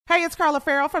Hey, it's Carla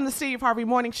Farrell from the Steve Harvey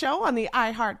Morning Show on the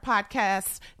iHeart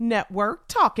Podcast Network,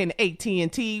 talking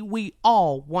AT&T. We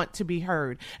all want to be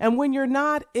heard. And when you're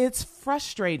not, it's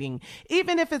frustrating.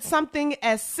 Even if it's something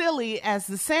as silly as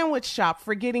the sandwich shop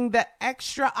forgetting the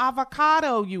extra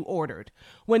avocado you ordered.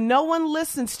 When no one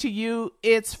listens to you,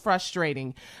 it's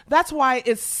frustrating. That's why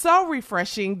it's so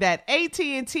refreshing that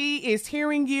AT&T is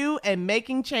hearing you and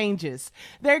making changes.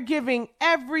 They're giving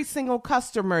every single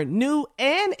customer, new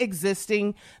and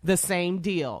existing, the same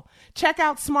deal. Check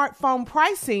out smartphone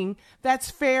pricing that's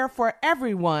fair for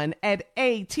everyone at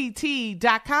att.com/best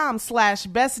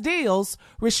deals.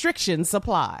 Restrictions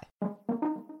apply.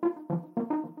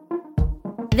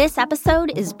 This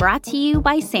episode is brought to you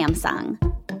by Samsung.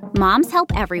 Moms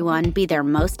help everyone be their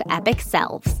most epic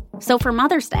selves. So for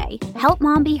Mother's Day, help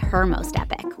mom be her most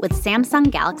epic with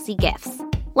Samsung Galaxy gifts.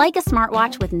 Like a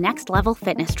smartwatch with next-level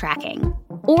fitness tracking.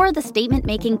 Or the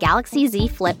statement-making Galaxy Z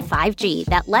Flip 5G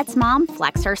that lets mom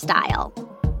flex her style.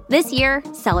 This year,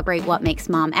 celebrate what makes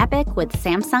mom epic with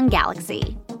Samsung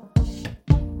Galaxy.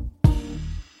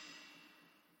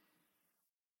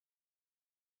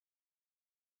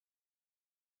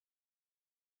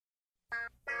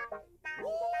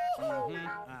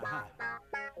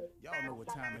 Y'all know what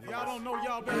time it is. Y'all don't know,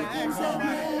 y'all better ask somebody.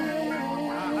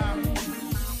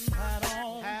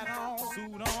 Hat on,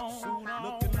 suit on,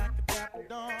 looking like a dapper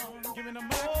dog, giving them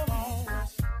all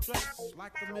dressed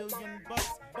like $1 million,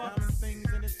 diamond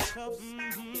things in his cuffs.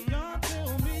 Y'all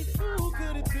tell me who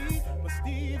could it be but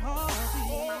Steve Harvey?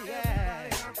 Oh yeah,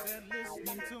 out there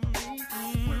listening to me.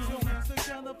 Put your hands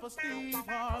together for Steve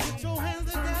Harvey. Put your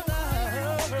hands together.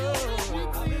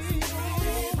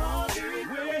 Steve Harvey.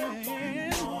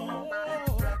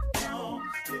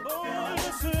 Oh,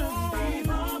 listen, Steve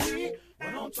Harvey. Why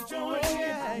don't you join me?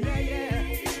 Yeah.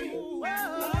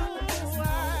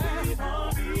 Steve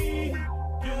Harvey.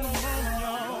 Get them on,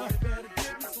 y'all. Better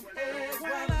give me some eggs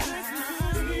while I listen to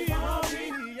Steve Harvey.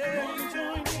 Yeah,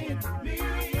 join in with me.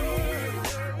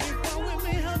 If you're with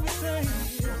me, help me say,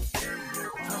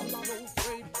 turn your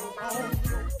radio on.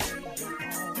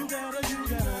 You gotta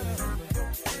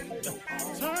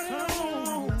turn it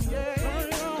on. Yeah, turn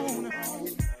it on.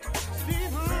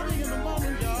 Steve Harvey in the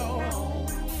morning, y'all.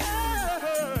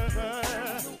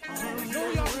 Know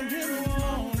y'all can hear me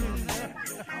on.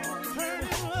 Turn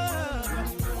it up.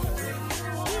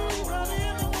 Steve Harvey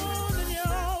in the morning,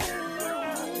 y'all.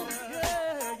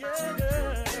 Yeah. Turn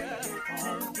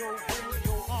your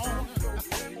radio on.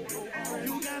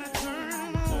 You gotta turn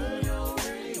your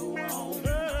radio on.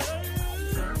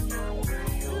 Turn your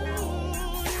radio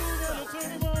on. You gotta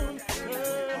turn it on.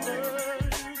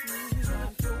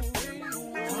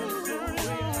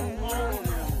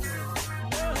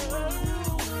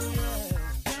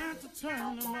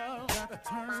 Turn them up, got to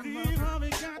turn Steve Harvey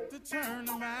got to turn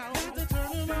them out, got to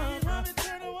turn them up, got to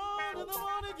turn them on to the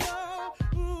morning, y'all.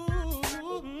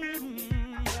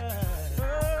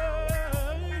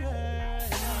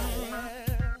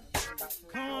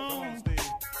 Come on, Steve.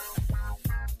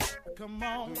 Come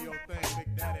on, do your thing,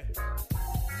 Big Daddy.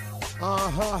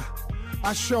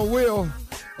 I sure will.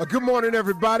 Good morning,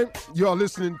 everybody. Y'all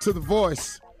listening to The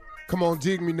Voice. Come on,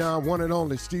 dig me now. One and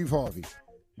only Steve Harvey.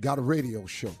 Got a radio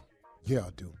show. Yeah,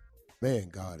 I do. Man,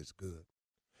 God is good.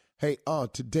 Hey,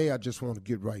 today I just want to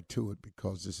get right to it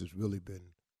because this has really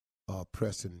been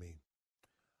pressing me.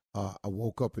 I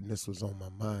woke up and this was on my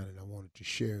mind and I wanted to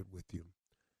share it with you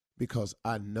because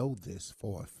I know this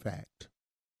for a fact.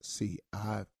 See,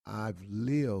 I've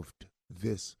lived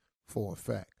this for a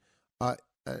fact.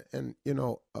 And you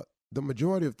know, the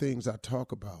majority of things I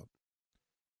talk about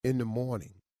in the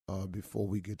morning before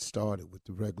we get started with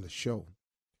the regular show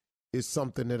is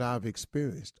something that I've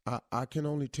experienced. I can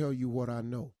only tell you what I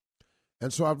know.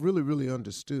 And so I've really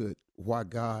understood why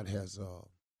God has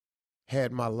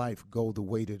had my life go the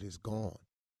way that it's gone.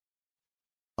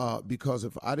 Because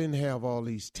if I didn't have all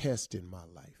these tests in my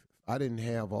life, if I didn't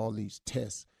have all these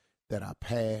tests that I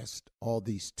passed, all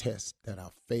these tests that I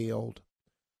failed,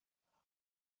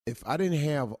 if I didn't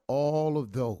have all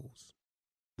of those,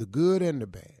 the good and the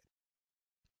bad,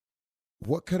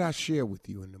 what could I share with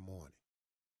you in the morning?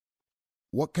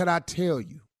 What could I tell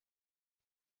you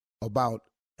about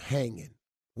hanging?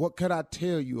 What could I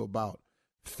tell you about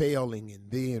failing and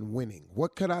then winning?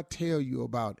 What could I tell you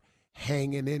about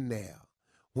hanging in there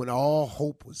when all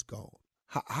hope was gone?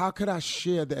 How could I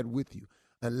share that with you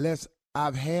unless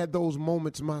I've had those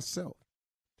moments myself?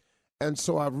 And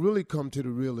so I've really come to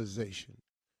the realization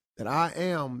that I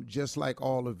am, just like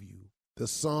all of you, the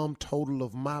sum total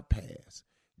of my past,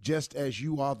 just as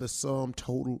you are the sum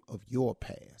total of your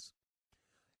past.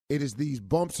 It is these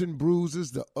bumps and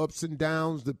bruises, the ups and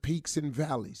downs, the peaks and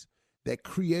valleys that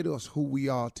created us who we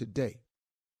are today.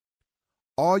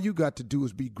 All you got to do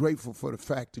is be grateful for the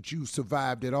fact that you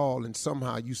survived it all and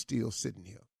somehow you still sitting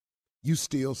here. You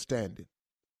still standing.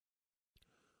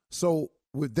 So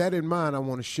with that in mind, I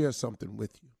want to share something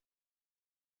with you.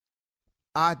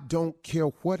 I don't care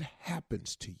what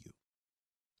happens to you.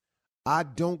 I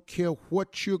don't care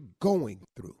what you're going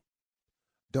through.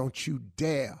 Don't you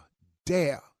dare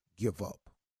give up.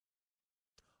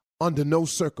 Under no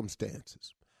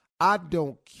circumstances. I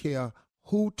don't care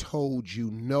who told you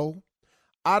no.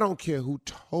 I don't care who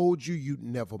told you you'd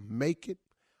never make it.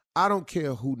 I don't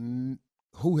care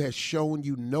who has shown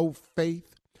you no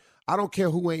faith. I don't care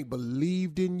who ain't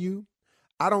believed in you.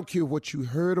 I don't care what you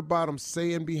heard about them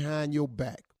saying behind your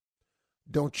back.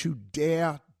 Don't you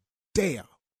dare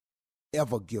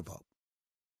ever give up.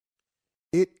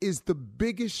 It is the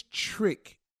biggest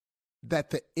trick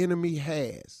that the enemy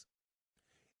has,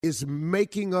 is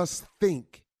making us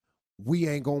think we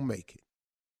ain't gonna make it.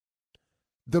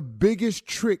 The biggest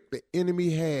trick the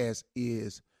enemy has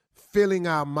is filling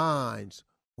our minds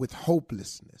with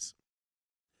hopelessness,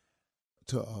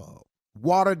 to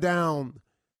water down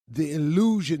the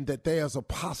illusion that there's a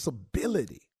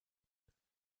possibility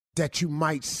that you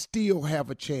might still have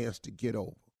a chance to get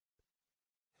over.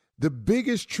 The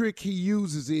biggest trick he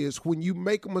uses is when you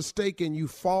make a mistake and you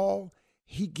fall,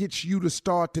 he gets you to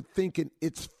start to thinking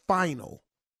it's final,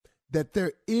 that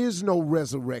there is no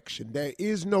resurrection, there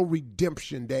is no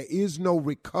redemption, there is no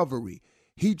recovery.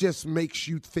 He just makes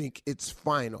you think it's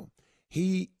final.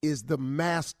 He is the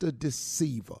master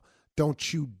deceiver.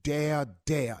 Don't you dare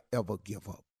ever give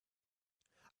up.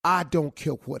 I don't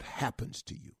care what happens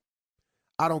to you.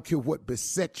 I don't care what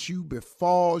besets you,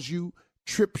 befalls you,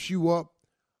 trips you up,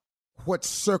 what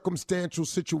circumstantial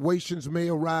situations may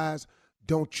arise.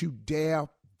 Don't you dare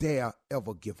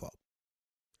ever give up.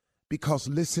 Because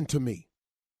listen to me,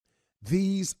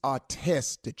 these are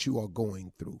tests that you are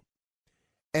going through.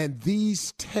 And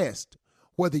these tests,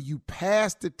 whether you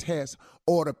pass the test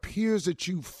or it appears that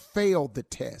you failed the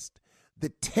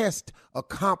test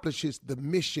accomplishes the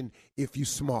mission if you're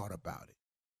smart about it.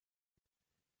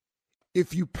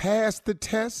 If you pass the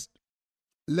test,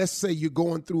 let's say you're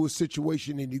going through a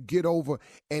situation and you get over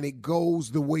and it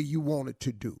goes the way you want it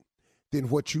to do, then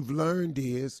what you've learned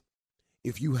is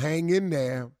if you hang in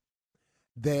there,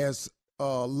 there's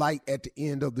a light at the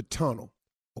end of the tunnel,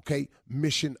 okay?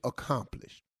 Mission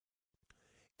accomplished.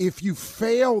 If you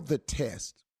fail the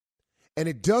test and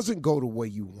it doesn't go the way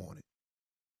you want it,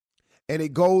 and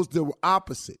it goes the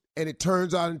opposite, and it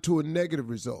turns out into a negative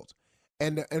result,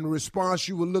 and the response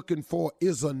you were looking for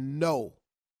is a no,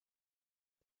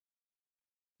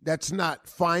 that's not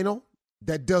final.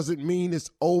 That doesn't mean it's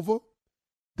over.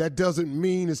 That doesn't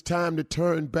mean it's time to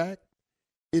turn back.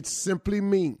 It simply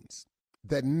means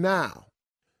that now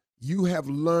you have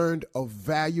learned a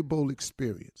valuable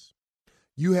experience.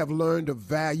 You have learned a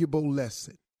valuable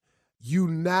lesson. You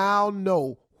now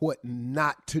know what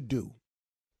not to do.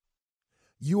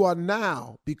 You are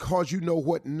now, because you know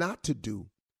what not to do,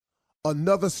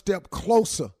 another step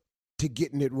closer to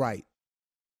getting it right.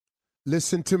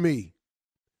 Listen to me.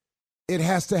 It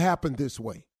has to happen this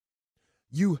way.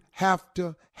 You have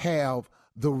to have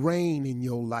the rain in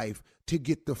your life to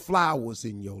get the flowers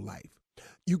in your life.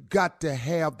 You got to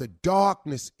have the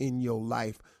darkness in your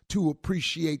life to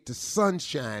appreciate the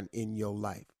sunshine in your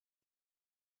life.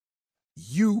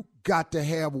 You got to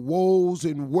have woes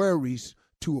and worries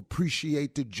to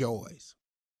appreciate the joys.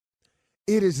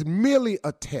 It is merely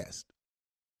a test.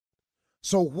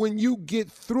 So when you get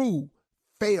through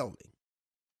failing,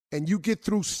 and you get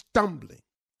through stumbling,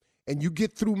 and you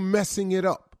get through messing it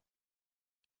up,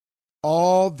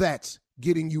 all that's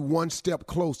getting you one step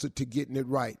closer to getting it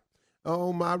right.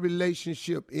 Oh, my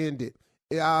relationship ended.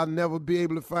 I'll never be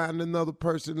able to find another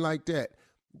person like that.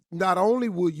 Not only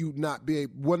will you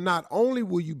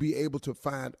be able to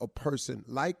find a person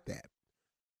like that,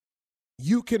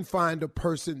 you can find a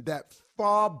person that's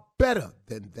far better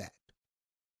than that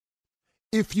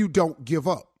if you don't give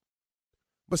up.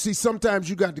 But see, sometimes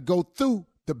you got to go through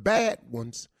the bad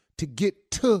ones to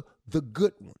get to the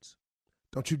good ones.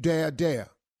 Don't you dare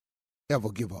ever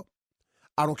give up.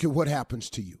 I don't care what happens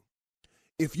to you.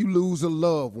 If you lose a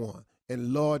loved one,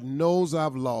 and Lord knows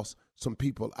I've lost some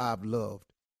people I've loved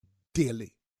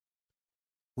dearly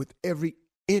with every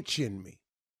inch in me.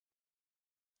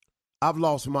 I've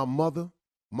lost my mother,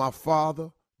 my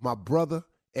father, my brother,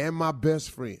 and my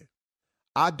best friend.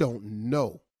 I don't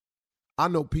know. I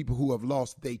know people who have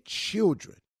lost their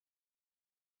children.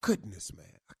 Goodness,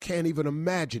 man, I can't even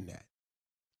imagine that.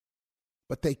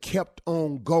 But they kept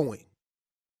on going.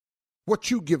 What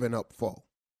you giving up for?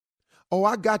 Oh,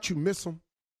 I got you, miss them.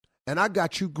 And I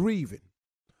got you grieving.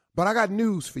 But I got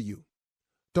news for you.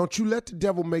 Don't you let the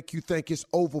devil make you think it's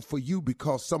over for you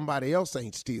because somebody else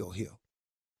ain't still here.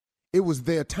 It was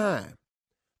their time.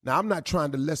 Now, I'm not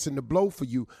trying to lessen the blow for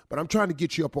you, but I'm trying to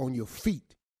get you up on your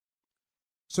feet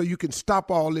so you can stop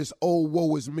all this, oh,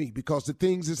 woe is me, because the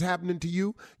things that's happening to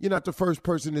you, you're not the first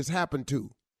person it's happened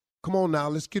to. Come on now,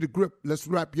 let's get a grip. Let's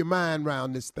wrap your mind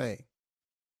around this thing.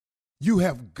 You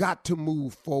have got to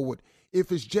move forward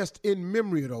if it's just in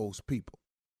memory of those people.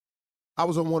 I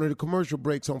was on one of the commercial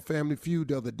breaks on Family Feud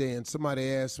the other day, and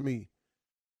somebody asked me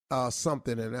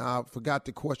something, and I forgot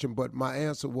the question, but my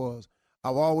answer was,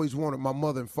 I've always wanted my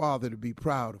mother and father to be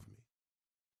proud of me.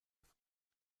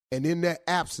 And in their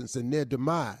absence and their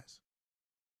demise,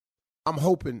 I'm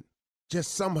hoping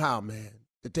just somehow, man,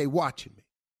 that they watching me,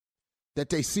 that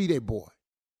they see their boy,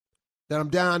 that I'm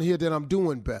down here, that I'm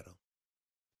doing better,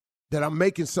 that I'm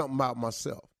making something out of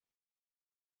myself,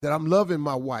 that I'm loving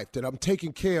my wife, that I'm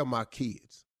taking care of my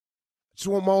kids. I just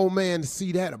want my old man to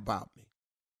see that about me.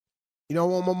 You know,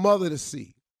 I want my mother to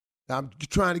see that I'm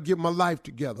trying to get my life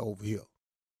together over here.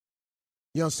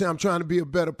 You know what I'm saying? I'm trying to be a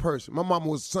better person. My mama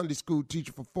was a Sunday school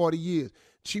teacher for 40 years.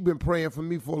 She been praying for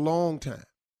me for a long time.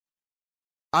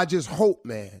 I just hope,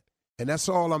 man, and that's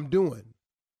all I'm doing,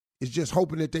 is just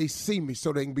hoping that they see me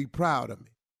so they can be proud of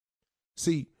me.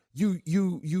 See, you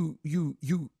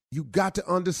got to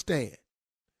understand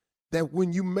that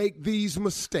when you make these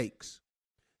mistakes,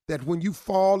 that when you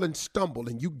fall and stumble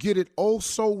and you get it oh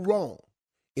so wrong,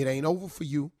 it ain't over for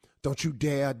you. Don't you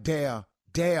dare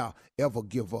ever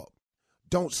give up.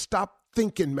 Don't stop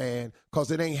thinking, man,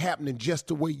 because it ain't happening just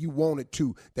the way you want it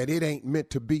to, that it ain't meant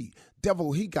to be.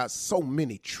 Devil, he got so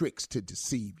many tricks to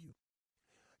deceive you.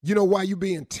 You know why you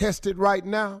being tested right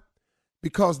now?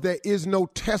 Because there is no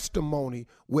testimony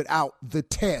without the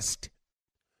test.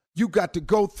 You got to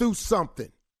go through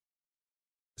something.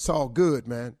 It's all good,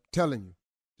 man. Telling you.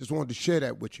 Just wanted to share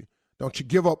that with you. Don't you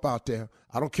give up out there.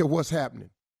 I don't care what's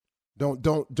happening. Don't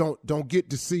get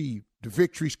deceived. The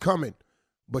victory's coming.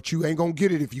 But you ain't going to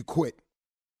get it if you quit.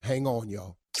 Hang on,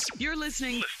 y'all. You're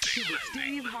listening to the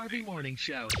Steve Harvey Morning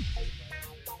Show.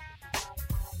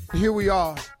 Here we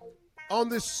are on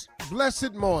this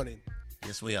blessed morning.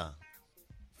 Yes, we are.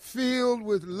 Filled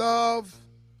with love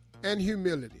and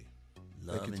humility.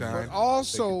 Love and but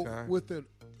also with an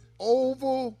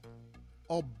oval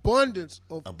abundance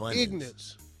of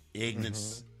ignorance.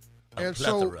 Ignorance. And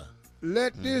so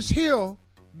let this here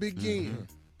begin.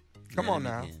 Come on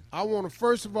now. I want to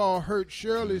first of all hurt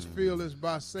Shirley's feelings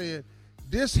by saying,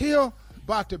 this here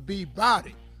about to be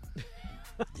body.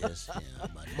 Yes,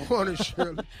 yeah. Morning,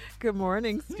 Shirley. Good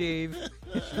morning, Steve.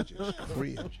 She just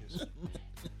cringes.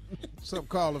 What's up,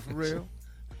 Carla, for real?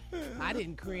 I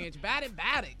didn't cringe. About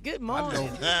it. Good morning.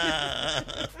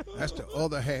 That's the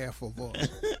other half of us.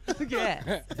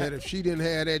 Yeah. That if she didn't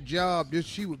have that job,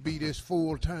 she would be this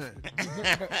full time.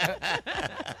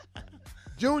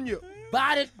 Junior.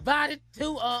 Body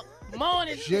to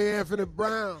morning. J. Anthony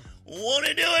Brown. Want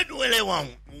to do it, Willie won't.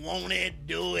 Want to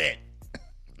do it.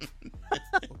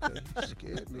 Okay, you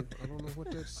scared me. I don't know what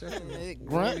that second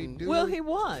Grunting. Will he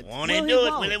won't? Want to do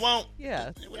it, Willie won't.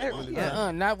 Yeah.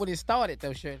 Yeah. Not when it started,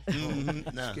 though, Shirley.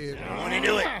 No. Scared me. Want to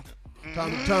do it.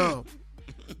 Tom.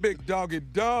 Big doggy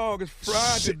dog. It's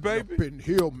Friday, Sitting baby. up in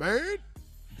here, man.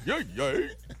 Yeah.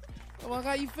 Well,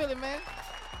 how you feeling, man?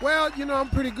 Well, you know, I'm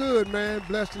pretty good, man.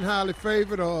 Blessed and highly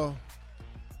favored.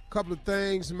 Couple of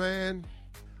things, man.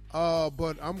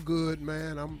 But I'm good,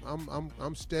 man.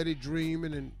 I'm steady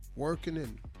dreaming and working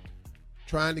and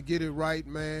trying to get it right,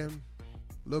 man.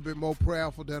 A little bit more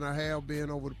prayerful than I have been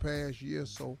over the past year,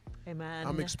 so Amen.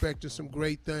 I'm expecting some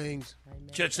great things.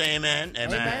 Church say amen.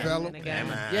 Amen. Develop.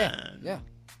 Amen. Yeah.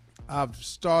 I've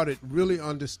started really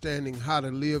understanding how to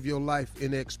live your life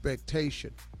in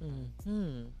expectation.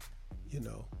 Mm-hmm. You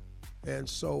know, and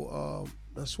so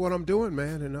that's what I'm doing,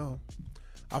 man. And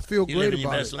I feel You great living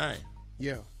about your best it. life.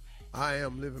 Yeah, I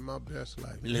am living my best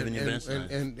life. You living your best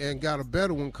life. And got a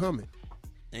better one coming.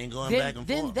 Ain't going back and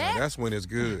forth. Now, that's when it's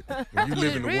good. When you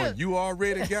living the one you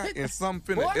already got and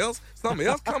something else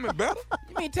coming better.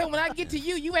 You mean tell me when I get to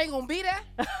you, you ain't gonna be there?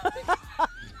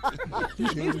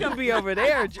 He's gonna be over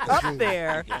there, up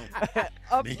there,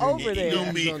 up over there. He's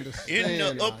gonna be in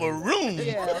the upper room.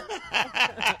 Yeah.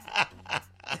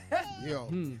 Yo.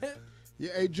 Yeah,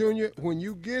 hey, Junior, when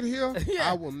you get here,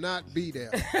 I will not be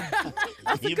there.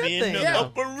 That's a You good be in thing. the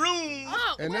upper room.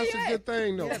 Oh, And where that's you a at? good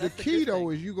thing, though. Yeah, The key, though,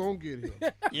 is you going to get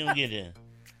here. You don't get there.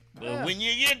 But when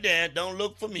you get there, don't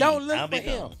look for me. Don't look I'll for be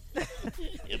him. gone.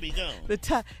 He'll be gone.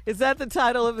 Is that the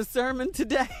title of a sermon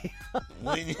today?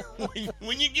 When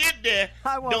you get there,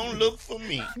 don't look for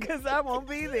me. Because I won't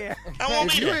be there. I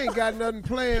won't If be you there. ain't got nothing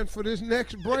planned for this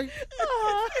next break,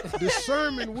 the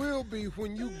sermon will be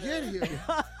when you get here.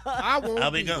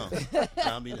 I'll be gone.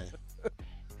 I'll be there.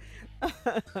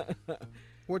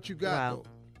 What you got, Wow. though?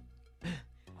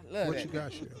 What you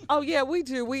got, Shirley? Oh, yeah, we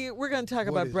do. We're going to talk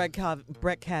What about is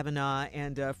Brett Kavanaugh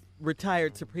and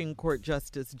retired Supreme Court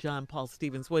Justice John Paul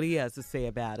Stevens, what he has to say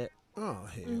about it. Oh,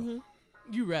 hell.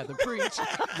 You rather preach.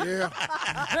 Yeah.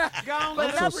 Gone But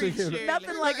with the nothing, preach,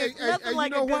 nothing like Hey, a you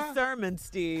know good why? sermon,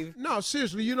 Steve. No,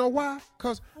 seriously, you know why?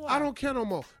 Because I don't care no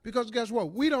more. Because guess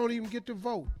what? We don't even get to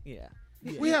vote. Yeah.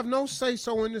 We have no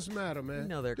say-so in this matter, man. You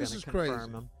know they're going This to is confirm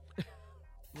crazy. him.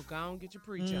 Well, go on, get your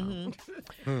preach on.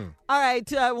 All right,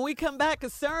 when we come back, a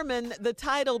sermon, the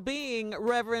title being,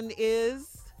 Reverend,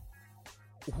 is...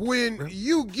 When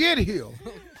you get here,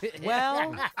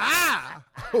 Well, I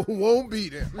won't be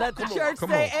there. let the church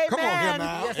Come say on. Come on here amen.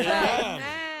 now. Yes, sir.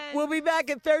 We'll be back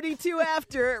at 32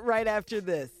 after, right after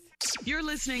this. You're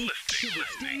listening to the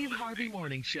Steve Harvey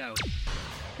Morning Show.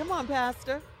 Come on,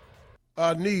 Pastor.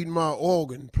 I need my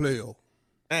organ player.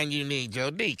 And you need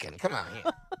your deacon. Come on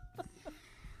here.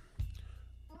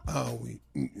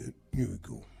 Here we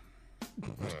go.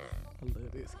 I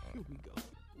love this. Here we go.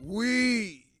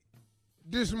 We,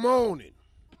 this morning,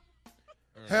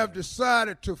 have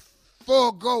decided to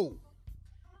forego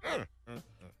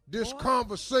this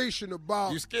conversation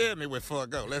about... You scared me with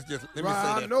forego. Let me say that.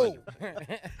 I for know.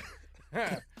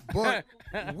 you. But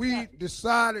we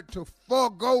decided to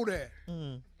forego that.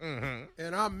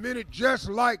 And I meant it just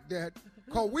like that,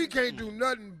 because we can't do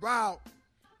nothing about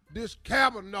this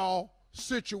Kavanaugh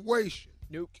situation.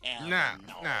 Nope. No.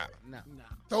 No.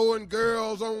 Throwing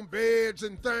girls on beds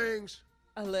and things,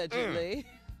 Allegedly.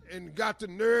 and got the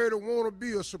nerve to want to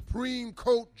be a Supreme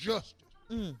Court justice.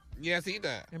 Yes, he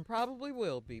does. And probably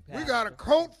will be, Pastor. We got a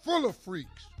court full of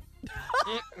freaks.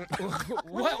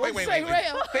 What Wait. you say,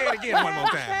 Rail? Say it again one more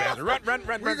time, Pastor. Run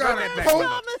We got that a back.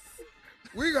 coat.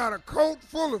 We got a coat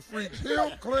full of freaks.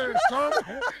 Hill, Clarence Thomas.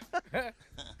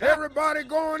 Everybody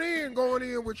going in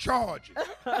with charges.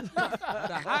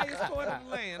 The highest court of the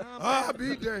land, huh? I'll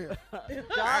be damned.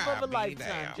 Job of I'll a be lifetime.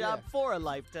 damned. Job for a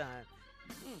lifetime.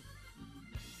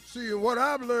 See, and what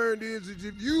I've learned is if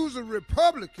you's a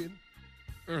Republican,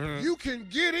 you can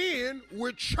get in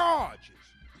with charges.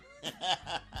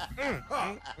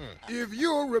 If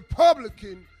you're a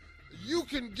Republican, you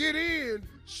can get in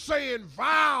saying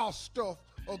vile stuff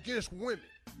against women.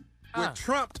 With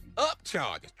trumped up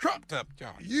charges.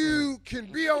 You can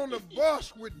be on the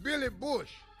bus with Billy Bush,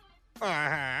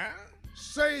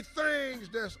 say things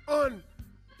that's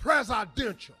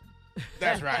unpresidential.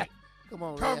 That's right. Come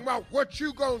on, Talking Rail. about what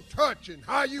you gonna touch and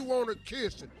how you want to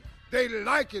kiss, and they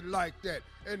like it like that.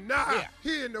 And now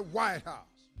he in the White House.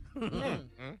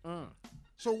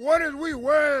 So what is we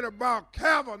worrying about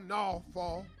Kavanaugh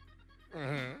for?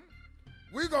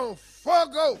 We gonna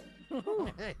forgo.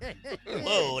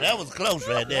 Whoa, that was close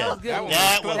right there.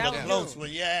 That was a close one,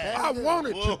 yeah. I want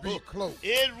it to be close.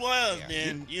 It was,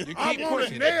 then. You I keep want to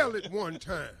pushing nail it one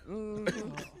time.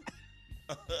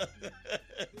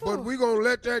 But we gonna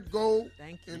let that go,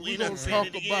 Thank you. and We we done gonna said talk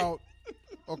it again. about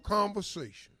a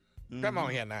conversation Come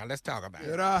on here now. Let's talk about it.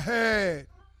 that I had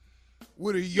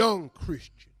with a young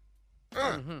Christian,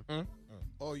 a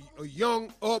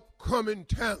young upcoming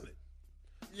talent.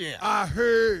 Yeah. I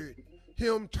heard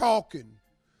him talking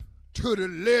to the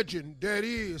legend that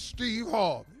is Steve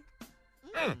Harvey.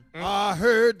 I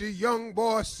heard the young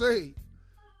boy say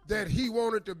that he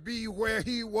wanted to be where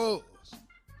he was.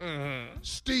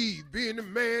 Steve, being the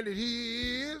man that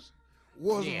he is,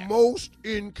 was most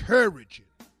encouraging.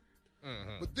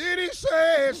 But then he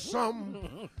said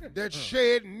something that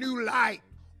shed new light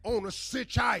on a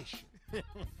situation.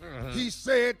 He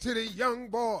said to the young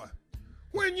boy,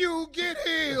 when you get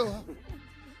here,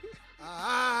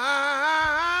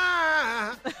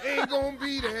 I ain't gonna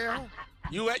be there.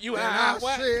 You And I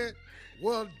what? said,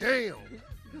 well, damn.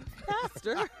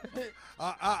 Pastor.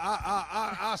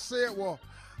 I said, well,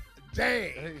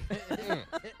 dang.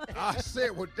 I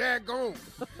said, well, daggone.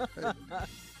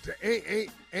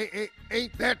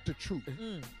 Ain't that the truth?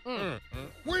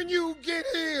 When you get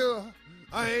here,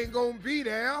 I ain't gonna be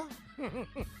there.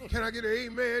 Can I get an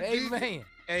amen? Deacon?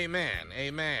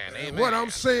 Amen. What I'm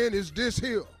saying is this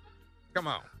here. Come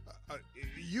on.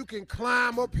 You can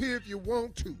climb up here if you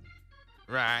want to.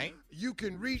 Right. You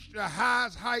can reach the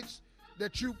highest heights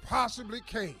that you possibly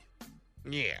can.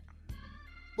 Yeah.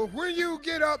 But when you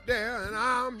get up there, and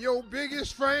I'm your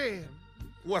biggest fan,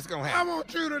 What's gonna I happen?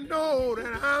 want you to know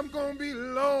that I'm gonna be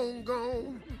long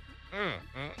gone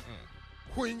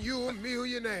when you're a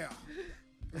millionaire.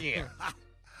 Yeah.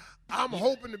 I'm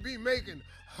hoping to be making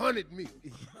 100 million.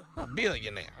 A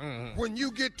billionaire. Mm-hmm. When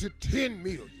you get to 10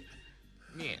 million,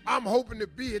 Yeah. I'm hoping to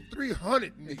be at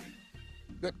 300 million.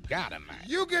 Good God Almighty.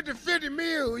 You get to 50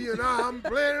 million, I'm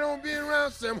planning on being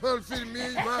around 750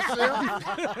 million myself.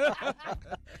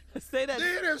 Say that.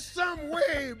 Then there's some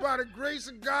way, by the grace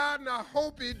of God, and I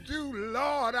hope it do,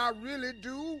 Lord, I really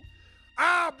do,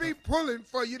 I'll be pulling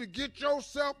for you to get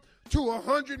yourself to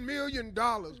 $100 million.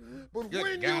 But Good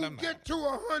when God you Almighty. get to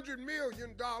 $100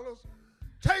 million,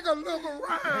 take a look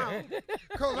around,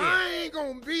 because I ain't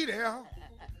going to be there.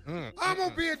 I'm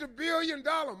going to be at the $1 billion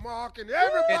mark, and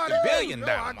everybody At the $1 billion know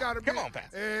I mark. got a Come bill. on,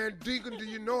 Pastor. And Deacon, do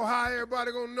you know how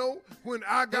everybody going to know when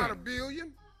I got $1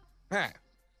 billion? Huh.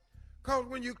 Because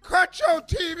when you cut your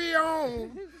TV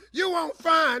on, you won't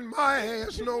find my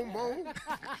ass no more.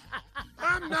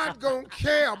 I'm not going to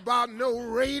care about no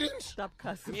ratings, Stop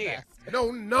cussing. Yeah.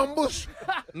 no numbers.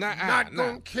 Not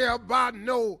going to care about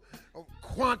no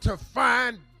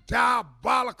quantifying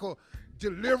diabolical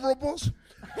deliverables.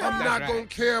 I'm not right. going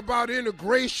to care about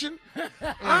integration.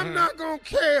 I'm not going to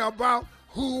care about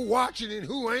who watching and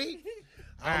who ain't.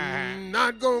 I'm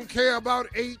not going to care about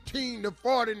 18 to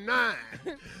 49,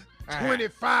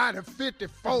 25 to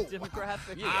 54.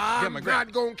 Demographic. I'm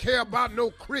not going to care about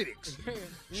no critics.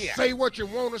 Yeah. Say what you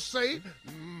want to say.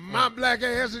 My black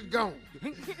ass is gone.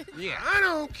 Yeah. I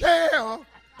don't care.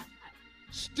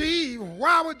 Steve,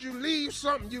 why would you leave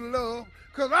something you love?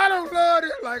 Because I don't love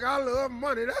it like I love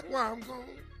money. That's why I'm gone.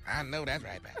 I know that's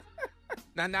right,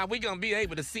 Pastor. Now we're going to be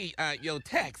able to see your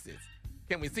taxes.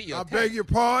 Can we see your I taxes? beg your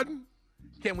pardon?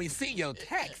 Can we see your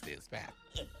taxes, Pastor?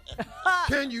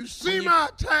 Can you see When you- my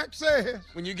taxes?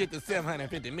 When you get to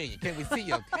 750 million, can we see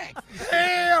your taxes?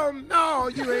 Hell no,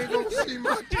 you ain't gonna see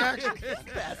my taxes.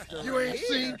 You ain't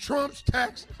seen Trump's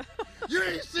taxes. You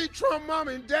ain't seen Trump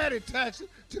mama and daddy taxes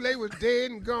till they was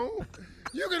dead and gone.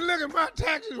 You can look at my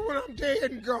taxes when I'm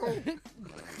dead and gone.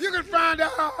 You can find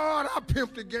out how hard I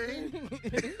pimped the game.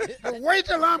 But wait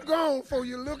till I'm gone before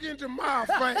you look into my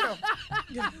affairs.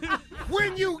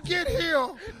 When you get here,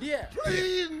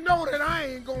 please know that I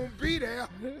ain't gonna be there.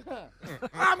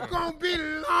 I'm gonna be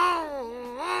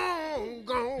long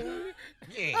gone.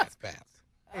 Yes,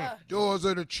 Pastor. Doors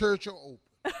of the church are open.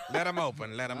 Let them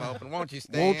open. Let them open. Won't you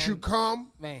stand? Won't you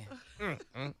come? Man.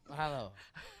 Hello.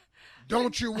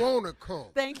 Don't you want to come?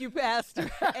 Thank you, Pastor.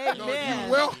 Amen.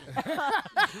 You will. All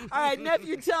right,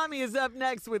 Nephew Tommy is up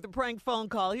next with the prank phone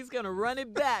call. He's going to run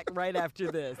it back right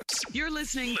after this. You're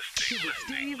listening to the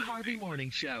Steve Harvey Morning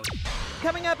Show.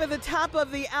 Coming up at the top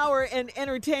of the hour in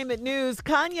entertainment news,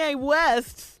 Kanye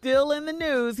West still in the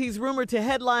news. He's rumored to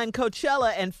headline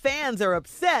Coachella, and fans are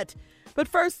upset. But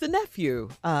first, the nephew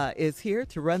is here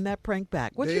to run that prank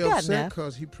back. What They you got, upset Neff?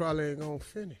 because he probably ain't going to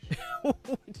finish.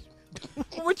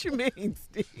 What you mean,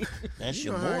 Steve? That's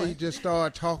You your know how boy. he just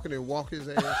started talking and walk his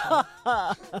ass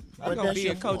off? I'm going to be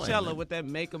at Coachella with that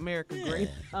Make America Great.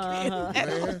 Man.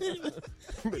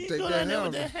 Take that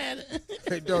helmet.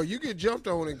 Hey, dog, you get jumped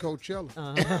on in Coachella.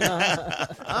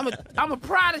 I'm a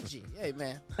prodigy. Hey,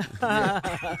 man.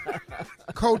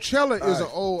 Coachella is an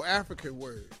old African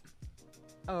word.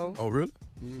 Oh, Oh, really?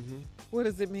 what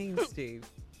does it mean, Steve?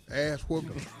 Ass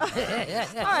whooping. All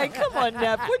right, come on,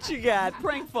 Neff. What you got?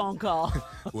 Prank phone call.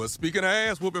 Well, speaking of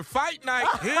ass whooping, fight night.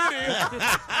 Here it is.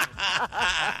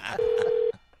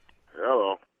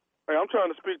 Hello. Hey, I'm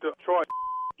trying to speak to Troy.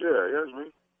 Yeah, that's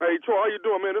me. Hey, Troy, how you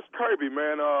doing, man? It's Kirby,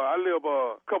 man. I live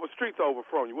a couple streets over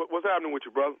from you. What's happening with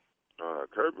you, brother?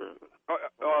 Kirby.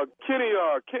 Kenny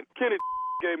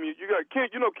gave me. You got Ken.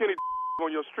 You know Kenny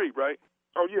on your street, right?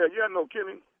 Oh yeah, I know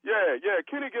Kenny. Yeah.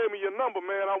 Kenny gave me your number,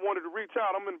 man. I wanted to reach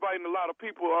out. I'm inviting a lot of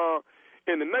people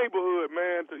in the neighborhood,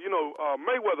 man, to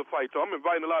Mayweather fight. So I'm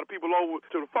inviting a lot of people over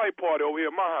to the fight party over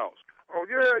here at my house. Oh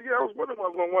yeah. I was wondering if I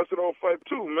was gonna watch it on fight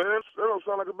too, man. That don't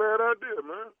sound like a bad idea,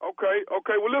 man. Okay.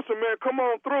 Well, listen, man, come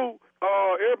on through.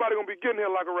 Everybody gonna be getting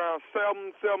here like around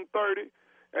 7:30.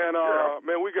 And,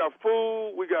 man, we got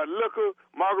food, we got liquor,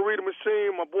 margarita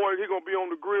machine. My boy, he going to be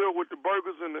on the grill with the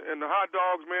burgers and the hot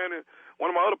dogs, man. And one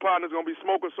of my other partners going to be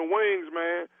smoking some wings,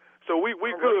 man. So we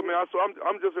good, man. So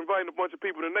I'm just inviting a bunch of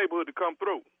people in the neighborhood to come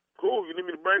through. Cool. You need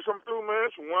me to bring something through, man?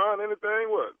 Some wine,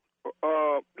 anything? What?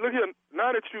 Look here.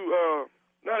 Now that you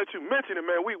mention it,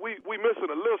 man, we missing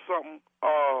a little something.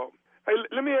 Hey,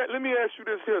 let me ask you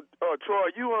this here, Troy.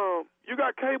 You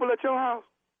got cable at your house?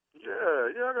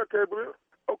 Yeah, I got cable here.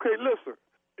 Okay, listen.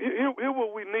 Here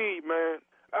what we need, man.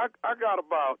 I got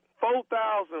about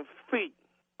 4,000 feet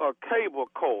of cable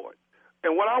cord.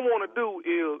 And what I want to do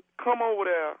is come over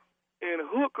there and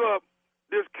hook up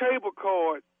this cable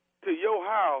cord to your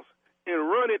house and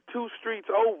run it 2 streets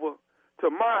over to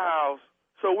my house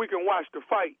so we can watch the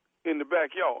fight in the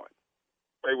backyard.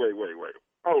 Wait.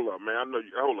 Hold up, man.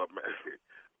 Hold up, man.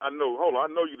 I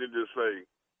know you didn't just say.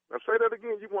 Now say that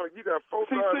again. You got 4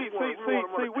 sides. Like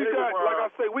I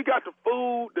say, we got the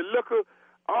food, the liquor,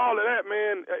 all of that,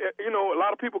 man. You know, a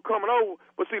lot of people coming over.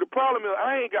 But see, the problem is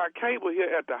I ain't got cable here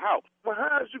at the house. Well,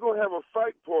 how is you gonna have a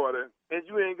fight party and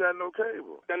you ain't got no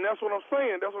cable? And that's what I'm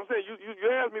saying. You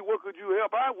asked me what could you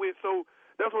help out with, so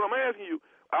that's what I'm asking you.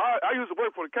 I used to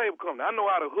work for the cable company. I know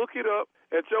how to hook it up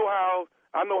at your house.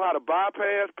 I know how to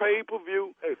bypass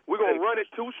pay-per-view. We're going to run it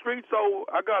 2 streets over.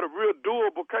 I got a real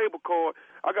durable cable cord.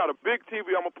 I got a big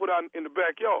TV I'm going to put out in the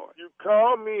backyard. You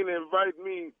call me and invite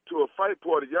me to a fight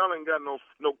party. Y'all ain't got no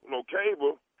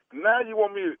cable. Now you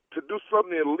want me to do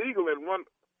something illegal and run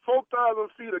 4,000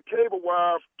 feet of cable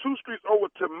wire 2 streets over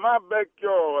to my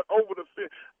backyard, over the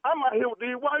fence. I'm out here with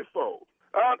these white folks.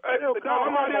 I'm out here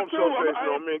too.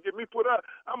 Get me put out.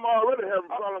 I'm already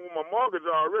having a problem with my mortgage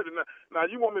already. Now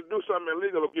you want me to do something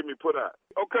illegal to get me put out?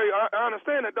 Okay, I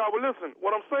understand that, dog. But listen,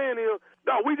 what I'm saying is,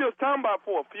 dog, we just talking about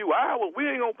for a few hours. We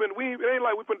ain't gonna. It ain't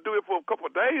like we finna do it for a couple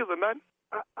of days or nothing.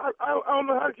 I don't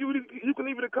know how you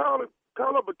can even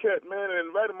call up a cat, man,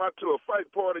 and invite him out to a fight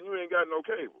party and you ain't got no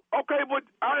cable. Okay, but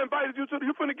I invited you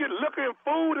you finna get liquor and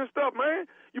food and stuff, man.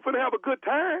 You finna have a good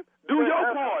time. Do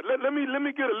your part. Let me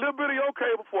get a little bit of your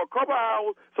cable for a couple of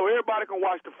hours so everybody can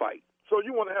watch the fight. So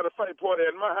you want to have a fight party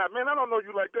at my house, man? I don't know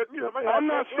you like that.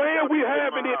 I'm not saying we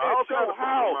having it at your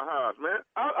house. My house, man.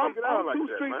 I'm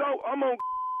 2 streets over.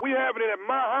 We having it at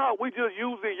my house. We just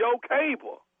using your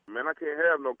cable. Man, I can't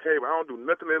have no cable. I don't do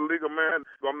nothing illegal, man.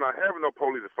 I'm not having no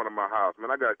police in front of my house, man.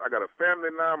 I got a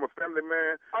family now. I'm a family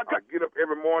man. I get up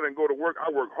every morning and go to work. I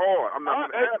work hard. I'm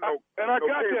not gonna have no. And I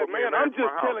got that, man. I'm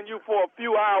just telling you for a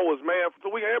few hours, man,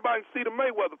 so everybody can see the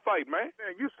Mayweather fight, man.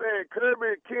 Man, you saying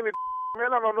Kirby and Kenny?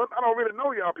 Man, I don't really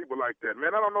know y'all people like that,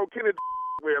 man. I don't know Kenny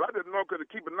well. I just know because to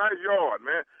keep a nice yard,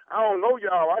 man. I don't know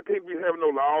y'all. I can't be having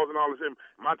no laws and all this.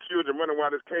 My children running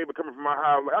while this cable coming from my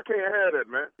house. I can't have that,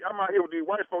 man. I'm out here with these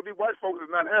white folks. These white folks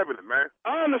is not having it, man.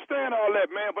 I understand all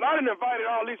that, man, but I didn't invite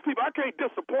all these people. I can't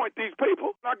disappoint these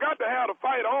people. I got to have the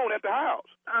fight on at the house.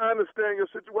 I understand your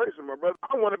situation, my brother.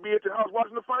 I want to be at your house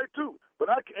watching the fight, too. But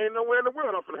I ain't nowhere in the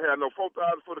world I'm finna have no 4,000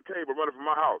 foot of cable running from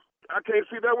my house. I can't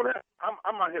see that one happen.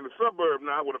 I'm out here in the suburb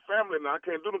now with a family now. I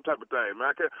can't do them type of thing,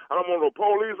 man. I don't want no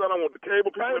police. I don't want the cable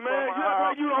people. Hey, man,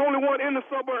 you're the only one in the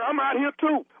suburb. I'm out here,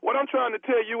 too. What I'm trying to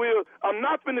tell you is I'm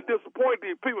not finna disappoint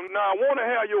these people. Now, I want to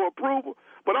have your approval,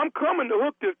 but I'm coming to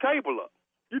hook this cable up.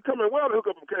 You coming well to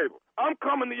hook up a cable? I'm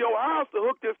coming to your house to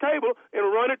hook this cable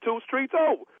and run it 2 streets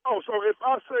over. Oh, so if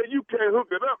I say you can't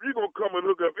hook it up, you're going to come and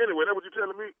hook up anyway. That's what you're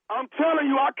telling me? I'm telling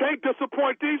you I can't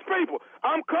disappoint these people.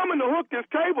 I'm coming to hook this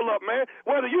cable up, man,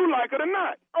 whether you like it or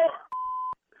not. Oh,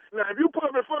 now, if you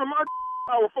put up in front of my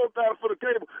hour 4,000 for the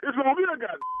cable, it's going to be a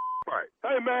goddamn fight.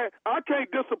 Hey, man, I can't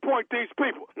disappoint these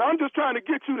people. Now, I'm just trying to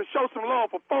get you to show some love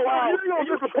for 4 hours. You ain't going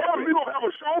to disappoint me. We're going to have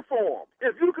a show for them.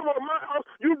 If you come over to my house,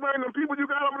 you bring them people you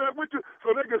got over there with you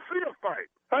so they can see a fight.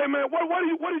 Hey, man, what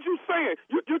is you saying?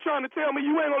 You trying to tell me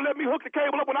you ain't going to let me hook the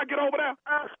cable up when I get over there?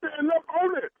 I'll stand up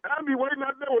on it. I'll be waiting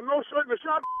out there with no shirt and a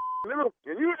shot,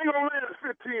 and you ain't going to last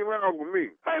 15 rounds with me.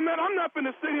 Hey, man, I'm not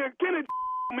finna sit here and Kenny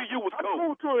me you was cool.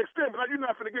 I'm cool to an extent, but you're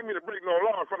not finna get me to break no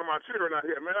law in front of my children out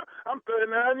here, man. I'm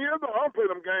 39 years old. I don't play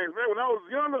them games, man. When I was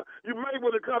younger, you may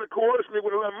would have kind of coerced me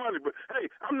with a lot of money, but hey,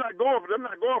 I'm not going for that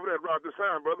route this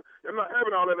time, brother. I'm not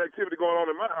having all that activity going on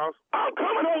in my house. I'm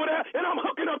coming over there and I'm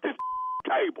hooking up this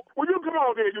cable. Well, you come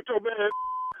on there, you so bad.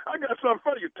 I got something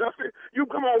for you, Tuffy. You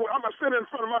come on. I'm going to sit in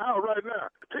front of my house right now.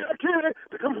 Tell Kenny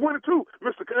to come 22,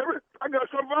 Mr. Kirby. I got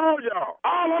something for all y'all.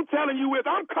 All I'm telling you is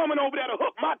I'm coming over there to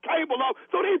hook my cable up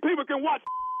so these people can watch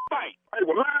fight. Hey,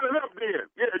 well, line it up then.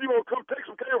 Yeah, you going to come take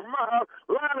some cable from my house,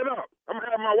 line it up. I'm going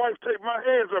to have my wife take my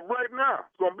hands up right now.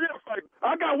 It's going to be a fight.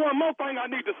 I got one more thing I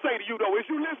need to say to you, though. Is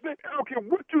you listening? I don't care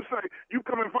what you say. You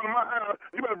come in front of my house,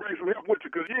 you better bring some help with you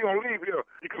because you ain't going to leave here.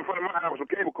 You come in front of my house with some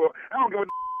cable cord. I don't give a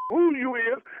who you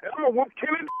is, and I'm going to whoop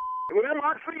Kenny. Whenever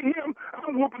I see him,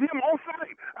 I'm whooping him on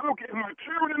sight. I don't care if my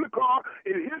children in the car,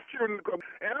 and his children in the car,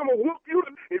 and I'm going to whoop you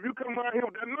if you come around here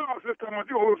with that nonsense talking about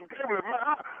you going to lose some cable in my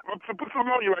house. I'm going to put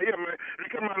something on you right here, man.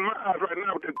 You come around my house right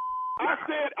now with that. I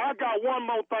said I got one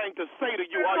more thing to say to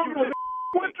you. Are you listening?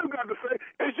 What you got to say?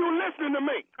 Is you listening to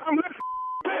me? I'm listening.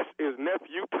 This is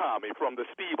Nephew Tommy from the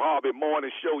Steve Harvey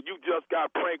Morning Show. You just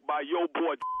got pranked by your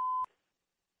boy.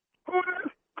 Who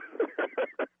is?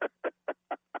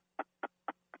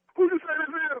 Who you say this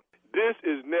is? This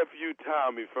is Nephew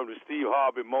Tommy from the Steve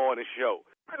Harvey Morning Show.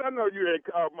 Man, I know you ain't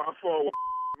called my phone,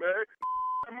 man.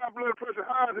 My blood pressure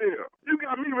high as hell. You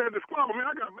got me ready to squabble, man.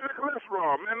 I got bad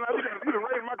cholesterol, man. Now you done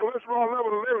raised my cholesterol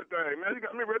level and everything, man. You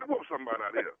got me ready to whoop somebody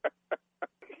out here.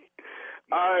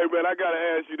 All right, man, I got to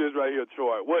ask you this right here,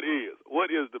 Troy. What is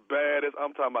the baddest,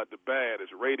 I'm talking about the baddest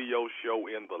radio show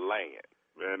in the land?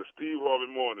 Man, the Steve Harvey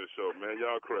Morning Show, man.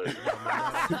 Y'all crazy.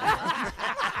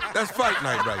 That's fight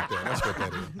night right there. That's what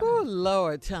that is. Oh,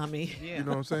 Lord, Tommy. Yeah. You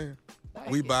know what I'm saying? I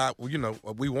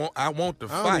want to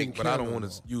fight, but I don't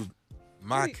want to use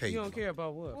my case. You don't care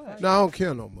about what? No, I don't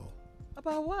care no more.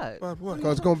 About what?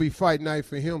 Because it's going to be fight night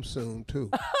for him soon, too.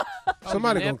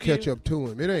 Somebody going to catch up to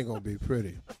him. It ain't going to be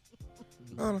pretty.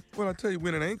 Well, I tell you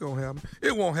when it ain't going to happen.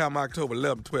 It won't happen October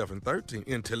 11th, 12th, and 13th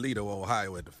in Toledo,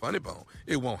 Ohio at the Funny Bone.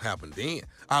 It won't happen then.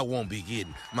 I won't be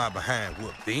getting my behind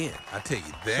whooped then. I tell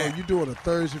you that. So you doing a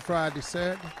Thursday, Friday,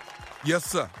 Saturday? Yes,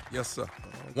 sir. Yes, sir.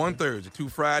 Okay. 1 Thursday, 2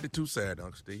 Friday, 2 Saturday,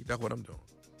 Uncle Steve. That's what I'm doing.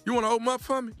 You want to open up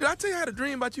for me? Did I tell you I had a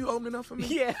dream about you opening up for me?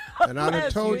 Yeah. And I done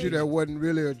told you that wasn't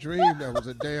really a dream. That was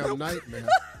a damn nightmare.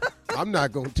 I'm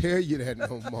not going to tell you that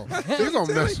no more. You're going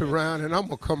to mess around, and I'm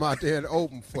going to come out there and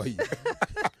open for you.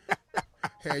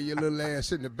 Have your little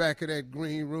ass in the back of that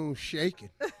green room shaking.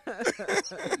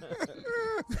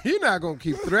 You're not going to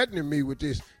keep threatening me with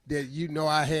this, that you know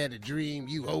I had a dream,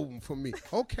 you open for me.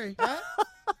 Okay.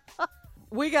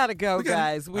 We got to go,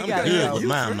 guys. We got to go. With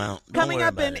my amount. Coming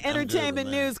up in entertainment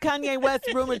news, Kanye West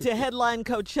rumored to headline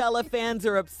Coachella. Fans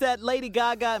are upset. Lady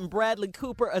Gaga and Bradley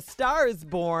Cooper, A Star is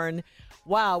Born.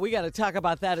 Wow, we got to talk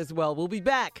about that as well. We'll be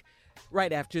back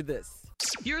right after this.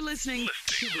 You're listening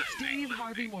to the Steve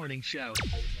Harvey Morning Show.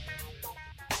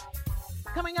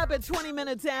 Coming up at 20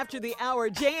 minutes after the hour,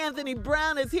 J. Anthony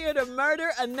Brown is here to murder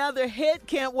another hit.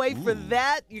 Can't wait for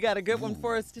that. You got a good one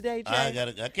for us today, Jay?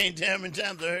 I can't tell how many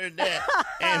times I heard that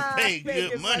and paid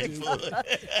good money for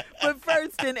it. But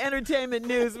first, in entertainment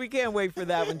news, we can't wait for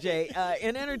that one, Jay.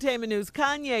 In entertainment news,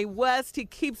 Kanye West, he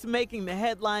keeps making the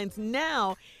headlines.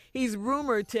 Now he's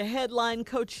rumored to headline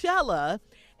Coachella,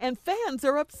 and fans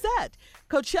are upset.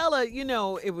 Coachella, you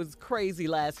know, it was crazy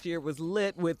last year. It was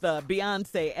lit with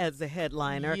Beyonce as the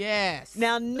headliner. Yes.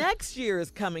 Now, next year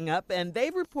is coming up, and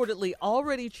they've reportedly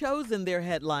already chosen their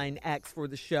headline acts for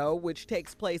the show, which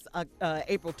takes place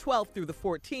April 12th through the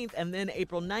 14th, and then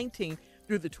April 19th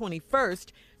through the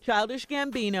 21st. Childish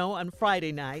Gambino on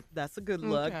Friday night. That's a good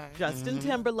look. Okay. Justin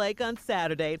Timberlake on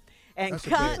Saturday. And that's a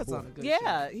bad boy.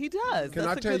 Yeah, he does. Can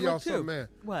that's I tell y'all too. something, man?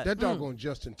 What? That doggone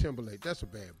Justin Timberlake, that's a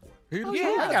bad boy. He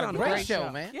got a great show,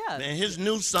 man. Yeah. Man, his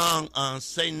new song,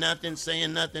 Saying Nothing,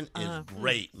 is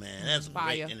great, man. That's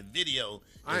fire. Great. And the video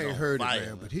I ain't heard it,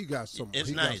 man, but he got some. It's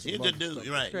nice. He's a good dude.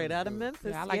 You're right. Straight out of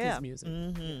Memphis. Yeah, I like his music.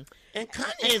 Mm-hmm. And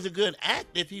Kanye is a good act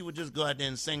if he would just go out there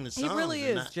and sing the songs. He really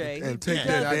is, Jay. And take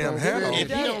that damn hat off.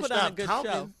 If he don't stop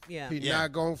talking, he's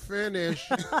not going to finish.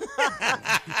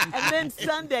 And then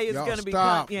Sunday is going to be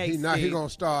Kanye. He's going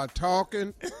to start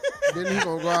talking. Then he's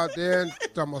going to go out there and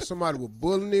talk about somebody was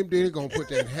bullying him. Then he's going to put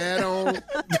that hat on.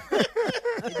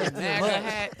 MAGA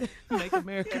hat. Make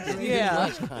America great. Yeah.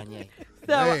 Kanye.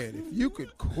 So, man, if you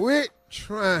could quit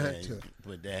trying to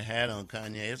put that hat on,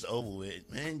 Kanye, it's over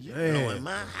with. Man, you're blowing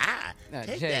my high.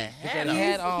 Take that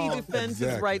hat off. He defends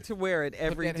his right to wear it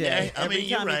every day. I mean,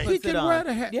 you're right. He can wear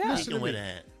the hat. Yeah. He can wear the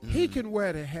hat. He can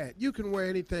wear the hat. You can wear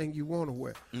anything you want to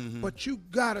wear. But you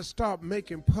got to stop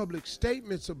making public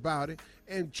statements about it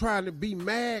and trying to be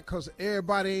mad because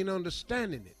everybody ain't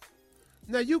understanding it.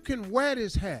 Now, you can wear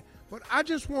this hat, but I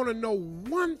just want to know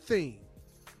one thing.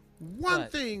 One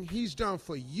thing he's done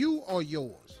for you or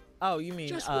yours. Oh, you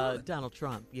mean Donald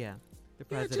Trump? Yeah, the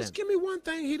president. Yeah, just give me one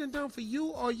thing he done for you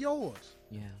or yours.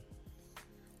 Yeah.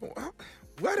 Well,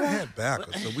 wear the hat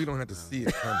backwards so we don't have to see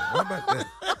it coming. How about that?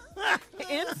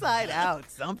 Inside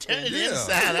out, something. Turn it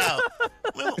inside out.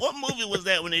 What movie was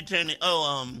that when they turned it?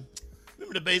 Remember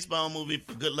the baseball movie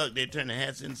for Good Luck? They turned the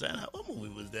hats inside out. What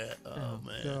movie was that? Oh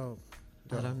man. No.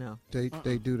 I don't know. They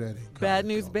do that in Bad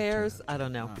News Bears? I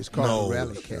don't know. It's called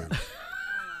Rally Cap.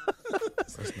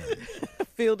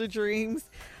 Field of Dreams.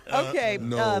 Okay.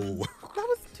 No. That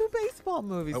was 2 baseball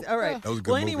movies. All right. That was a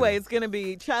good well, anyway, movie. it's going to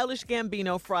be Childish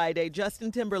Gambino Friday,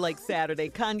 Justin Timberlake Saturday,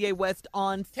 Kanye West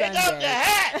on Sunday. Take off the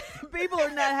hat! People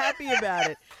are not happy about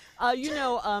it.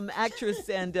 Actress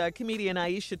and comedian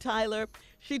Aisha Tyler,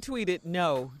 she tweeted,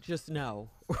 no, just no.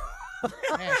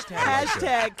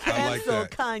 Hashtag cancel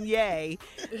Kanye.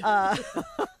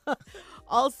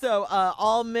 Also,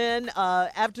 all men,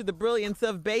 after the brilliance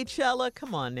of Baychella,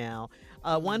 come on now.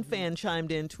 One fan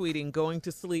chimed in tweeting, going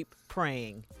to sleep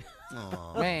praying.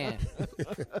 Oh, man.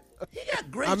 He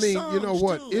got great I mean, songs, you know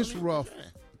what? too. It's rough.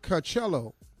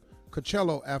 Coachella,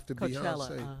 Coachella after Coachella,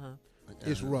 Beyonce,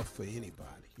 it's rough for anybody.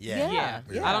 Yeah.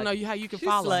 I don't know how you can She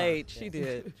follow slayed. her. She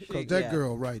did. Because that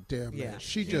girl right there, man,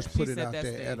 she just put She it set out that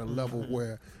there stage. at a level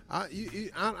where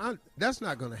that's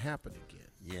not going to happen again.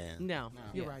 Yeah. No,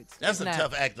 you're right. That's a Nah.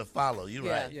 tough act to follow. You're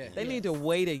right. Yeah. They need to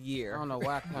wait a year. I don't know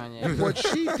why Kanye. And what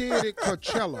she did at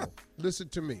Coachella, listen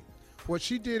to me, what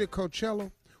she did at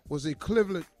Coachella was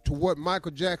equivalent to what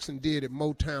Michael Jackson did at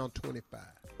Motown 25.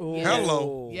 Ooh.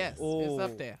 Hello. Yes, Ooh. it's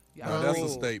up there. Now, that's a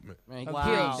statement. Man,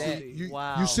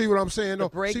 Wow. You see what I'm saying? The though?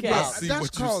 breakout. I see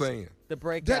what you're saying. The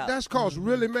breakout. That's cause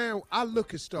really, man, I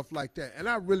look at stuff like that and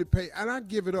I really pay, and I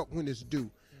give it up when it's due.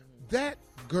 That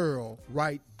girl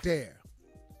right there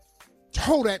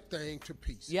tore that thing to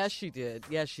pieces. Yes, she did.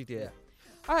 Yes, she did.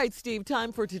 All right, Steve,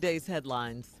 time for today's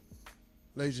headlines.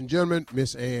 Ladies and gentlemen,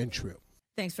 Miss Ann Tripp.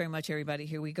 Thanks very much, everybody.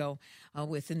 Here we go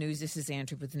with the news. This is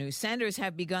Andrew with the news. Senators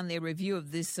have begun their review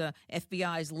of this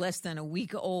FBI's less than a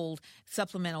week-old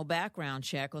supplemental background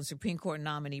check on Supreme Court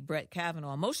nominee Brett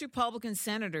Kavanaugh. Most Republican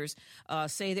senators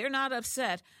say they're not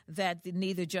upset that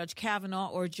neither Judge Kavanaugh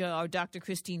or Dr.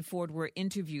 Christine Ford were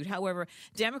interviewed. However,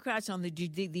 Democrats on the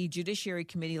Judiciary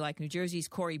Committee, like New Jersey's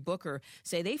Cory Booker,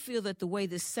 say they feel that the way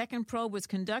this second probe was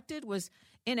conducted was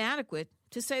inadequate,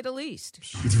 to say the least.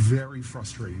 It's very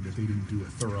frustrating that they didn't do a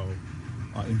thorough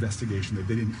investigation, that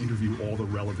they didn't interview all the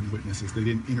relevant witnesses, they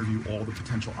didn't interview all the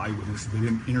potential eyewitnesses, they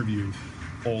didn't interview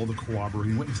all the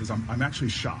corroborating witnesses. I'm actually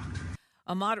shocked.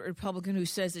 A moderate Republican who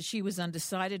says that she was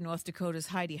undecided, North Dakota's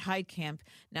Heidi Heitkamp,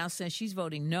 now says she's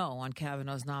voting no on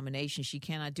Kavanaugh's nomination. She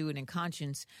cannot do it in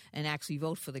conscience and actually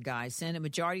vote for the guy. Senate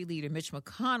Majority Leader Mitch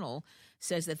McConnell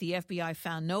says that the FBI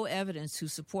found no evidence to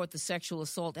support the sexual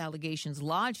assault allegations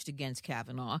lodged against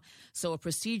Kavanaugh, so a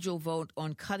procedural vote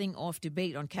on cutting off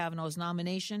debate on Kavanaugh's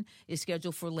nomination is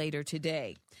scheduled for later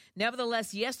today.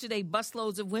 Nevertheless, yesterday,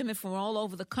 busloads of women from all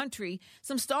over the country,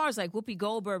 some stars like Whoopi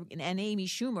Goldberg and Amy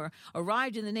Schumer,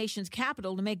 arrived in the nation's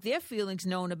capital to make their feelings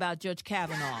known about Judge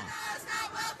Kavanaugh. Kavanaugh's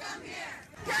not welcome here.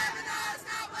 Kavanaugh's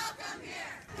not welcome here.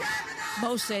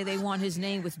 Most say they want his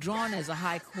name withdrawn as a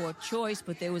high court choice,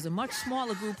 but there was a much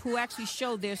smaller group who actually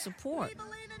showed their support. We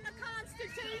believe in the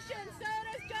Constitution, so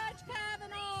does Judge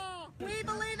Kavanaugh. We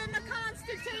believe in the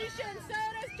Constitution, so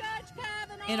does Judge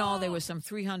Kavanaugh. In all, there were some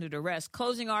 300 arrests.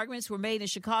 Closing arguments were made in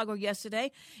Chicago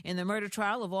yesterday in the murder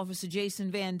trial of Officer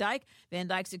Jason Van Dyke. Van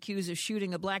Dyke's accused of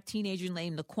shooting a black teenager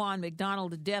named LaQuan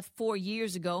McDonald to death 4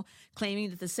 years ago,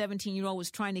 claiming that the 17-year-old was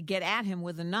trying to get at him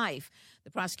with a knife. The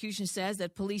prosecution says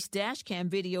that police dash cam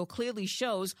video clearly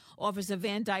shows Officer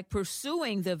Van Dyke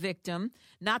pursuing the victim,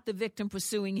 not the victim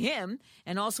pursuing him,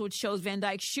 and also it shows Van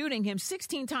Dyke shooting him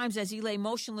 16 times as he lay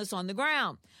motionless on the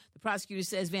ground. The prosecutor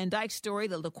says Van Dyke's story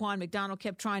that LaQuan McDonald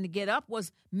kept trying to get up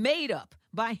was made up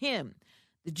by him.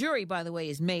 The jury, by the way,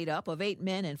 is made up of 8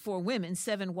 men and 4 women,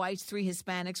 7 whites, 3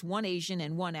 Hispanics, 1 Asian,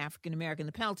 and 1 African-American.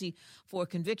 The penalty for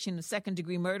conviction of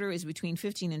second-degree murder is between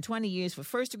 15 and 20 years. For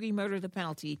first-degree murder, the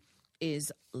penalty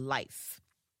is life.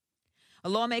 A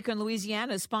lawmaker in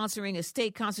Louisiana is sponsoring a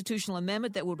state constitutional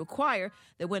amendment that would require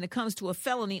that when it comes to a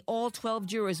felony, all 12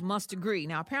 jurors must agree.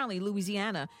 Now, apparently,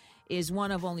 Louisiana is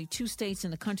one of only 2 states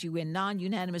in the country where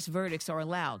non-unanimous verdicts are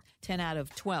allowed, 10 out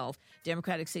of 12.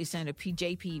 Democratic State Senator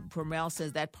J.P. Permel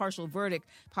says that partial verdict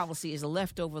policy is a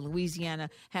leftover Louisiana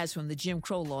has from the Jim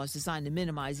Crow laws designed to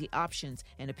minimize the options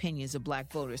and opinions of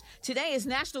black voters. Today is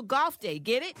National Golf Day.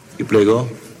 Get it? You play golf?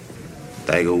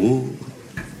 Tiger Woods.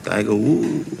 Tiger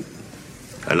Woods.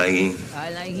 I like him. I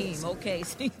like him. Okay.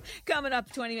 Coming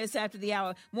up 20 minutes after the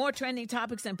hour, more trending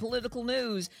topics and political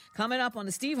news coming up on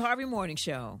the Steve Harvey Morning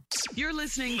Show. You're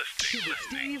listening to the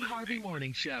Steve Harvey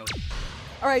Morning Show.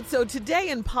 All right, so today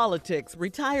in politics,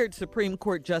 retired Supreme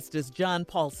Court Justice John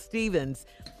Paul Stevens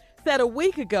said a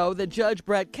week ago that Judge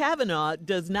Brett Kavanaugh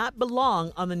does not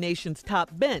belong on the nation's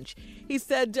top bench. He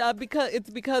said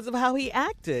because of how he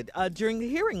acted during the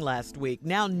hearing last week.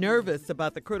 Now nervous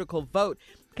about the critical vote,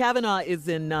 Kavanaugh is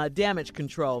in damage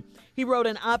control. He wrote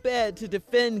an op-ed to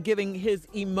defend giving his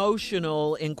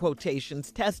emotional, in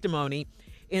quotations, testimony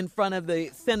in front of the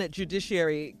Senate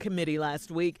Judiciary Committee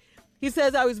last week. He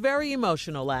says, I was very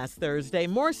emotional last Thursday,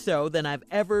 more so than I've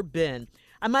ever been.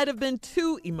 I might have been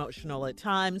too emotional at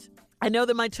times. I know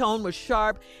that my tone was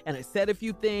sharp and I said a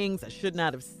few things I should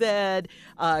not have said.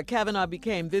 Kavanaugh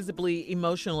became visibly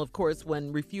emotional, of course,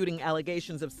 when refuting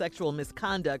allegations of sexual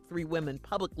misconduct 3 women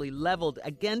publicly leveled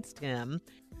against him.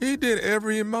 He did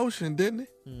every emotion, didn't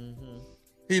he? Mm-hmm.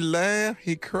 He laughed,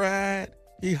 he cried,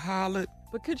 he hollered.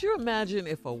 But could you imagine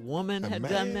if a woman had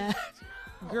done that?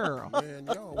 Girl. Man,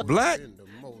 y'all Black. been the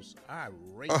most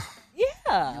irate.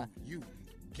 Yeah. You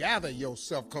gather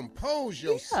yourself, compose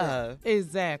yourself. Yeah.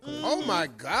 Exactly. Oh my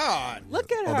God!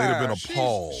 Look at her. they'd have been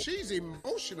appalled. She's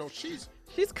emotional. She's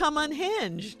come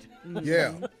unhinged.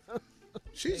 yeah.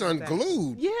 She's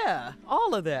unglued. Yeah,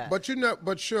 all of that.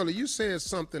 But Shirley, you said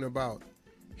something about.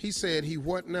 He said he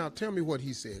what now? Tell me what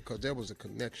he said, because there was a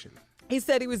connection. He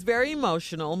said he was very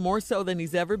emotional, more so than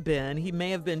he's ever been. He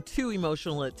may have been too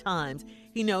emotional at times.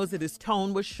 He knows that his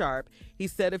tone was sharp. He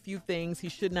said a few things he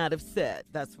should not have said.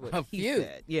 That's what he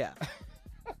said. Yeah.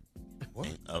 What?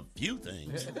 A few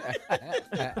things.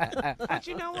 But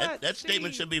you know what? That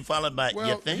statement should be followed by, Well,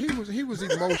 you think? he was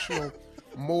emotional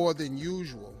more than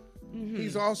usual. Mm-hmm.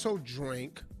 He's also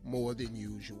drank more than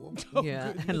usual.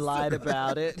 Yeah, and lied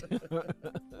about it.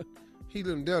 He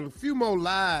done done a few more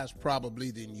lies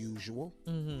probably than usual.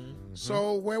 Mm-hmm.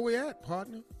 So where we at,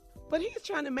 partner? But he's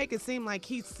trying to make it seem like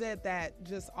he said that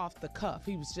just off the cuff.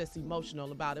 He was just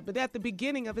emotional about it. But at the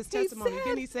beginning of his testimony,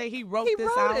 didn't he say he wrote this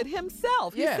out? He wrote it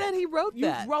himself. Yeah. He said he wrote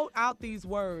that. You wrote out these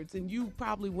words, and you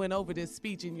probably went over this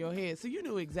speech in your head, so you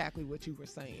knew exactly what you were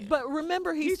saying. But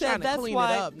remember, he's said trying to that's clean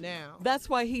why it up now. That's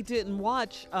why he didn't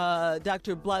watch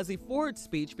Dr. Blasey Ford's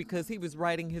speech, because he was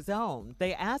writing his own.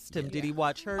 They asked him, did he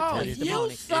watch her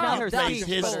testimony? Not her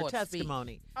speech, but her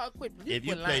testimony. If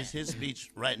you place his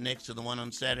speech right next to the one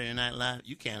on Saturday Night Live,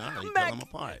 you can't already tell them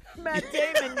apart. Matt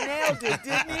Damon nailed it,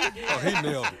 didn't he? Oh, he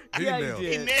nailed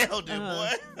it. He nailed it, boy.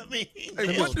 I mean,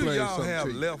 hey, what do y'all have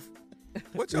left?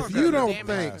 What y'all If you got don't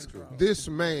think this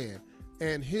man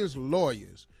and his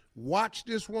lawyers watch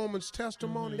this woman's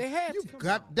testimony, they had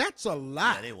that's a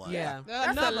lie. Yeah.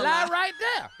 That's a lie right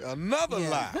there. Another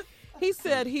lie. He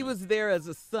said he was there as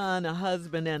a son, a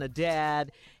husband, and a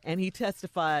dad, and he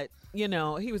testified, he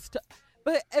was...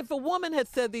 But if a woman had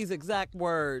said these exact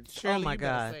words, Shirley, oh my you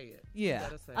better God. say it. Yeah.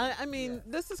 I mean,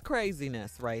 this is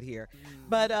craziness right here.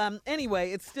 But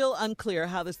anyway, it's still unclear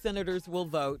how the senators will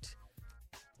vote.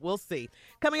 We'll see.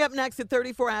 Coming up next at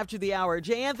 34 after the hour,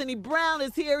 J. Anthony Brown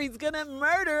is here. He's going to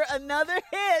murder another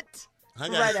hit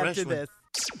right after this.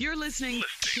 You're listening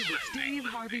to the Steve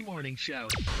Harvey Morning Show.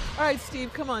 All right,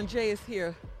 Steve, come on. Jay is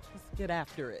here. Let's get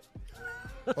after it.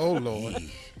 Oh, Lord.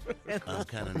 I'm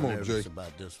kind of nervous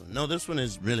about this one. No, this one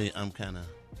is really, I'm kind of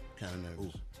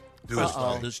nervous. First of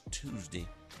all, this Tuesday,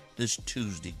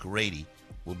 Grady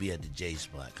will be at the J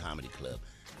Spot Comedy Club,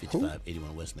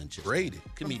 5581 West Manchester. Grady.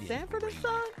 Comedian. From Sanford and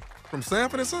Son? From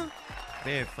Sanford and Son?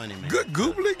 Very funny man. Good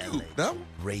goobly goop.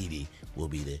 Grady will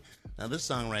be there. Now, this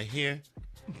song right here,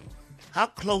 how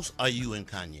close are you and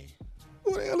Kanye?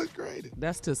 Who the hell is Grady?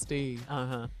 That's to Steve.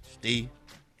 Uh-huh. Steve?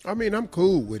 I mean, I'm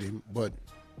cool with him, but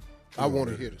I want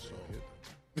to hear the song.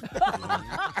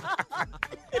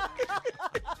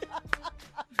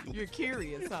 You're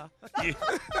curious, huh?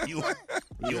 You want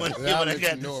to hear what I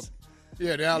got?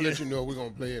 I'll let you know we're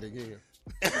going to play it again.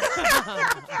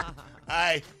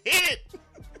 I hit it.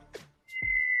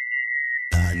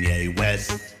 Kanye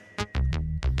West.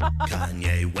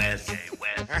 Kanye West.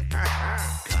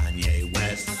 Kanye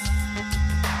West.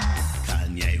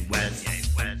 Kanye West.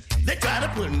 They try to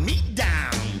put me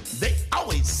down. They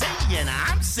always saying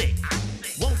I'm sick.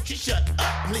 Won't you shut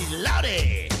up, please,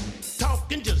 loudy?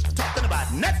 Just talking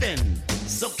about nothing.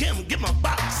 So Kim, give 'em a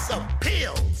box of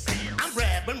pills. I'm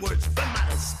grabbing words from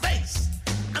outer space.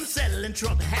 I'm selling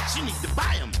Trump hats, you need to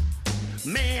buy 'em.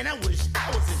 Man, I wish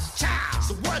I was his child.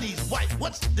 So what, he's white,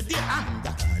 what's the deal? I'm the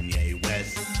Kanye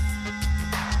West.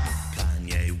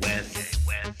 Kanye West.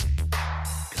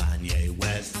 Kanye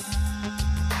West.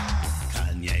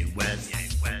 Kanye West.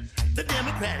 The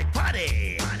Democratic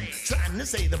Party trying to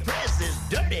say the press is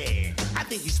dirty. I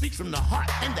think he speaks from the heart,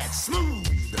 and that's smooth.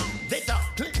 They thought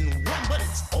Clinton won, but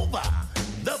it's over.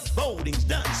 The voting's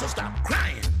done, so stop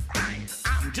crying.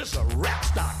 I'm just a rap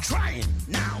star trying.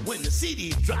 Now, when the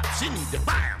CD drops, you need to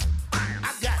buy 'em.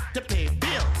 I got to pay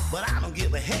bills, but I don't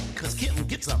give a heck, cause Kim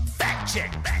gets a fact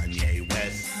check. Kanye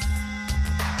West.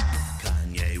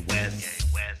 Kanye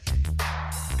West.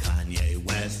 Kanye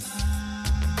West.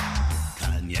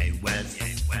 Kanye West.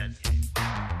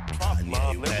 Trump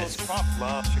love liberals, Trump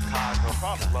love Chicago,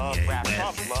 Trump love rap,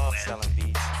 Trump love selling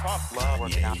beats, Trump love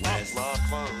working out, Trump love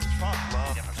clothes, Trump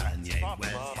love Democrats,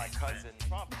 Trump love my cousin,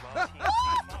 Trump love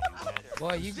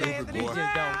Boy, you just boy.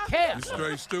 don't care. You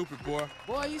straight stupid, boy.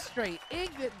 Boy, you straight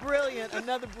ignorant. Brilliant.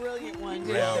 Another brilliant one.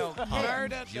 Ralph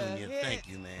Murder Hawkins Jr. Thank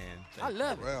you, man. I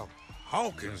love it. Ralph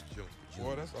Hawkins Jr.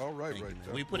 Boy, that's all right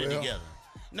there. We put it together.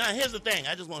 Now, here's the thing.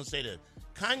 I just want to say that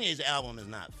Kanye's album is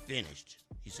not finished.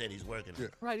 He said he's working on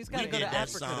it. Right, he's got to go to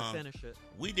Africa to finish it.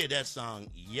 We did that song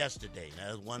yesterday. Now,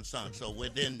 that's one song. So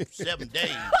within 7 days,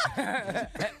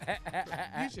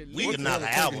 we can knock an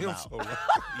album out.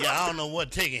 Yeah, I don't know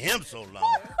what's taking him so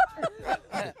long.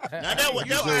 Now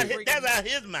that's out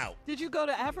his mouth. Did you go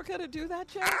to Africa to do that,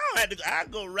 Jay? I don't have to. I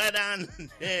go right on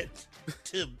there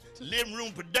to Living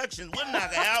Room Productions. We'll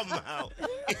knock an album out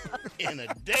in a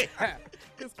day.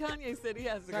 Because Kanye said he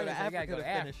has to go to Africa to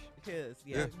finish his.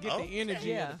 Yeah. Get the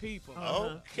energy of the people.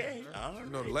 Okay. All right.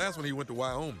 You know, the last one he went to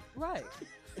Wyoming. Right.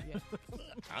 Yeah.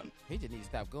 He just needs to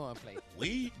stop going places.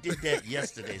 We did that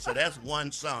yesterday, so that's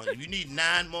one song. If you need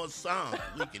 9 more songs,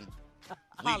 we can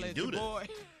do this.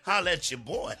 Holla at your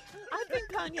boy. I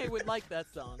think Kanye would like that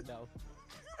song, though.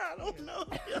 I don't know.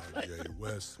 Jay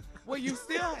West. Well, you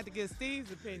still had to get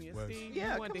Steve's opinion. West. Steve,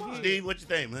 Yeah, you wanted to hear. Steve, what you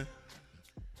think, man?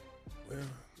 Well,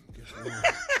 guess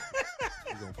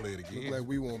we gonna play it again. Look like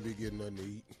we won't be getting nothing to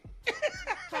eat.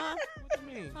 Huh? What you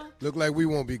mean? Look like we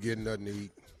won't be getting nothing to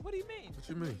eat. What do you mean? What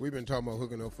you mean? We've been talking about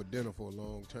hooking up for dinner for a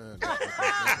long time.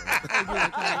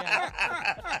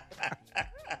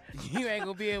 You ain't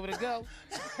gonna be able to go.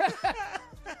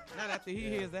 Not after he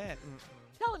hears that.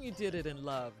 Tell him you did it in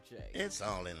love, Jay. It's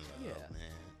all in love,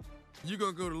 man. You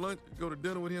gonna go to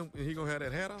dinner with him, and he gonna have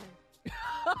that hat on?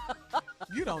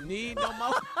 You don't need no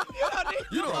more.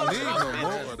 You don't need no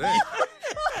more of that.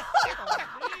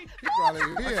 He probably,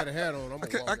 if he had a hat on, I'm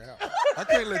gonna walk out. I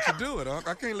can't let you do it, Unc.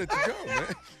 I can't let you go,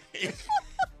 man.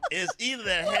 It's either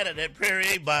that hat or that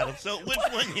Perrier bottle. So which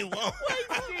one you want?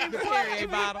 The Perrier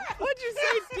bottle. What'd you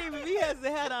say, Steve? If he has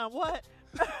the hat on, what?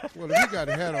 Well, if he got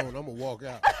a hat on, I'm gonna walk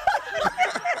out.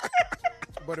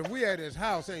 But if we at his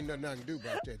house, ain't nothing I can do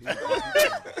about that.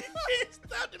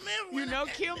 Stop the man. You know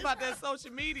Kim about that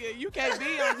social media. You can't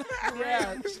be on the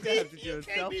Yeah, You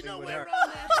can't be nowhere her. around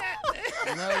that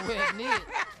hat, man. No, it needed.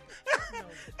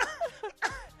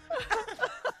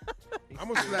 I'm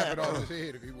gonna slap it off his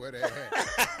head if he wear that hat.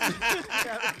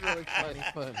 That's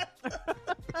really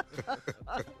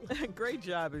funny. Great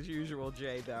job as usual,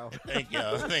 Jay, though. Thank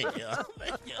y'all. Thank y'all.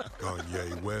 Thank y'all.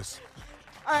 Kanye West.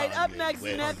 All right, up Kanye next,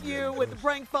 West. Nephew with the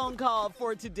prank phone call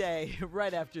for today,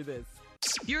 right after this.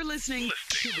 You're listening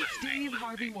to the Steve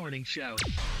Harvey Morning Show.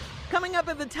 Coming up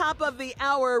at the top of the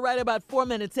hour, right about 4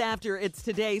 minutes after, it's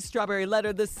today's Strawberry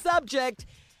Letter. The subject,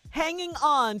 hanging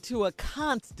on to a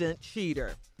constant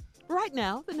cheater. Right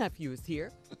now, the nephew is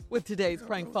here with today's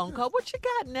prank phone call. What you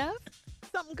got, Neff?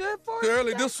 Something good for you?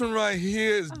 Shirley, this one right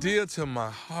here is dear to my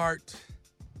heart.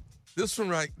 This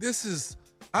is,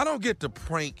 I don't get to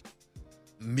prank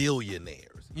millionaires.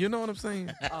 You know what I'm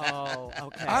saying? Oh,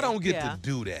 okay. I don't get to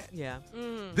do that. Yeah.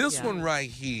 This one right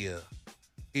here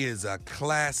is a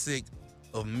classic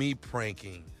of me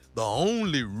pranking the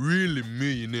only really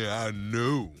millionaire I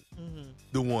know,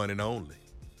 the one and only,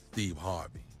 Steve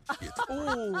Harvey.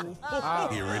 Ooh.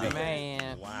 Here it is.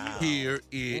 Man. Wow. Here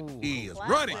it is.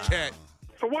 Run it, cat.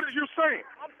 So what is you saying?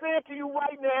 I'm saying to you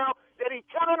right now that he's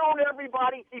telling on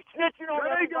everybody. He's snitching on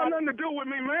That ain't got everybody. nothing to do with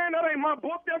me, man. That ain't my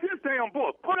book. That's his damn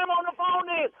book. Put him on the phone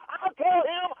then. I'll tell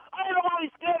him. I ain't nobody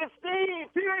scared of Steve.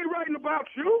 He ain't writing about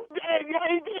you. Yeah,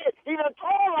 he did. He done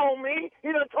told on me. He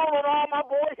done told on all my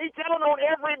boys. He's telling on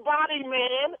everybody,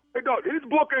 man. Hey, dog, his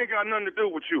book ain't got nothing to do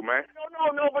with you, man.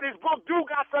 No, but his book do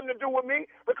got something to do with me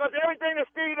because everything that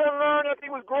Steve done learned as he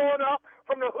was growing up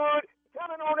from the hood,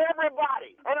 telling on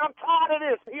everybody. And I'm tired of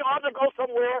this. He ought to go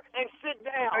somewhere and sit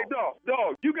down. Hey,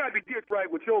 dog, you got to get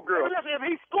right with your girl. But listen, if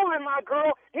he's schooling my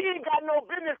girl, he ain't got no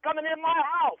business coming in my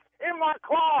house, in my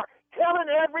car, telling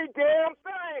every damn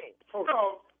thing.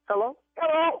 Oh, hello?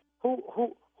 Hello?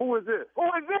 Who is this? Who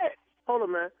is this? Hold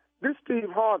on, man. This Steve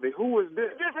Harvey. Who is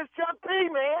this? This is Chuck P,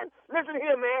 man. Listen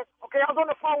here, man. Okay, I was on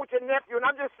the phone with your nephew, and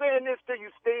I'm just saying this to you,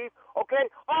 Steve. Okay?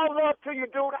 All love to you,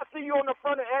 dude. I see you on the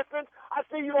front of Essence. I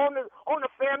see you on the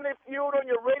Family Feud on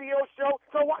your radio show.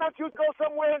 So why don't you go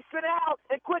somewhere and sit out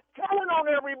and quit telling on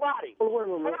everybody? Oh, wait.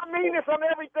 And I mean this on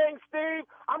everything, Steve.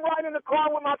 I'm riding in the car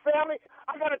with my family.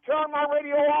 I got to turn my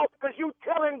radio off because you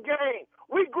telling game.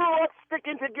 We grew up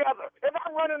sticking together. If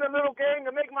I'm running a little game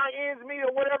to make my ends meet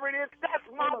or whatever it is, that's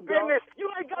my business.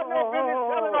 You ain't got no business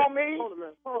telling on me. Hold on,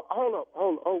 man. Hold up.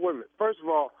 Wait a minute. First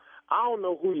of all, I don't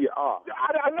know who you are.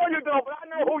 I know you don't, but I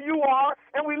know who you are,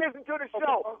 and we listen to the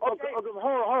show. Okay?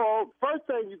 Hold on. First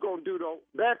thing you're going to do, though,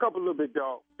 back up a little bit,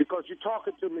 dog, because you're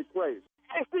talking to me crazy.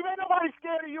 Hey, Steve, ain't nobody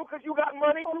scared of you because you got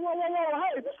money. Whoa.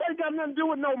 Hey, this ain't got nothing to do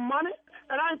with no money,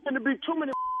 and I ain't going to be too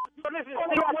many. Listen,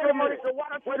 you got your money, so why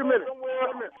don't you go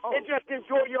somewhere and just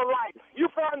enjoy your life? You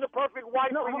found the perfect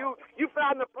wife for you. You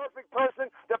found the perfect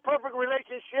person, the perfect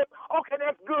relationship. Okay,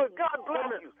 that's good. God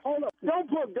bless you. Hold up. Don't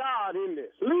put God in this.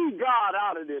 Leave God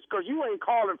out of this, because you ain't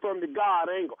called calling from the God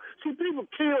angle. See, people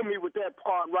kill me with that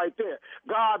part right there.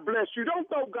 God bless you. Don't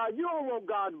throw God. You don't want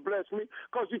God to bless me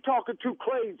because you're talking too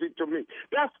crazy to me.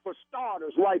 That's for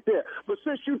starters right there. But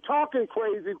since you talking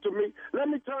crazy to me, let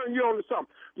me turn you on to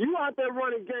something. You out there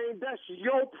running game, that's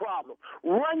your problem.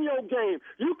 Run your game.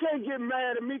 You can't get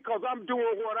mad at me because I'm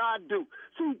doing what I do.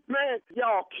 See, man,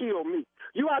 y'all kill me.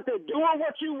 You out there doing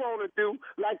what you want to do,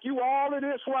 like you all of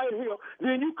this right here.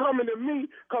 Then you coming to me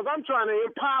because I'm trying to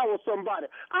empower somebody.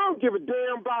 I don't give a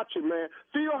damn about you, man.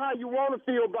 Feel how you want to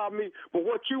feel about me. But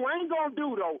what you ain't going to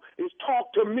do, though, is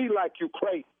talk to me like you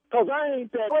crazy. Because I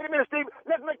ain't that. Wait a minute, Steve.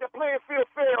 Let's make the playing field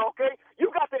fair, okay?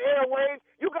 You got the airwaves.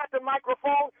 You got the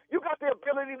microphone. You got the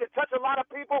ability to touch a lot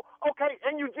of people, okay?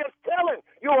 And you just telling.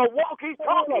 You're a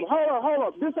walkie-talkie. Hold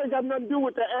up. This ain't got nothing to do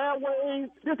with the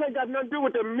airwaves. This ain't got nothing to do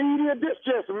with the media. This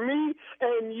just me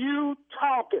and you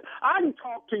talking. I can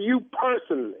talk to you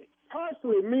personally.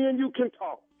 Personally, me and you can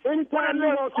talk. Anytime you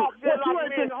want to. But you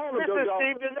ain't been holding Listen,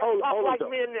 Steve, talk like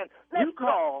men then. You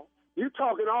call. You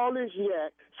talking all this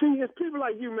yak. See, it's people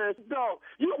like you, man. Dog,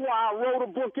 you know why I wrote a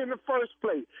book in the first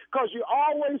place. Because you're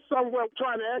always somewhere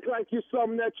trying to act like you're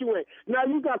something that you ain't. Now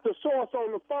you got the source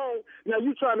on the phone. Now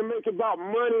you trying to make it about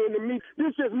money and the meat.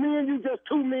 This is me and you, just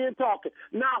two men talking.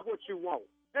 Not what you want.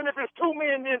 Then if it's two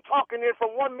men then talking then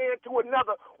from one man to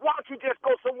another, why don't you just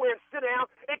go somewhere and sit down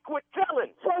and quit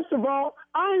telling? First of all,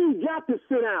 I ain't got to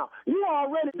sit down. You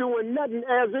already doing nothing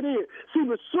as it is. See,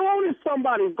 as soon as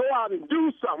somebody go out and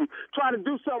do something, try to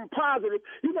do something positive,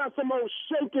 you got some old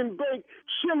shake and bake,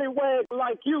 chili wag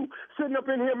like you sitting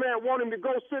up in here, man, wanting to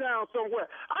go sit down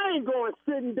somewhere. I ain't going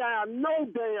sitting down no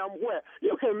damn where.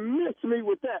 You can miss me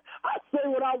with that. I say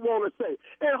what I want to say.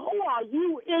 And who are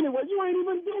you anyway? You ain't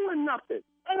even doing nothing.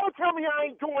 And don't tell me I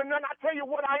ain't doing nothing. I tell you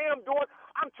what I am doing.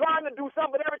 I'm trying to do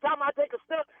something, but every time I take a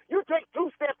step, you take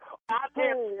two steps. I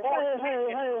can't.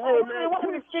 Hey, man,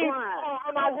 quit trying.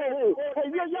 Hey,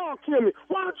 y'all kill me.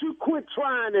 Why don't you quit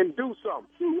trying and do something?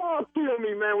 See, y'all kill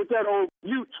me, man, with that old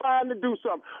you trying to do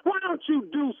something. Why don't you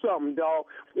do something, dog?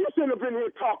 You sitting up in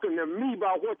here talking to me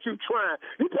about what you trying.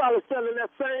 You probably selling that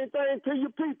same thing to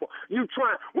your people. You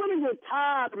trying. When are you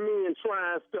tired of me and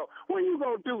trying stuff? When you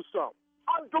gonna do something?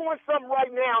 I'm doing something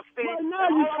right now, Steve. Right now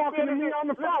you're talking to me on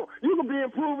the phone. You could be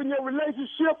improving your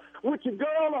relationship with your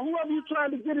girl or whoever you're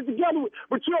trying to get it together with,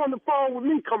 but you're on the phone with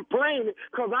me complaining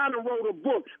because I done wrote a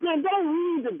book. Man, don't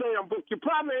read the damn book. You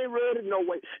probably ain't read it no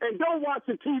way. And don't watch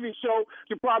the TV show.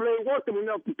 You probably ain't working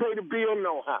enough to pay the bill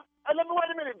no how. Hey, wait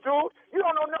a minute, dude. You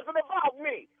don't know nothing about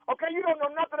me, okay? You don't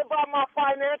know nothing about my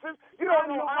finances. You don't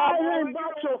know how I ain't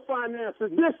about your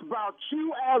finances. This about you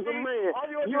as a man. All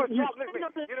you do is talk to me.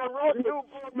 You done wrote two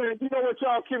books. Man, you know what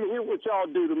y'all kill me? Hear what y'all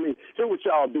do to me. Hear what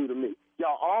y'all do to me.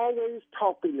 Y'all always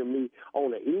talking to me on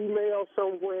an email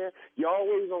somewhere. You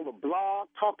always on the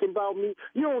blog talking about me.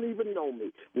 You don't even know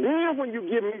me. Then when you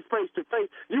give me face to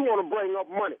face, you want to bring up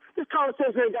money. This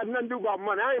conversation ain't got nothing to do about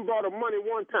money. I ain't brought up money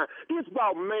one time. It's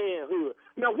about manhood.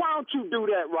 Now, why don't you do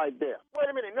that right there? Wait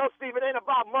a minute. No, Steve, it ain't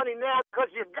about money now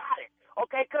because you got it.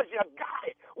 Okay, because you got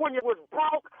it. When you was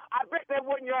broke, I bet that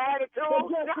wasn't your attitude.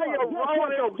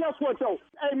 Guess what, though?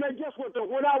 Hey, man, guess what, though?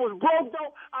 When I was broke,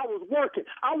 though, I was working.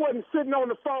 I wasn't sitting on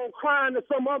the phone crying to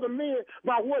some other men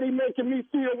about what he making me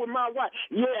feel with my wife.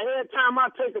 Yeah, every time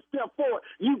I take a step forward,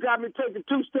 you got me taking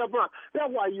 2 steps back.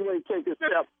 That's why you ain't taking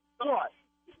steps. What?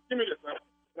 Give me this, man.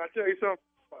 Can I tell you something?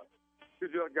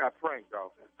 You just got pranked,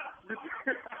 dog.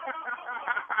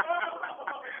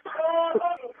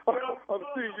 I'm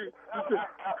seeing you. I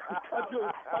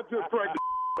just pranked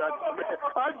the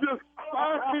I just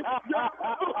finally got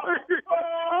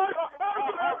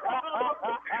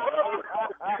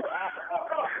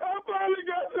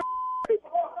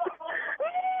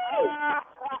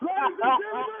Ladies and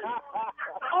gentlemen,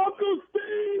 Uncle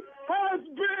Steve has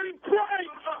been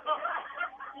pranked.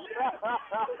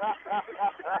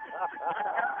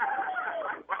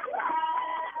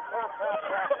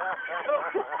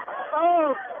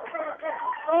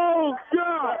 Oh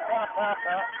God!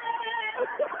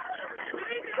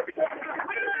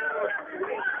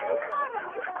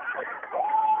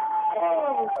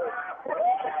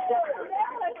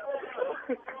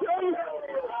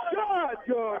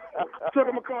 God. So I'm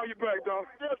gonna call you back, dog.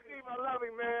 Still, Steve, I love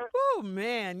you, man. Oh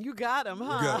man, you got him,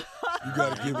 huh? You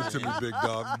got to give it to me, big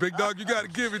dog. Big dog, you got to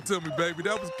give it to me, baby.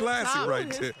 That was classic right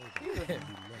there.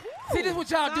 See, this is what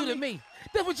y'all do to me.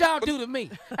 This is what y'all do to me.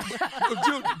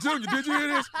 Junior, did you hear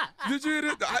this? Did you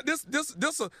hear this?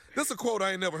 This a quote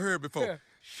I ain't never heard before. Yeah.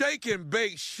 Shake and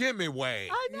bake shimmy wag.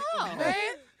 I know. Man.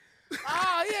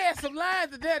 Oh, yeah, some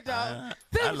lines of that, dog.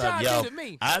 See I what love y'all y'all. do to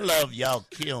me. I love y'all.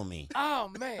 Kill me.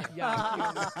 Oh, man. Y'all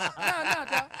kill me. No, dog.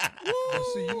 Now,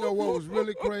 see, you know what was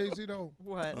really crazy, though?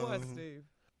 What? What, Steve?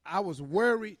 I was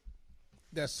worried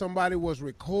that somebody was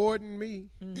recording me.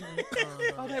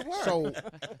 Oh, they were. So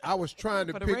I was trying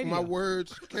to For the pick my radio.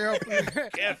 words carefully.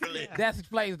 Carefully. That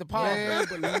explains the pause. Man,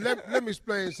 but let me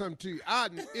explain something to you.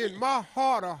 In my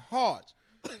heart of hearts,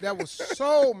 there was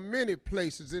so many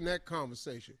places in that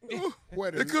conversation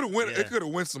where It could have went. It could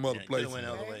have went some other places. Went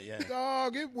other way, yeah.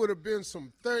 Dog, it would have been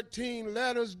some 13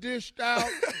 letters dished out.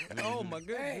 Oh, my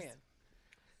goodness.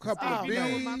 Couple of You know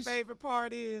what my bees. favorite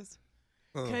part is?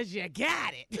 Because you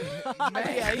got it.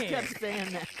 Yeah, he kept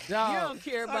saying that. Dog. You don't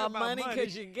care about money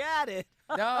because you got it.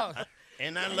 Dog.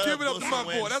 And I love Give it up to my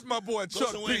Wilson boy. That's my boy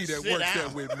Chuck Wilson P Wentz that sit works down.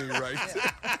 that with me right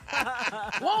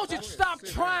there. Won't you stop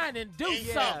trying and do And,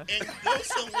 something? and go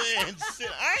somewhere and sit.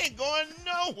 I ain't going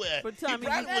nowhere. But He Tommy,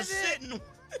 probably you- was sitting.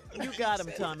 You got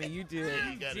him, Tommy. You did.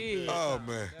 You got did. him. Oh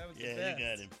man. Yeah, you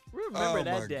got him. We remember Oh,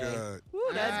 that my day. God. Woo,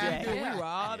 that day. We were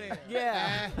all there.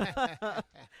 Yeah.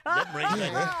 That brings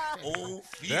back old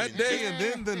feelings. That day and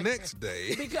then the next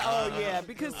day.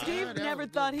 Because Steve never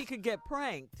thought he could get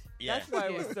pranked. Yeah. That's why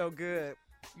it was so good.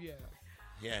 Yeah.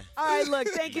 Yeah. All right, look,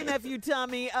 thank you, nephew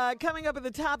Tommy. Coming up at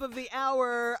the top of the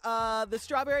hour, the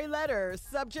strawberry letter.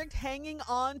 Subject hanging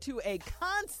on to a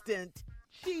constant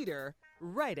cheater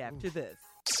right after this.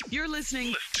 You're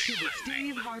listening to the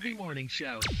Steve Harvey Morning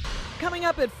Show. Coming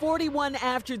up at 41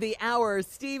 after the hour,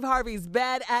 Steve Harvey's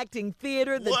Bad Acting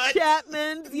Theater, the What?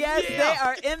 Chapmans. Yes, Yeah. they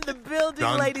are in the building,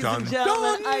 Dun, ladies dun, and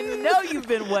gentlemen. dun. I know you've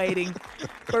been waiting.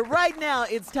 But right now,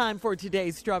 it's time for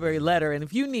today's Strawberry Letter. And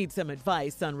if you need some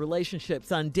advice on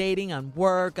relationships, on dating, on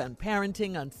work, on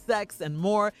parenting, on sex, and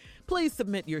more, please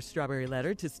submit your Strawberry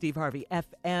Letter to Steve Harvey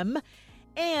FM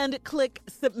and click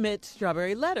Submit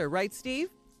Strawberry Letter. Right, Steve?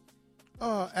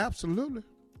 Absolutely.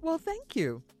 Well, thank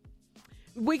you.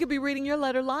 We could be reading your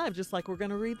letter live, just like we're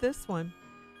going to read this one.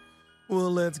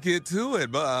 Well, let's get to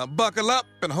it. Buckle up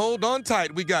and hold on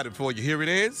tight. We got it for you. Here it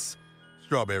is.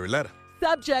 Strawberry letter.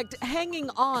 Subject, hanging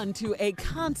on to a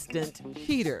constant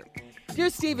cheater. Dear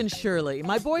Steve and Shirley,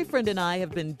 my boyfriend and I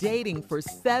have been dating for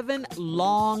 7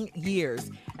 long years.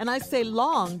 And I say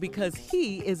long because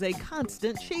he is a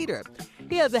constant cheater.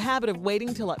 He has a habit of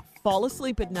waiting till I fall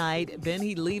asleep at night, then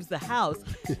he leaves the house.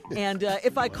 And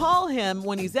if I call him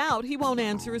when he's out, he won't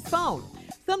answer his phone.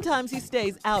 Sometimes he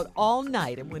stays out all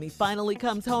night, and when he finally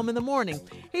comes home in the morning,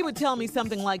 he would tell me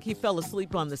something like he fell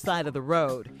asleep on the side of the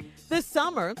road. This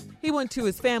summer, he went to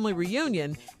his family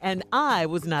reunion, and I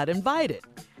was not invited.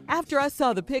 After I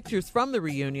saw the pictures from the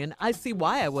reunion, I see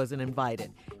why I wasn't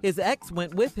invited. His ex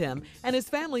went with him, and his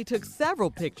family took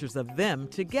several pictures of them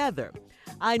together.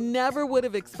 I never would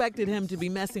have expected him to be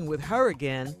messing with her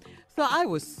again, so I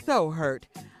was so hurt.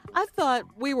 I thought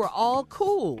we were all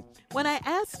cool. When I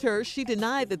asked her, she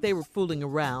denied that they were fooling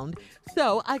around,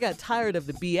 so I got tired of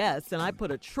the BS and I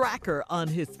put a tracker on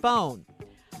his phone.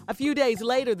 A few days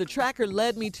later, the tracker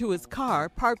led me to his car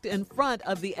parked in front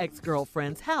of the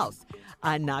ex-girlfriend's house.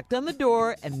 I knocked on the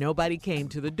door and nobody came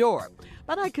to the door,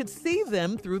 but I could see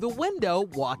them through the window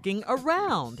walking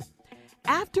around.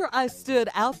 After I stood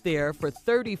out there for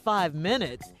 35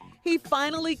 minutes, he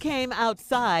finally came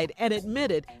outside and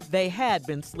admitted they had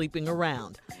been sleeping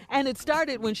around. And it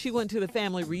started when she went to the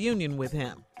family reunion with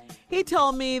him. He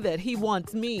told me that he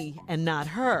wants me and not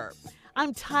her.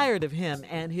 I'm tired of him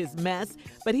and his mess,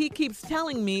 but he keeps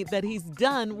telling me that he's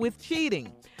done with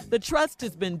cheating. The trust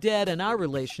has been dead in our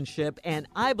relationship, and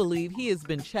I believe he has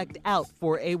been checked out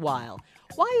for a while.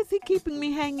 Why is he keeping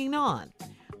me hanging on?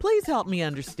 Please help me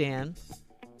understand.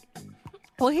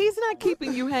 Well, he's not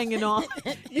keeping you hanging on.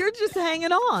 You're just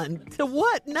hanging on. To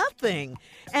what? Nothing.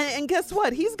 And guess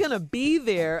what? He's going to be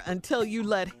there until you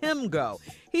let him go.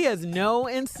 He has no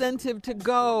incentive to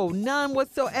go, none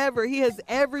whatsoever. He has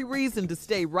every reason to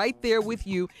stay right there with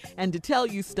you and to tell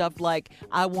you stuff like,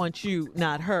 I want you,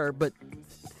 not her, but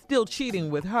still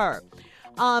cheating with her.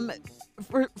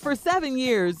 For 7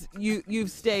 years,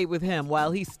 you've stayed with him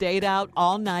while he stayed out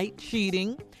all night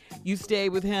cheating. You stayed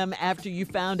with him after you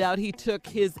found out he took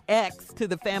his ex to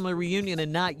the family reunion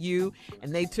and not you,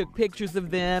 and they took pictures of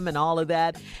them and all of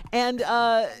that. And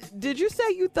did you say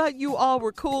you thought you all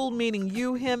were cool, meaning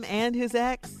you, him, and his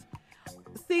ex?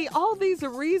 See, all these are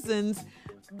reasons,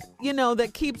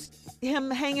 that keeps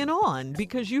him hanging on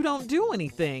because you don't do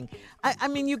anything. I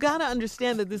mean, you got to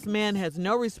understand that this man has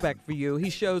no respect for you. He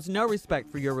shows no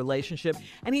respect for your relationship,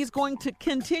 and he's going to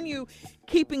continue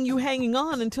keeping you hanging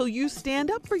on until you stand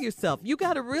up for yourself. You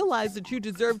got to realize that you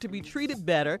deserve to be treated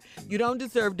better. You don't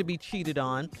deserve to be cheated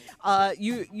on.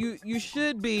 You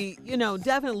should be,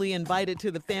 definitely invited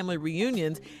to the family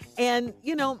reunions, and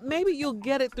maybe you'll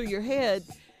get it through your head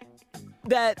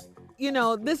that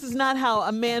this is not how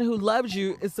a man who loves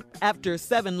you is, after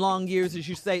 7 long years, as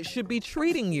you say, should be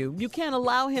treating you. You can't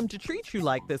allow him to treat you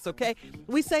like this, okay?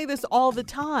 We say this all the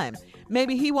time.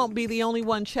 Maybe he won't be the only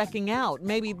one checking out.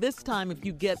 Maybe this time, if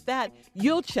you get that,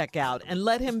 you'll check out and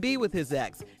let him be with his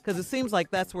ex, because it seems like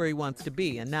that's where he wants to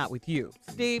be and not with you.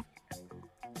 Steve?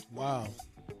 Wow.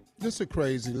 This is a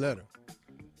crazy letter.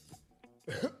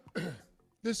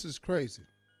 This is crazy.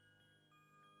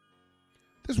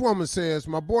 This woman says,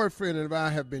 my boyfriend and I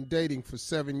have been dating for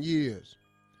 7 years.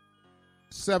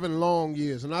 7 long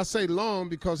years. And I say long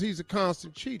because he's a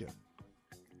constant cheater.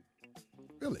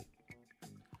 Really.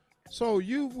 So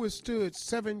you've withstood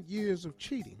 7 years of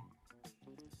cheating.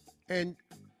 And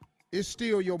it's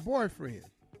still your boyfriend.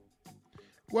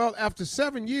 Well, after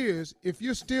 7 years, if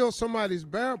you're still somebody's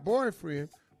boyfriend,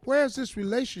 where's this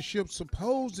relationship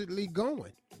supposedly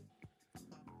going?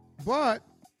 But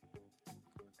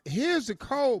here's the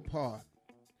cold part.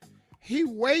 He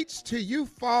waits till you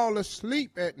fall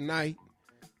asleep at night,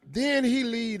 then he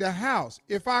leave the house.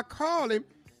 If I call him,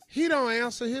 he don't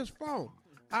answer his phone.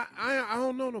 I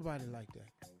don't know nobody like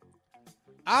that.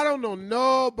 I don't know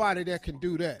nobody that can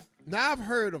do that. Now, I've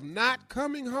heard of not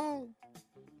coming home.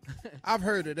 I've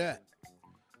heard of that.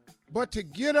 But to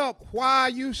get up while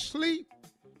you sleep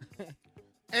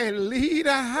and leave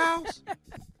the house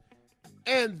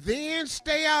and then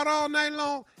stay out all night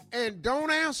long and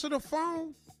don't answer the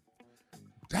phone,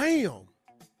 damn,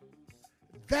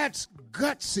 that's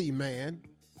gutsy, man.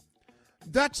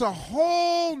 That's a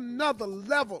whole nother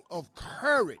level of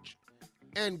courage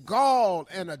and gall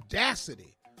and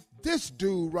audacity. This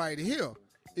dude right here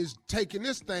is taking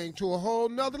this thing to a whole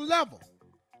nother level.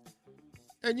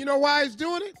 And you know why he's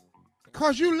doing it?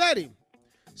 Because you let him.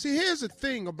 See, here's the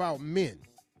thing about men.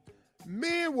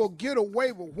 Men will get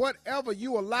away with whatever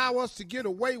you allow us to get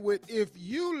away with. If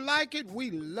you like it, we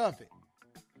love it.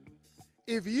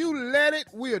 If you let it,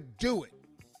 we'll do it.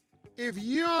 If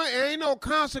you ain't no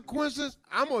consequences,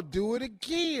 I'm going to do it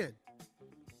again.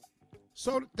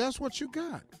 So that's what you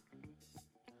got.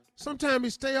 Sometimes he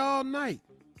stay all night.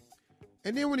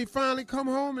 And then when he finally come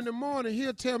home in the morning,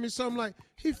 he'll tell me something like,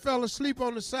 he fell asleep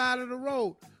on the side of the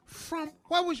road. From,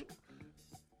 what was you?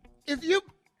 If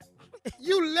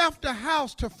you left the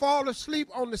house to fall asleep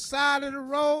on the side of the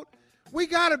road, we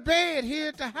got a bed here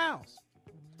at the house.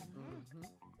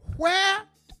 Where?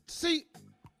 See,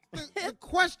 the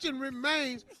question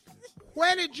remains,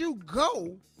 where did you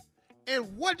go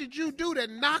and what did you do that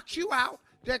knocked you out,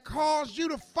 that caused you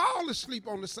to fall asleep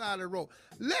on the side of the road?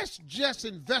 Let's just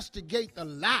investigate the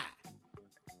lie.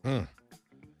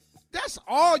 That's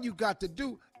all you got to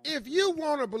do. If you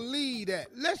want to believe that,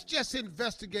 let's just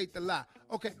investigate the lie.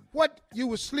 Okay, what? You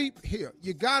was asleep here.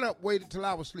 You got up, waited till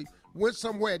I was asleep, went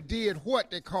somewhere, did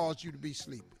what that caused you to be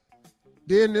sleeping.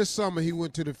 Then this summer he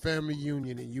went to the family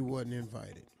reunion and you wasn't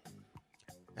invited.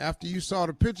 After you saw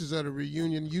the pictures of the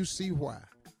reunion, you see why.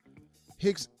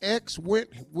 His ex went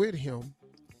with him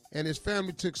and his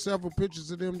family took several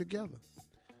pictures of them together.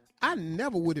 I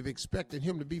never would have expected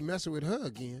him to be messing with her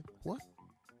again. What?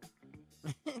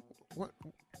 What?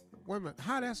 Wait a minute.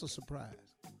 How that's a surprise?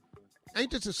 Ain't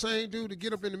this the same dude to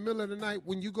get up in the middle of the night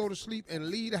when you go to sleep and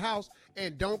leave the house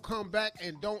and don't come back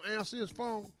and don't answer his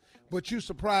phone? But you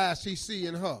surprised he's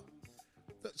seeing her.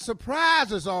 The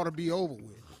surprises ought to be over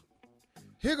with.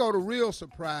 Here go the real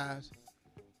surprise.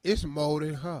 It's more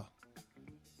than her.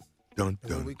 Dun,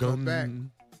 and when we come back,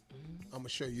 I'm going to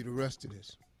show you the rest of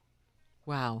this.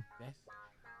 Wow.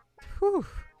 Whew.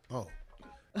 Oh.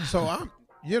 So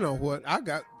you know what?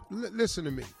 Listen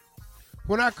to me.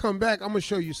 When I come back, I'm going to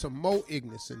show you some more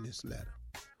ignorance in this letter.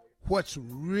 What's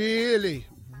really,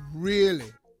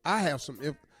 I have some,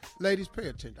 ladies, pay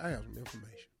attention. I have some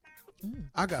information.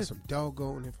 I got some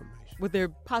doggone information. Would there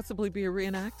possibly be a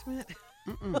reenactment?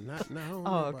 Not now. I don't know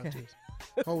okay. about this.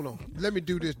 Hold on. Let me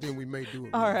do this, then we may do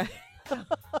it. All right.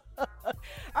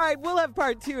 All right, we'll have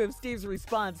part 2 of Steve's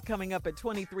response coming up at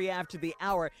 23 after the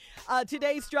hour.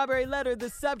 Today's Strawberry Letter, the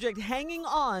subject, hanging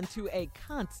on to a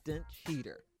constant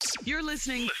cheater. You're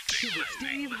listening to the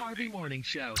Steve Harvey Morning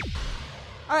Show.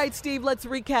 All right, Steve, let's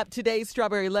recap today's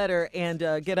Strawberry Letter and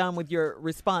get on with your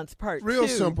response part 2. Real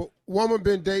simple. Woman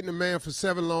been dating a man for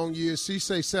 7 long years. She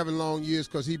say 7 long years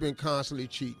because he been constantly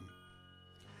cheating.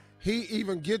 He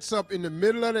even gets up in the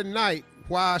middle of the night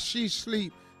while she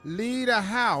sleep, leave the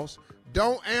house,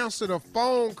 don't answer the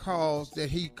phone calls that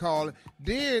he called,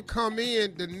 then come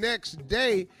in the next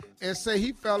day and say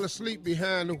he fell asleep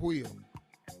behind the wheel.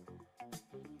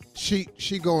 She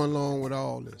going along with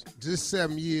all this. Just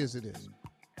 7 years of this.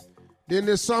 Then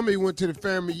this summer he went to the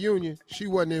family reunion. She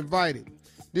wasn't invited.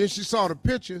 Then she saw the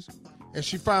pictures and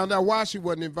she found out why she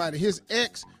wasn't invited. His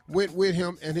ex went with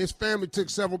him and his family took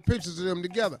several pictures of them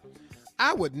together.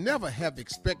 I would never have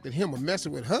expected him to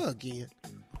messing with her again.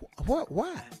 What?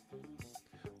 Why?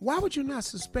 Why would you not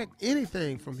suspect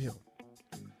anything from him?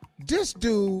 This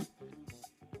dude,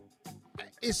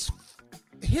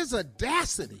 his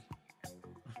audacity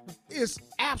is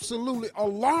absolutely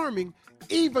alarming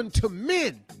even to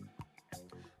men.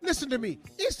 Listen to me.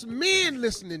 It's men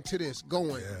listening to this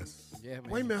going, Yeah, man.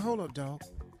 wait a minute, hold up, dog.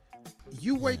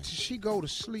 You wait till she go to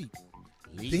sleep.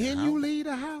 Then you leave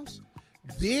the house.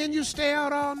 Then you stay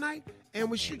out all night. And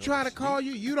when she try to call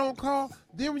you, you don't call.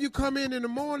 Then when you come in the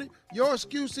morning, your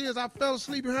excuse is I fell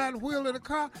asleep behind the wheel of the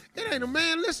car. It ain't a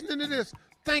man listening to this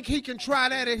think he can try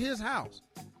that at his house.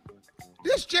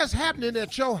 This just happening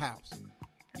at your house.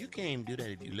 You can't even do that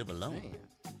if you live alone.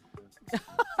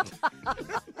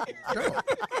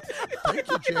 Thank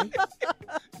you, Jay.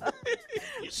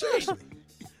 Seriously.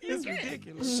 It's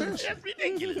ridiculous. Seriously. That's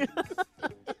ridiculous.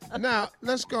 Now,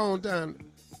 let's go on down.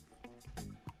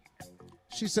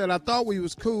 She said, I thought we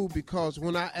was cool because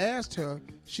when I asked her,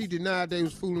 she denied they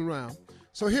was fooling around.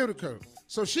 So here the curve.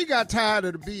 So she got tired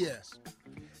of the BS.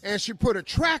 And she put a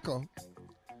tracker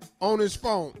on his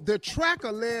phone. The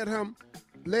tracker led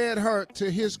her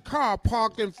to his car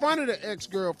parked in front of the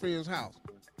ex-girlfriend's house.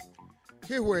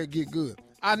 Here's where it get good.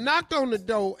 I knocked on the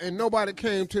door and nobody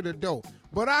came to the door.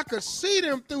 But I could see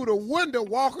them through the window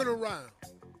walking around.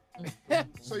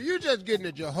 So you just getting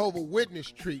a Jehovah's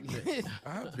Witness treatment.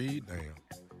 I'll be damned.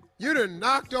 You done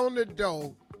knocked on the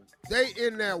door. They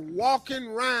in there walking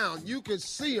around. You can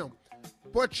see them.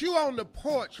 But you on the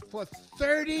porch for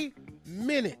 30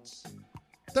 minutes.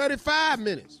 35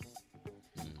 minutes.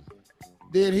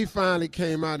 Then he finally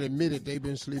came out and admitted they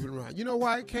been sleeping around. You know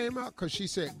why he came out? Because she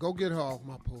said, go get her off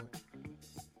my porch.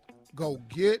 Go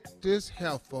get this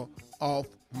heifer off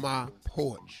my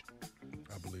porch.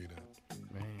 I believe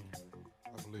that. Man,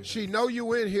 I believe She know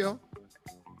you in here.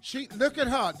 Look at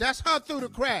her. That's her through the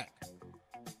crack.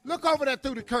 Look over there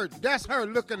through the curtain. That's her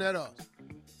looking at us.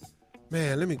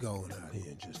 Man, let me go on out here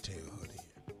and just tell her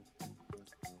then.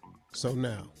 So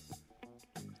now,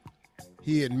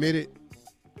 he admitted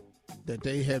that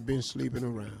they had been sleeping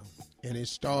around, and it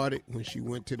started when she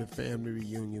went to the family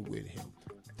reunion with him.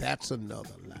 That's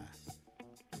another lie.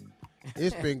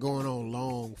 It's been going on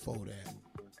long before that.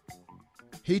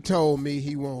 He told me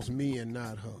he wants me and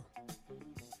not her.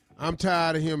 I'm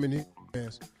tired of him and his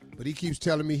ass, but he keeps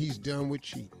telling me he's done with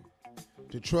cheating.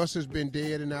 The trust has been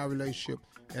dead in our relationship,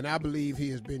 and I believe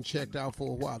he has been checked out for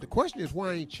a while. The question is,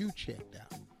 why ain't you checked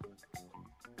out?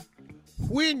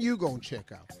 When you gonna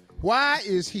check out? Why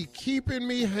is he keeping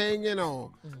me hanging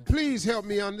on? Please help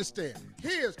me understand.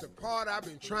 Here's the part I've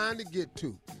been trying to get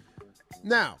to.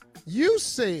 Now, you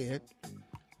said,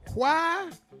 why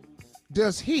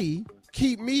does he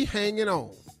keep me hanging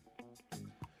on?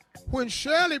 When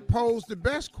Shirley posed the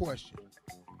best question,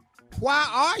 why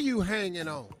are you hanging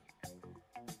on?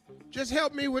 Just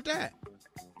help me with that.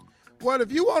 Well,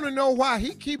 if you want to know why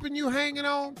he keeping you hanging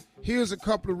on, here's a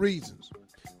couple of reasons.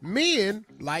 Men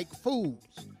like fools.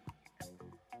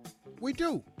 We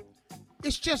do.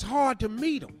 It's just hard to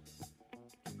meet them.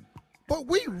 But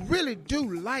we really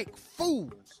do like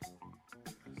fools.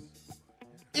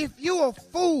 If you're a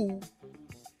fool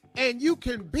and you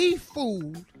can be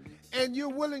fooled and you're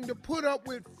willing to put up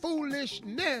with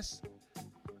foolishness,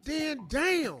 then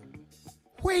damn,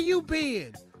 where you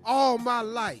been all my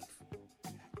life?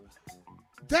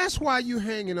 That's why you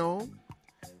hanging on.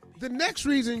 The next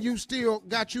reason you still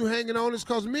got you hanging on is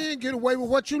because men get away with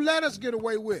what you let us get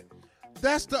away with.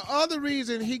 That's the other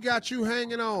reason he got you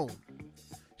hanging on.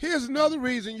 Here's another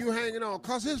reason you hanging on,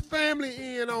 because his family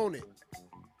in on it.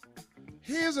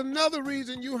 Here's another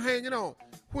reason you hanging on.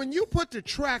 When you put the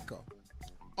tracker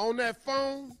on that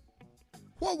phone,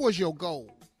 what was your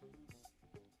goal?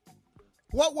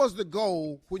 What was the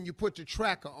goal when you put the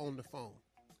tracker on the phone?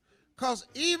 Because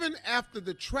even after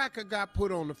the tracker got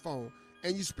put on the phone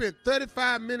and you spent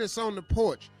 35 minutes on the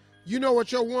porch, you know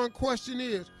what your one question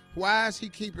is? Why is he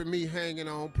keeping me hanging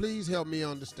on? Please help me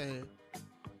understand.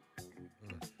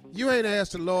 You ain't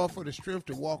asked the Lord for the strength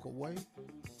to walk away.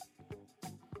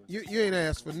 You ain't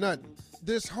asked for nothing.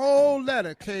 This whole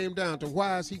letter came down to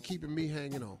why is he keeping me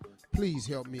hanging on? Please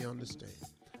help me understand.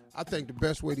 I think the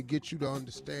best way to get you to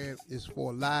understand is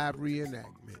for a live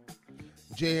reenactment.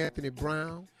 J. Anthony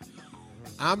Brown.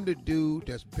 I'm the dude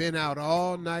that's been out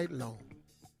all night long.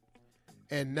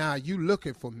 And now you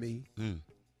looking for me,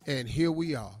 and here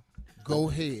we are.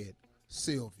 Go ahead,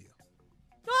 Sylvia.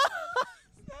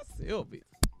 That's Sylvia.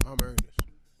 I'm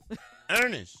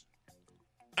Ernest.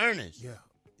 Ernest. Yeah.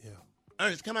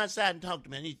 Ernest, come outside and talk to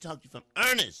me. I need to talk to you from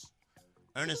Ernest.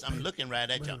 Ernest, I'm looking right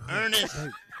at you. Ernest.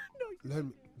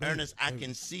 Ernest, I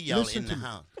can see y'all in the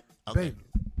house. Okay. Baby.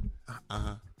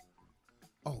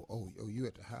 Oh, you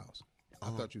at the house.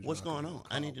 I thought you was What's going on?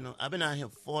 I need to know. I've been out here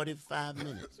 45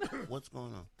 minutes. What's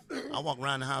going on? I walk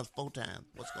around the house 4 times.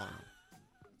 What's going on?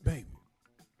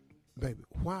 Baby,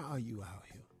 why are you out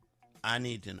here? I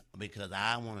need to know because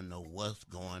I want to know what's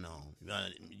going on.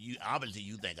 You obviously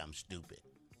you think I'm stupid.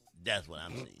 That's what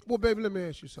I'm saying. Well, baby, let me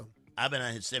ask you something. I've been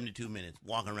out here 72 minutes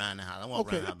walking around the house. I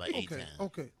walk around the house about 8 times.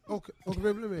 Okay,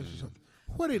 baby, let me ask you something.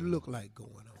 What did it look like going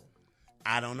on?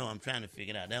 I don't know. I'm trying to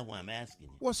figure it out. That's why I'm asking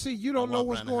you. Well, see, you don't know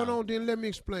what's going on, then let me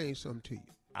explain something to you.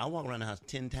 I walk around the house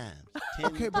 10 times.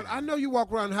 Okay, but I know you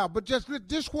walk around the house, but just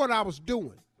what I was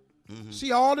doing. Mm-hmm.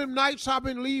 See, all them nights I've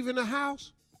been leaving the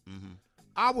house,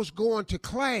 I was going to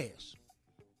class.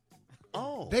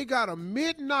 Oh. They got a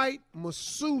midnight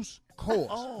masseuse course.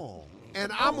 Oh.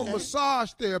 And I'm a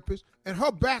massage therapist, and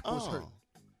her back was hurt.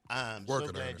 I'm so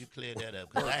glad you cleared that up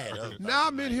because I had other Now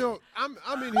I'm in here. I'm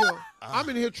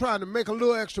in here trying to make a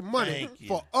little extra money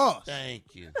for us. Thank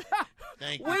you.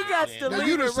 We got to leave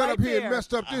you done it set right up here there. and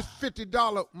messed up this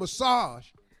 $50 massage.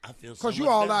 I feel so because you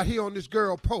much all better. out here on this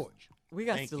girl porch. We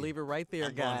got to leave it right there,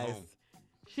 I'm going guys. home.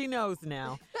 She knows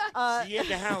now. See you at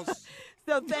the house.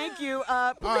 So thank you.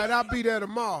 All right, I'll be there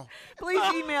tomorrow. Please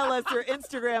email us or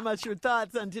Instagram us your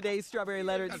thoughts on today's Strawberry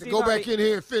Letter. Go back in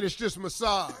here and finish this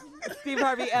massage. Steve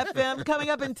Harvey FM. Coming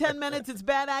up in 10 minutes, it's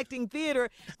Bad Acting Theater.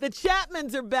 The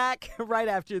Chapmans are back right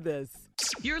after this.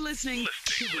 You're listening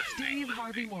to the Steve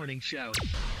Harvey Morning Show.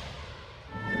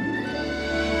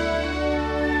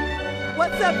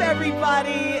 What's up,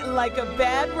 everybody? Like a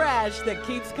bad rash that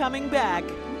keeps coming back,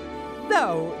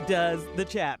 so does the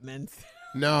Chapmans.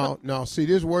 No. See,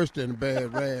 this is worse than a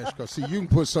bad rash. Because, see, you can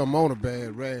put something on a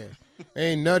bad rash.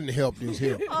 Ain't nothing help this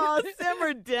here. Oh,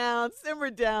 simmer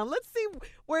down. Let's see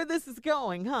where this is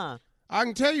going, huh? I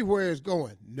can tell you where it's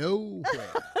going. Nowhere.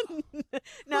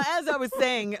 Now, as I was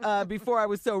saying before I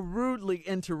was so rudely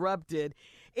interrupted,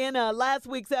 in last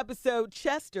week's episode,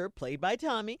 Chester, played by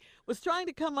Tommy, was trying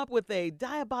to come up with a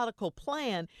diabolical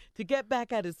plan to get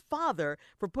back at his father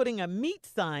for putting a meat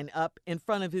sign up in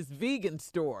front of his vegan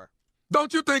store.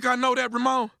 Don't you think I know that,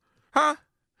 Ramon? Huh?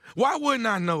 Why wouldn't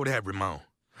I know that, Ramon?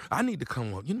 I need to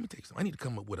come up. Let me tell you something. I need to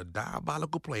come up with a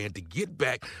diabolical plan to get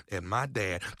back at my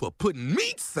dad for putting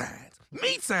meat signs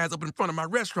up in front of my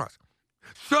restaurants.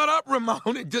 Shut up, Ramon,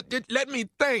 and just let me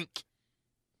think.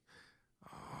 Oh,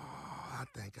 I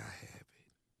think I have it.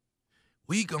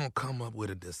 We gonna come up with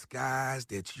a disguise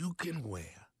that you can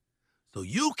wear so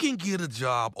you can get a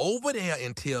job over there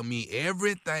and tell me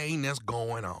everything that's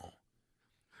going on.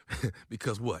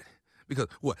 Because what?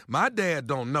 My dad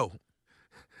don't know.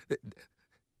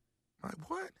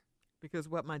 What? Because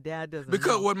what my dad doesn't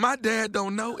Because know. what my dad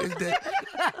don't know is that...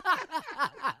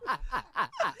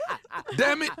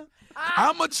 Damn it,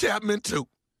 I'm a Chapman too.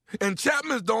 And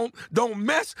Chapmans don't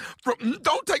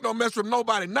take no mess from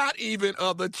nobody, not even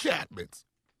other Chapmans.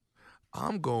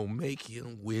 I'm gonna make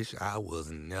him wish I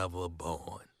was never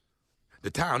born. The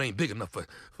town ain't big enough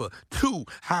for 2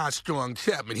 high-strung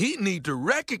Chapman. He need to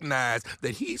recognize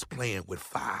that he's playing with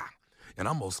fire. And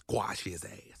I'm gonna squash his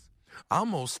ass.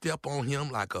 I'm gonna step on him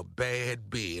like a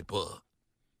bad bed bug.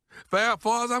 As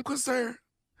far as I'm concerned,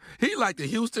 he like the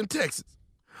Houston Texans.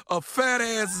 A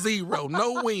fat-ass 0,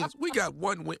 no wings. We got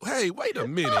 1 win. Hey, wait a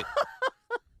minute.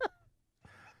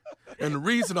 And the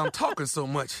reason I'm talking so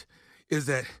much is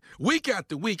that week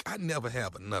after week, I never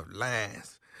have enough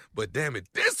lines. But damn it,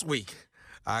 this week,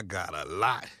 I got a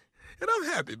lot. And I'm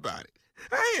happy about it.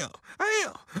 I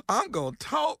am. I'm going to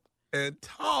talk and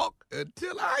talk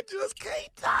until I just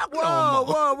can't talk no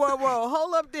more. Whoa.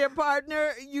 Hold up there,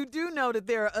 partner. You do know that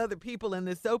there are other people in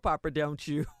this soap opera, don't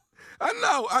you? I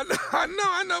know,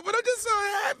 but I'm just so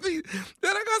happy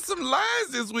that I got some lines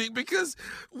this week because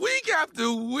week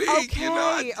after week,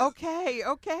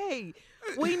 Okay.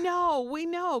 We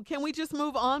know. Can we just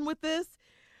move on with this?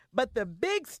 But the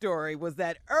big story was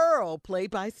that Earl, played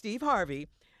by Steve Harvey,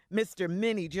 Mr.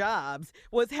 Mini Jobs,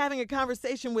 was having a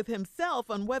conversation with himself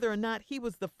on whether or not he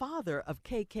was the father of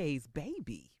KK's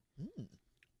baby.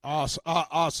 I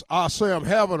say I'm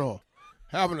having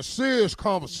a serious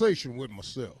conversation with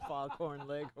myself. Foghorn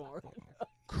Leghorn.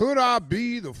 Could I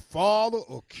be the father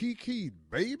of Kiki's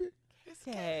baby?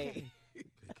 Okay.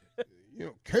 You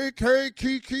know, KK,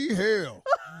 Kiki, hell.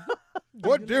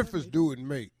 What difference do it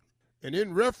make? And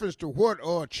in reference to what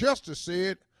Chester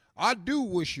said, I do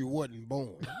wish you wasn't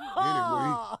born.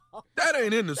 Anyway. That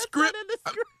ain't in the script.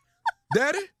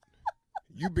 Daddy?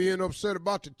 You being upset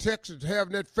about the Texans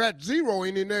having that fat zero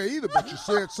ain't in there either, but you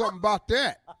said something about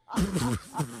that.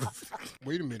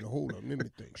 Wait a minute, hold on, let me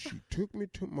think. She took me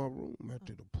to my room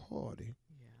after the party,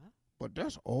 but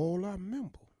that's all I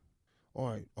remember. All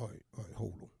right,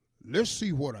 hold on. Let's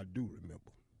see what I do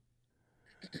remember.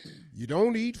 You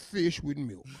don't eat fish with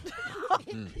milk.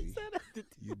 Okay.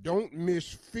 You don't mix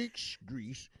fish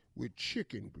grease with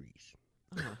chicken grease.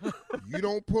 You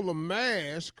don't pull a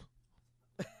mask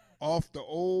off the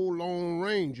old Lone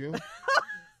Ranger,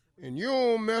 and you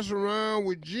don't mess around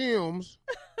with gems.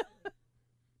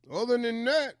 Other than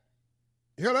that,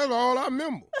 hell, that's all I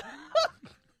remember.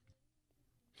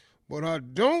 But I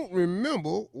don't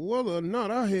remember whether or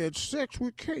not I had sex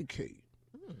with KK.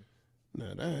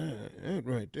 Now, that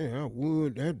right there,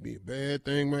 that'd be a bad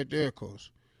thing right there,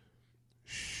 because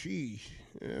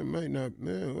it might not,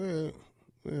 well,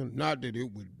 not that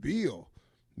it would be a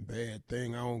bad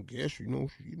thing, I don't guess. You know,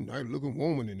 she's a nice-looking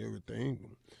woman and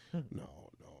everything.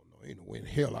 No, ain't no way in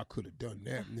hell I could have done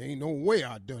that. And there ain't no way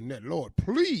I done that. Lord,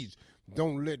 please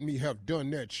don't let me have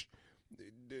done that.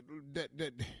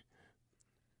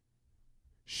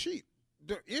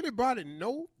 Does anybody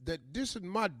know that this is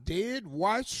my dead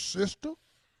wife's sister?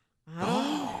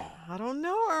 I don't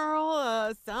know,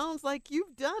 Earl. Sounds like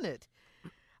you've done it.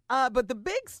 But the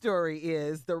big story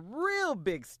is, the real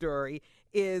big story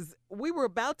is, we were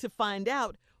about to find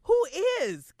out who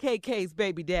is KK's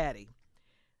baby daddy.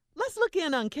 Let's look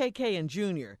in on KK and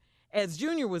Junior, as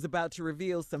Junior was about to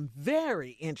reveal some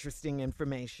very interesting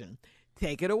information.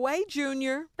 Take it away,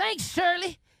 Junior. Thanks,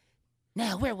 Shirley.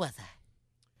 Now, where was I?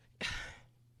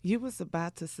 You was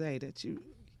about to say that you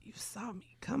saw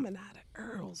me coming out of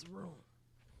Earl's room.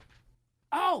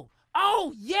 Oh,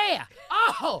 yeah.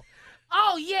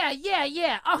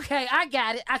 Yeah. Okay, I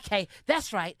got it. Okay,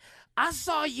 that's right. I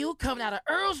saw you coming out of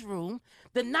Earl's room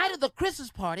the night of the Christmas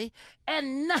party,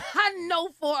 and I know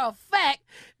for a fact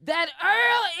that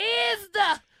Earl is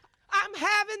the... I'm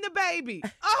having the baby.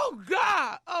 Oh,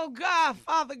 God,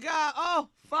 Father God. Oh,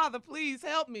 Father, please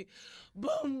help me.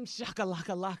 Boom,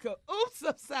 shaka-laka-laka. Oops,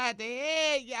 upside the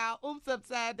head, y'all. Oops,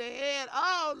 upside the head.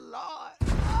 Oh, Lord.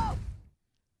 Oh.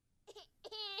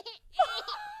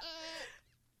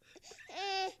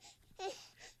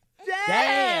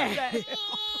 Damn.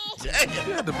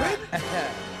 Yeah, the baby.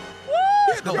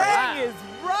 Woo, Greg is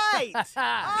right.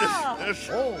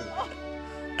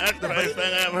 That's the first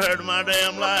thing I've heard in my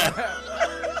damn life.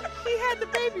 He had the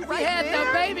baby right there. He had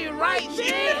the baby right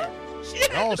there.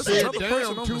 Y'all said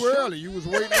damn too early. You was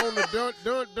waiting on the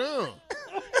dun.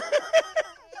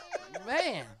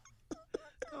 Man.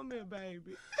 Come here,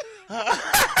 baby.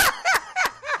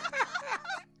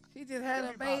 She just had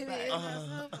a baby.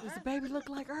 Does the baby look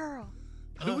like Earl?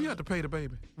 Do we have to pay the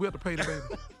baby? We have to pay the baby.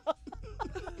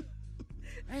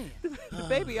 The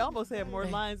baby almost had more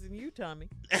lines than you, Tommy.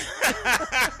 The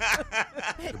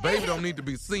baby don't need to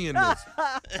be seeing this.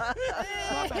 My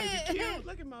baby cute.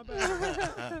 Look at my baby.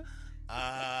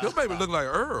 Your baby look like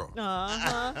Earl.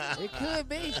 It could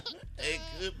be. It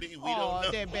could be. We don't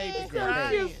know. That baby's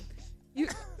so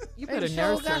cute. You better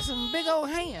nurse her. Got some big old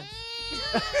hands.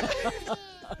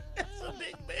 That's a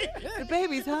big baby. The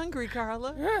baby's hungry,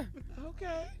 Carla.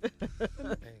 Okay.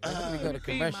 We go to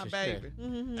commercial. My baby.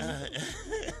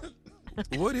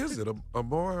 What is it, a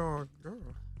boy or a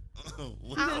girl?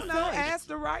 I don't know. Ask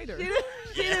the writer. She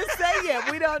didn't say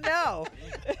yet. We don't know.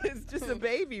 It's just a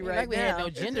baby right like we now. had no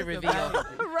gender reveal.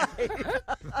 Right.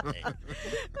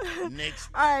 Next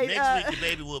right, week the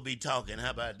baby will be talking. How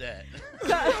about that?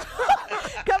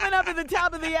 Coming up at the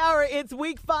top of the hour, it's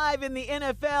week 5 in the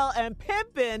NFL, and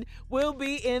Pimpin will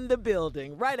be in the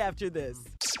building right after this.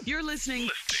 You're listening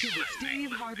to the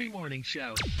Steve Harvey Morning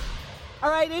Show.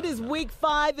 All right, it is week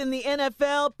 5 in the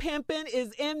NFL. Pimpin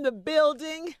is in the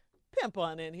building. Pimp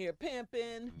on in here,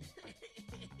 Pimpin.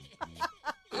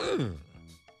 Ow.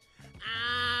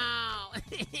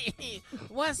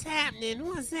 What's happening?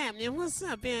 What's up,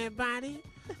 everybody?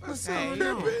 What's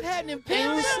happening, Pimpin? Hey,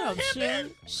 what's up,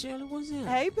 Shirley? Shirley, what's up?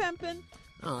 Hey, Pimpin.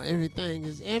 Oh, everything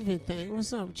is everything.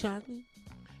 What's up, Chocolate?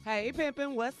 Hey,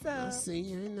 Pimpin, what's up? I see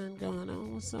you. Ain't nothing going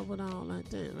on. What's up with all like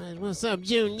that, man? What's up,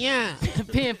 Junior?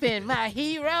 Pimpin, my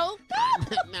hero.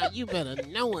 Now, you better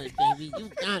know it, baby.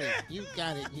 You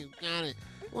got it.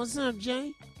 What's up,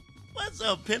 Jay? What's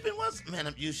up, Pimpin?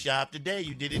 Man, you sharp today.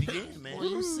 You did it again, man. Well,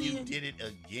 you see it. Did it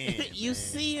again. You man.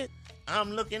 see it? I'm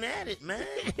looking at it, man.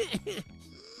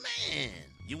 Man,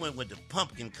 You went with the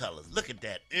pumpkin colors. Look at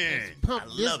that. I This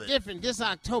love it. different. This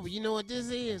October. You know what this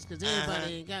is? Because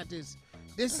everybody ain't got this.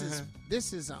 This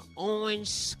is an orange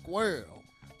squirrel.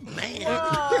 Man.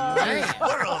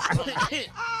 Squirrel.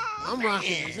 I'm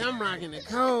rocking the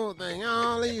cold thing.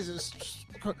 All these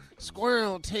are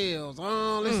squirrel tails.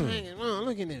 All this hanging. Oh,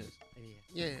 look at this.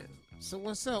 Yeah. So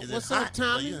what's up? What's up,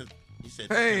 Tommy?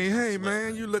 Hey,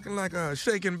 man, you looking like a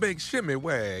shake and bake shimmy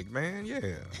wag, man. Yeah.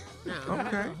 Now,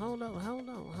 Okay. Hold on.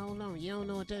 You don't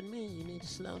know what that means. You need to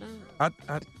slow down. I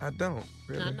don't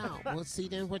really. No. Well, see,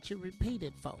 then what you repeat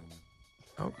it for?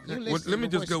 Okay. You Well, listen let me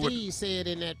to just what go Steve said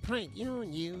in that prank. You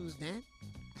don't use that.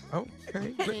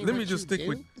 Okay. That ain't Let me what just you stick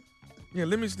with. do. Yeah,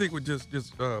 let me stick with just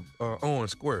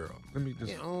orange squirrel. Let me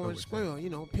just. Yeah, orange squirrel. You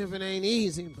know, pimping ain't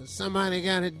easy, but somebody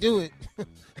got to do it.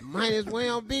 Might as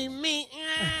well be me.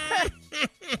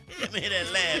 Let me hear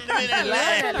that laugh. Let me hear that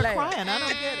laugh. Crying. I don't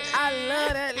get it. I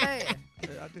love that laugh.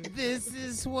 This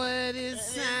is what it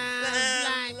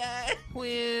sounds like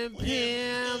when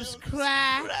pimps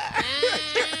cry.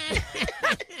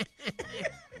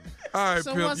 All right,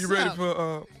 So Pimp, what's you ready up?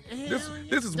 for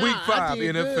this is Nah, week 5 I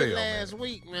did NFL. good man. last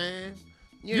week, man.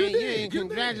 You You did, ain't you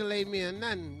congratulate me or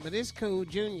nothing, but it's cool.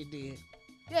 Junior did.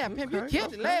 Yeah, Pimp, you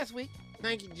killed it last week.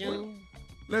 Thank you, Junior.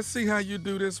 Let's see how you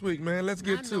do this week, man. Let's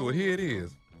get to it. Here it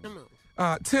is. Come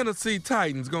on. Tennessee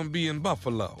Titans gonna be in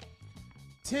Buffalo.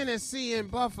 Tennessee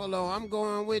and Buffalo. I'm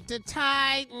going with the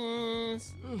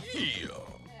Titans. Yeah.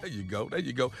 There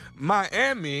you go.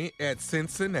 Miami at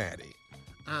Cincinnati.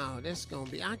 Oh, that's going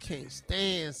to be... I can't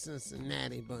stand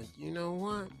Cincinnati, but you know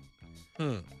what?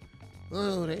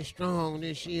 Oh, they strong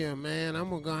this year, man. I'm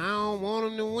going to go... I don't want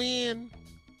them to win.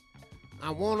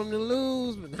 I want them to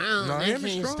lose, but they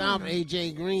can't stop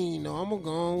A.J. Green, though. I'm going to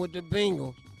go on with the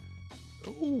Bengals.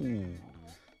 Ooh.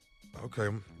 Okay,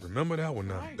 remember that one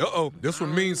now. Uh-oh, this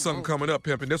one means something coming up,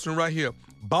 Pimpin'. This one right here.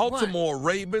 Baltimore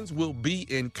Ravens will be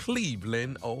in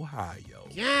Cleveland, Ohio.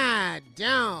 God,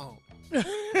 dog.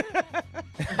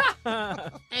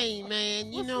 Hey,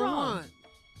 man, you know wrong?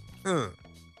 what?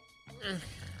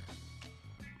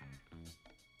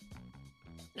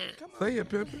 Say it,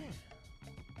 Pimpin'.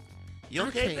 You I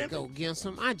okay, can't Pimpin'? go against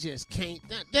them. I just can't.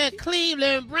 They're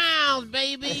Cleveland Browns,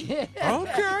 baby.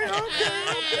 Okay.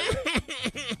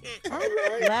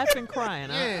 Laugh and crying.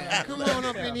 Yeah, come on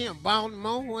up in here,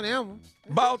 Baltimore, whatever.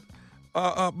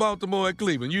 Baltimore and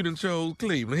Cleveland. You done chose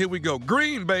Cleveland. Here we go.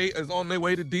 Green Bay is on their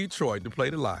way to Detroit to play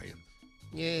the Lions.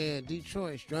 Yeah,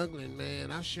 Detroit struggling,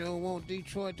 man. I sure want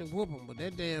Detroit to whoop them, but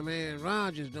that damn Aaron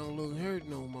Rodgers don't look hurt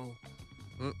no more.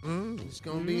 It's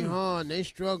going to be hard. They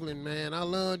struggling, man. I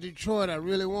love Detroit. I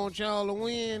really want y'all to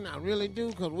win. I really do,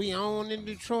 because we own in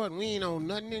Detroit. We ain't on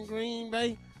nothing in Green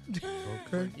Bay.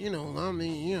 Okay. You know, I don't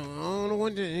know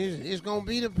what it's going to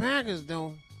be the Packers,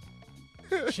 though.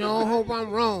 Sure hope I'm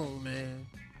wrong, man.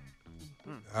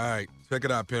 All right, check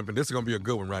it out, Pimpin'. This is going to be a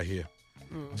good one right here.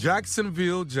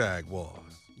 Jacksonville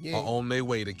Jaguars are on their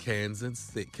way to Kansas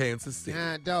City.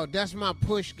 Nah, dog, that's my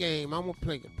push game. I'm going to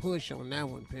play a push on that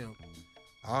one, Pimp.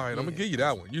 All right, I'm going to give you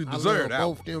that one. You I deserve love that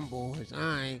both one. them boys.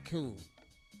 I ain't cool.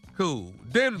 Cool.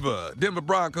 Denver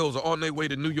Broncos are on their way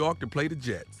to New York to play the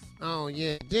Jets. Oh,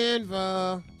 yeah.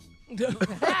 Denver.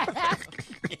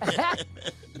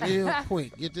 Real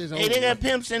quick. Get this over Hey, they got with.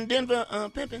 pimps in Denver,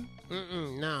 Pimpin'.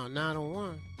 No, not on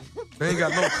one. They ain't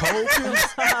got no cold pimps?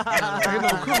 Ain't no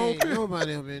cold Ain't pimps?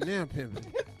 nobody up in there pimping.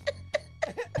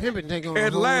 Pimping take on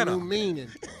Atlanta. a whole new meaning.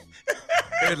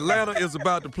 Atlanta is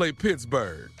about to play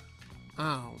Pittsburgh.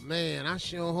 Oh, man. I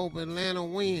sure hope Atlanta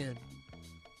win.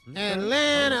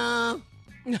 Atlanta.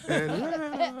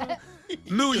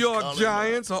 New York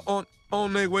Giants are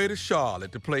on their way to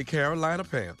Charlotte to play Carolina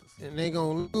Panthers. And they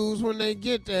going to lose when they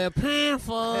get there.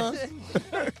 Panthers.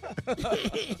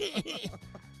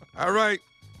 All right.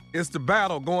 It's the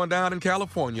battle going down in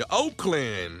California.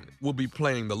 Oakland will be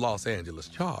playing the Los Angeles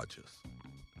Chargers.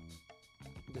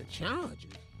 The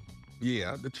Chargers?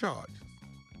 Yeah, the Chargers.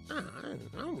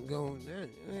 I'm going there.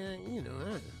 You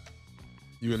know,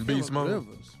 You in beast Phillip mode?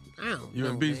 Rivers. I don't You know,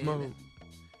 in beast man. mode?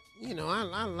 You know,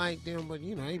 I like them, but,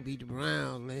 you know, they beat the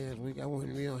Browns last week. I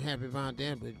wasn't real happy about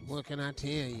that, but what can I tell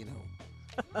you, though?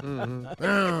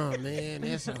 Oh, man,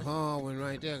 that's a hard one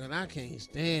right there, because I can't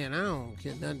stand. I don't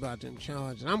care nothing about them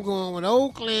Chargers. I'm going with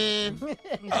Oakland.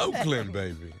 Oakland,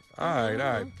 baby. All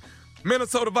right.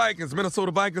 Minnesota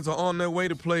Vikings are on their way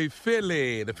to play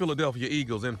Philly, the Philadelphia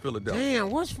Eagles in Philadelphia. Damn,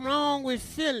 what's wrong with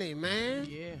Philly, man?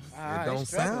 It don't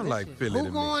sound like Philly to Who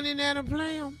me. going in there to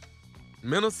play them?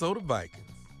 Minnesota Vikings.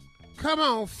 Come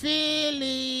on,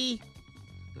 Philly.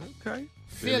 Okay.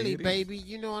 Philly, baby.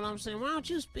 You know what I'm saying? Why don't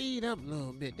you speed up a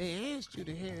little bit? They asked you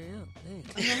to hurry up.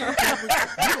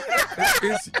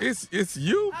 It's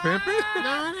you, Pimpin.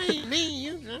 No, it ain't me.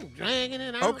 You just dragging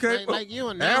it out. Okay, like you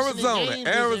announcing the game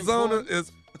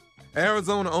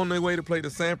Arizona on their way to play the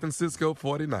San Francisco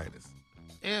 49ers.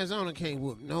 Arizona can't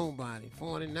whoop nobody.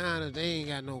 49ers, they ain't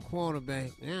got no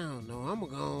quarterback. I don't know. I'm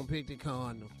going to go and pick the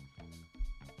Cardinals.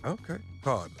 Okay,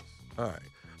 Cardinals. All right.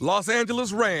 Los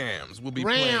Angeles Rams will be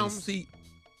playing.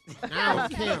 I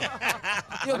don't care.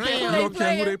 You don't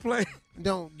care who they play?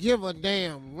 Don't give a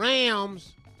damn.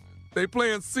 Rams. They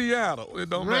play in Seattle.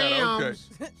 It don't matter.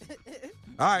 Okay.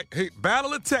 All right. Hey,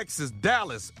 Battle of Texas,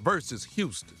 Dallas versus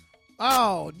Houston.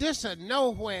 Oh, this a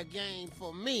nowhere game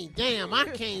for me. Damn, I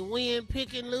can't win,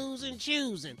 picking, losing,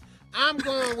 choosing. I'm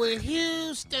going with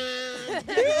Houston.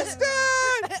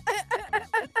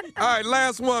 All right,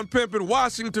 last one, Pimpin'.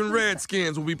 Washington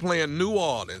Redskins will be playing New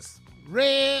Orleans.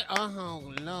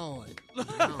 Oh, Lord.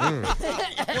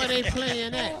 Where they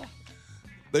playing at?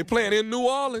 They playing in New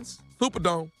Orleans,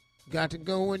 Superdome. Got to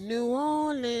go with New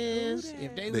Orleans.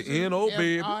 If they was in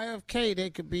RFK, they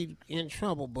could be in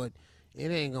trouble, but it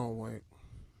ain't going to work.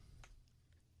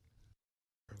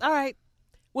 All right.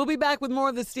 We'll be back with more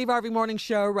of the Steve Harvey Morning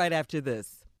Show right after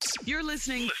this. You're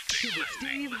listening to the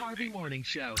Steve Harvey Morning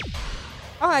Show.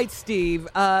 All right, Steve.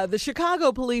 The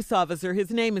Chicago police officer, his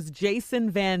name is Jason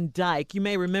Van Dyke. You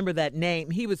may remember that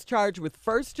name. He was charged with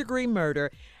first-degree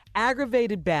murder,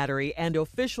 aggravated battery, and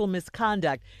official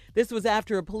misconduct. This was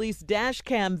after a police dash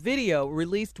cam video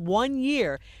released 1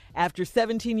 year after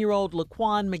 17-year-old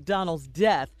LaQuan McDonald's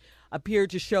death appeared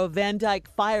to show Van Dyke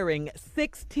firing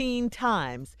 16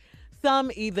 times,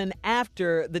 some even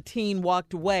after the teen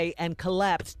walked away and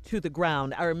collapsed to the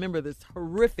ground. I remember this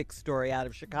horrific story out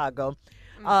of Chicago.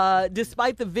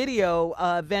 Despite the video,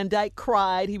 Van Dyke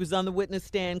cried. He was on the witness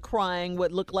stand crying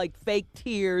what looked like fake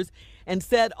tears and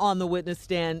said on the witness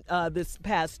stand this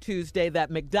past Tuesday that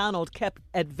McDonald kept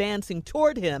advancing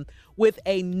toward him with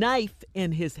a knife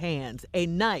in his hands, a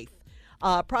knife.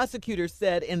 Prosecutors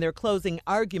said in their closing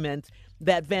argument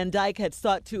that Van Dyke had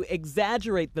sought to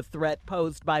exaggerate the threat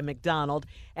posed by McDonald,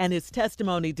 and his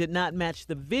testimony did not match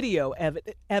the video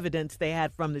evidence they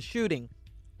had from the shooting.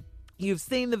 You've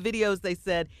seen the videos, they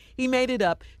said. He made it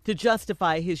up to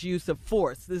justify his use of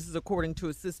force. This is according to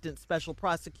Assistant Special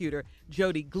Prosecutor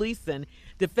Jody Gleason.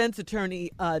 Defense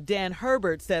attorney Dan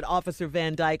Herbert said Officer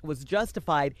Van Dyke was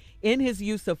justified in his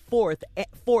use of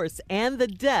force, and the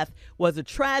death was a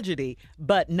tragedy,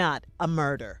 but not a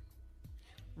murder.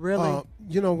 Really?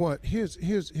 You know what? Here's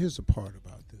the part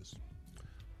about this.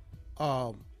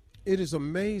 It is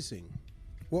amazing.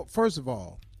 Well, first of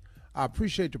all, I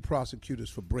appreciate the prosecutors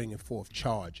for bringing forth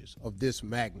charges of this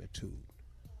magnitude.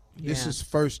 Yeah. This is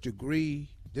first degree.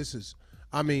 This is,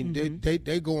 I mean,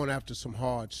 they going after some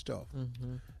hard stuff.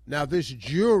 Mm-hmm. Now, this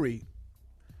jury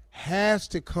has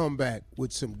to come back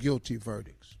with some guilty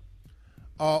verdicts.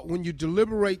 When you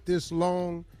deliberate this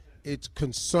long, it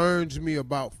concerns me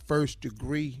about first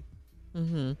degree.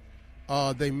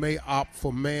 Mm-hmm. They may opt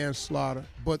for manslaughter,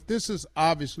 but this is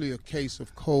obviously a case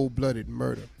of cold-blooded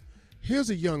murder.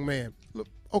 Here's a young man. Look,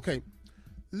 okay,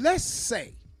 let's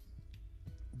say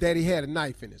that he had a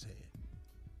knife in his hand.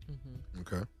 Mm-hmm.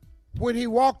 Okay. When he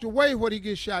walked away, what did he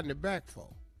get shot in the back for?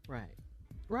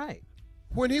 Right.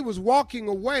 When he was walking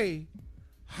away,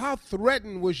 how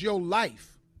threatened was your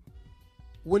life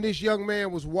when this young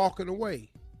man was walking away?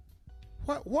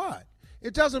 What?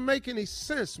 It doesn't make any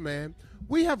sense, man.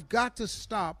 We have got to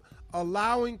stop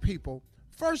allowing people,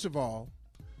 first of all,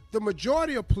 the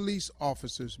majority of police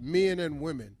officers, men and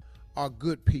women, are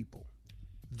good people.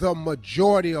 The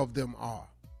majority of them are.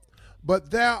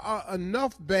 But there are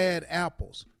enough bad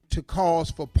apples to cause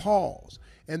for pause,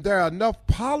 and there are enough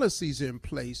policies in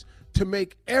place to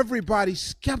make everybody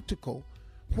skeptical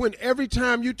when every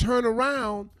time you turn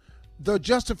around, the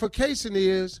justification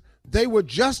is they were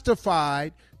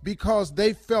justified because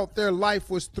they felt their life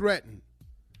was threatened.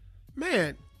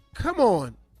 Man, come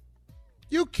on.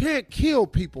 You can't kill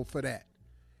people for that,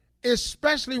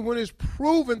 especially when it's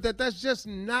proven that that's just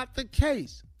not the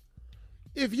case.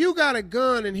 If you got a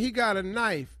gun and he got a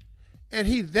knife and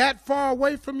he that far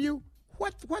away from you,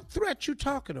 what threat you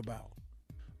talking about?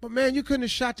 But, man, you couldn't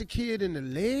have shot the kid in the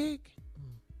leg.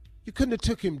 You couldn't have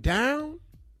took him down.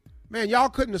 Man, y'all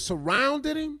couldn't have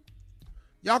surrounded him.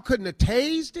 Y'all couldn't have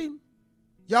tased him.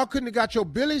 Y'all couldn't have got your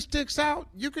billy sticks out.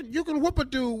 You can whoop a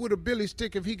dude with a billy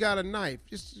stick if he got a knife.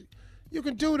 You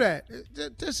can do that.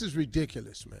 This is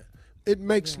ridiculous, man. It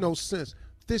makes no sense.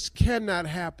 This cannot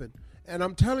happen. And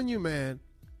I'm telling you, man,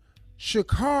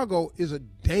 Chicago is a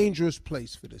dangerous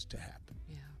place for this to happen.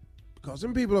 Yeah. Because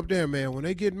them people up there, man, when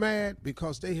they get mad,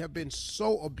 because they have been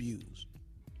so abused.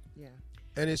 Yeah.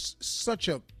 And it's such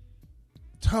a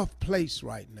tough place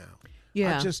right now.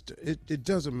 Yeah. It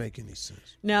doesn't make any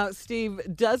sense. Now, Steve,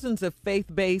 dozens of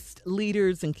faith-based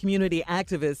leaders and community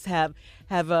activists have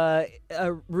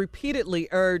repeatedly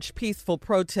urged peaceful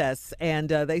protests, and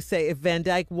they say if Van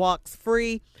Dyke walks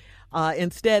free,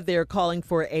 instead they're calling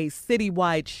for a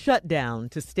citywide shutdown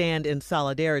to stand in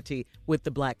solidarity with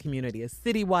the black community, a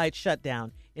citywide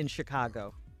shutdown in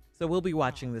Chicago. So we'll be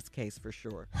watching this case for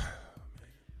sure.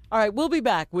 All right, we'll be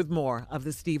back with more of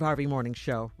the Steve Harvey Morning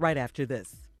Show right after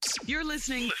this. You're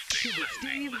listening to the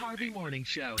Steve Harvey Morning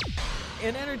Show.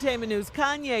 In entertainment news,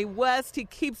 Kanye West, he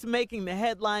keeps making the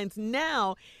headlines.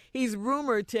 Now he's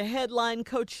rumored to headline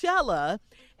Coachella,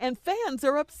 and fans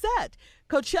are upset.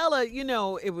 Coachella, you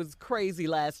know, it was crazy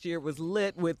last year. It was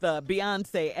lit with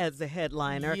Beyonce as the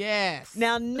headliner. Yes.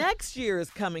 Now, next year is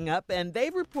coming up, and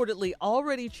they've reportedly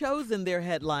already chosen their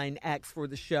headline acts for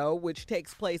the show, which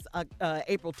takes place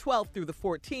April 12th through the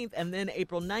 14th, and then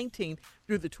April 19th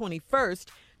through the 21st.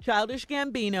 Childish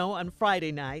Gambino on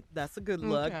Friday night. That's a good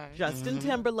look. Okay. Justin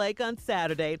Timberlake on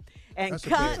Saturday. And That's a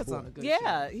bad boy.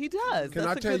 yeah, he does. Can That's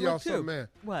I a tell good y'all look, too. something, man?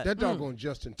 What? That doggone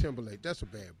Justin Timberlake, that's a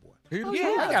bad boy. Oh, He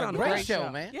yeah. got a great show,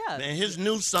 man. Yeah. Man, his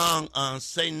new song,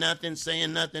 Saying Nothing is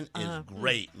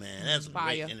great, man. That's Fire.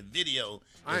 great. And the video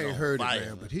I is ain't on heard fire. it,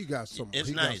 man, but he got some. It's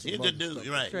he nice. Got some He's a good other dude. stuff.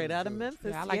 You're right. Straight out of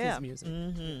Memphis. Yeah, I like his music.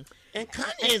 Mm-hmm. And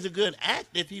Kanye is a good actor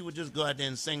if he would just go out there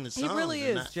and sing the He song. really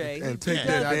is, Jay. And He take does-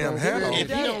 that damn hat off. He If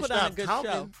he does don't put on a stop good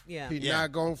talking, show. Yeah. He's Yeah.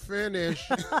 not gonna finish.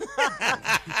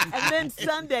 And then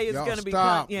Sunday is Y'all going to be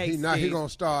stop. Kanye. He Steve. gonna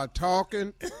start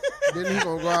talking. Then he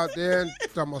gonna go out there and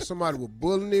talk about somebody was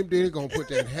bullying him. Then he gonna put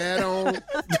that hat on.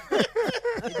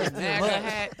 MAGA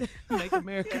hat. Make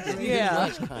America great. Yeah.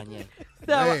 Watch Kanye.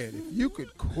 So, Man, if you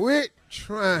could quit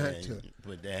trying Yeah, to.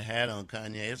 put that hat on,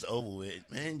 Kanye. It's over with.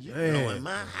 Man, you Man. blowing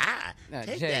my high. Now,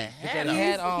 Take Jay, that put hat that off.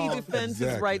 hat on. he defends his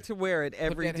Exactly. right to wear it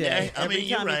every that day. hat- I Every mean,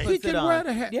 you're time right. he He puts it can on. wear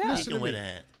the hat. Yeah. He Listen can to wear me. the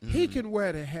hat. He can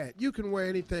wear the hat. You can wear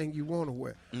anything you want to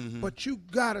wear. Mm-hmm. But you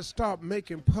got to stop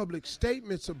making public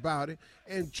statements about it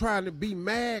and trying to be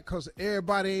mad because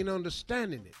everybody ain't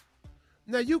understanding it.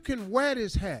 Now, you can wear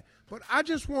this hat, but I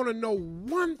just want to know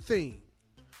one thing.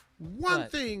 One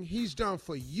What? thing he's done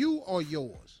for you or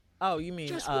yours. Oh, you mean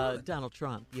Just one. Donald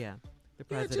Trump? Yeah, the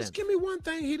Yeah, president. just give me one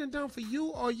thing he done for you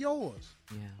or yours.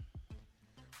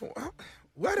 Yeah.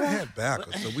 Wear the hat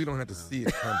backwards so we don't have to see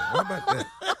it coming. How about that?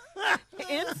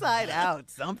 Inside out,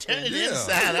 something. Turn it Yeah.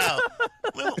 inside out.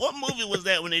 What movie was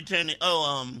that when they turned it?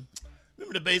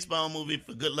 Remember the baseball movie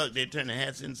for Good Luck? They turned the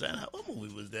hats inside out. What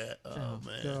movie was that? Oh,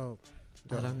 man. Dog,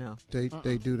 I don't know. They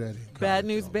do that in Bad college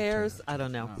News all the Bears? time. I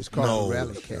don't know. It's called No. a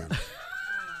rally cap.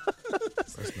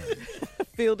 That's not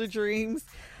Field of Dreams.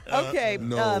 Okay.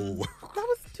 no. That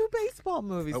was two baseball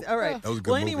movies. Oh, All right. that was a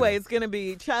good Well, movie, anyway, though. it's going to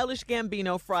be Childish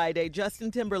Gambino Friday,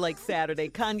 Justin Timberlake Saturday,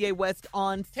 Kanye West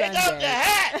on Sunday. Take off the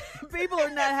hat! People are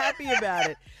not happy about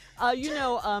it.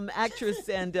 Actress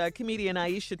and comedian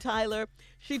Aisha Tyler,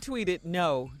 she tweeted,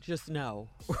 "No, just no."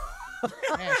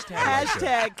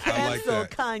 Hashtag cancel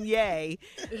Kanye.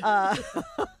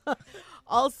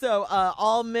 Also,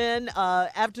 all men,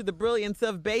 after the brilliance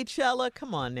of Baychella,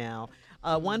 come on now.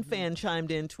 One fan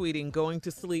chimed in tweeting, "Going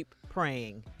to sleep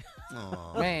praying."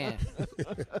 Aw. Man.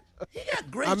 He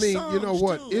got great I mean, songs, you know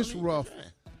what? too. It's I mean, rough.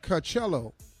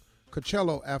 Coachella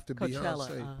after Coachella,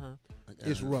 Beyonce,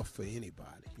 it's rough for anybody.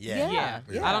 Yeah.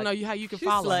 I don't know how you can She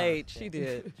follow slayed. She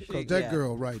did. Because that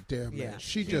girl right there, man, Yeah.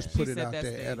 she just put it set out that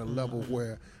there stage. at a level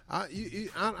where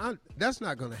that's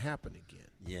not going to happen again.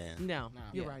 Yeah. No,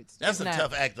 you're right. Steve. That's a Nah.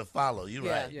 tough act to follow. You're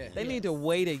Yeah. right. Yeah. They need to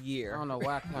wait a I year. don't know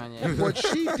why Kanye. What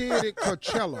she did at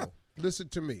Coachella, listen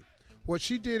to me. What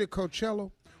she did at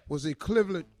Coachella was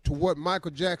equivalent to what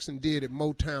Michael Jackson did at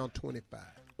Motown 25.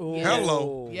 Ooh.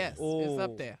 Hello. Yes, it's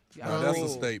up there. Now, that's a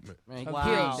statement. Man, he Wow.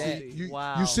 killed See, that. You,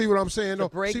 Wow. you see what I'm saying? The though?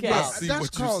 breakout. but I see that's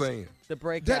what you're cause- saying. The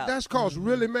breakout. That's cause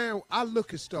really, man, I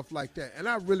look at stuff like that and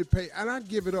I really pay and I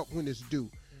give it up when it's due.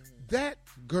 That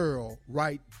girl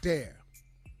right there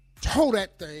tore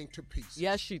that thing to pieces.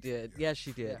 Yes, she did. Yes,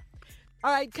 she did.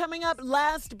 All right, coming up,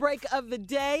 last break of the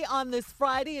day on this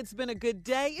Friday. It's been a good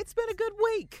day. It's been a good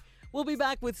week. We'll be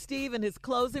back with Steve and his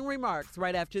closing remarks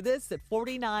right after this at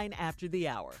 49 after the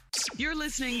hour. You're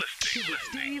listening to the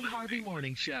Steve Harvey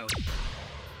Morning Show.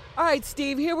 All right,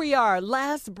 Steve, here we are.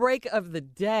 Last break of the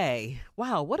day.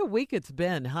 Wow, what a week it's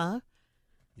been, huh?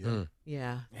 Yeah.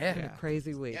 Yeah. Yeah. It's been a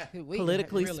crazy week. Yeah, good week.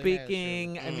 Politically It really has,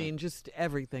 speaking, I mean, just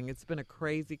everything. It's been a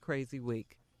crazy, crazy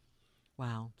week.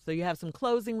 Wow. So you have some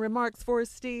closing remarks for us,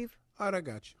 Steve? All right, I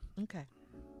got you. Okay.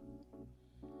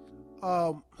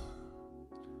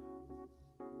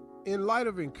 in light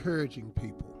of encouraging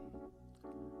people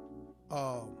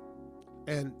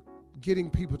and getting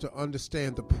people to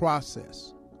understand the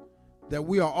process that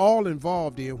we are all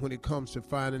involved in when it comes to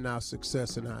finding our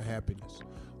success and our happiness.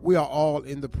 We are all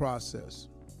in the process.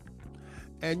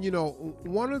 And, you know,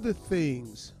 one of the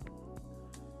things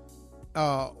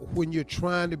when you're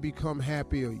trying to become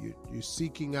happy or you're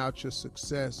seeking out your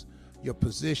success, your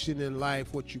position in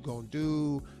life, what you're going to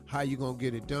do, how you're going to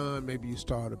get it done. Maybe you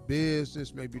start a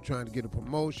business, maybe you're trying to get a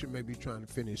promotion, maybe you're trying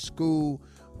to finish school,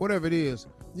 whatever it is,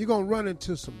 you're going to run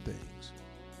into some things.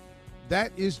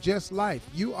 That is just life.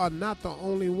 You are not the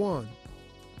only one.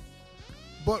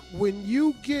 But when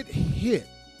you get hit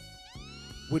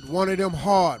with one of them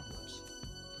hard ones,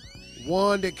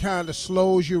 one that kind of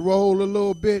slows your roll a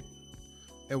little bit,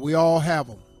 and we all have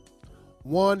them,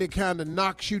 one that kind of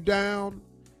knocks you down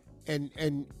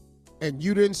and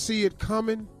you didn't see it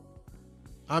coming,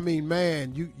 I mean,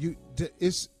 man,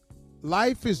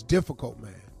 life is difficult,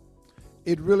 man.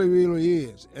 It really, really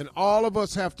is. And all of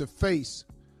us have to face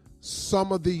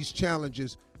some of these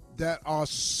challenges that are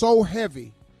so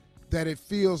heavy that it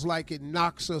feels like it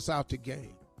knocks us out the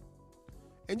game.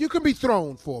 And you can be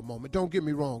thrown for a moment. Don't get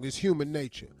me wrong. It's human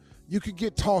nature. You can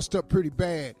get tossed up pretty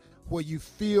bad where you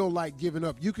feel like giving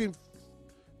up. You can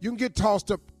get tossed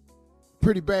up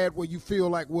pretty bad where you feel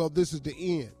like, well, this is the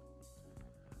end.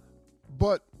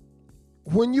 But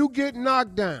when you get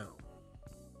knocked down,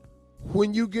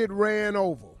 when you get ran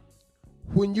over,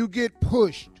 when you get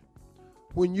pushed,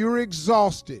 when you're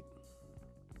exhausted,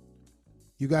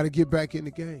 you got to get back in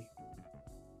the game.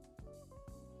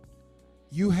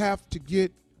 You have to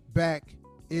get back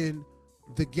in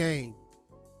the game.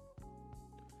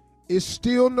 It's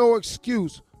still no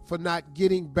excuse for not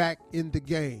getting back in the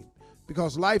game,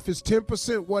 because life is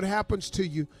 10% what happens to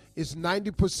you, it's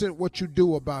 90% what you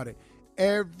do about it.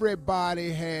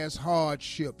 Everybody has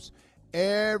hardships.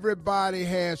 Everybody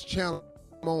has challenge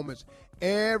moments.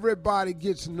 Everybody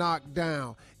gets knocked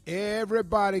down.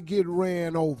 Everybody get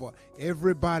ran over.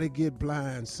 Everybody get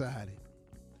blindsided.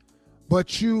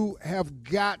 But you have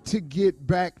got to get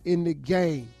back in the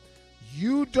game.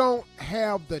 You don't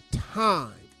have the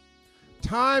time.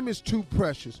 Time is too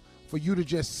precious for you to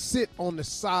just sit on the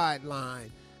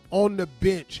sideline, on the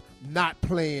bench, not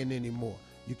playing anymore.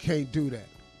 You can't do that.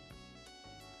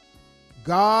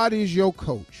 God is your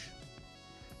coach.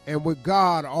 And with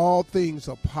God, all things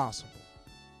are possible.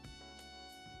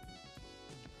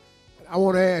 I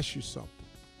want to ask you something.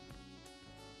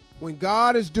 When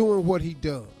God is doing what he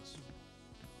does,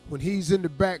 when he's in the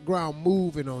background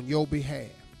moving on your behalf,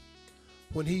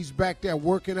 when he's back there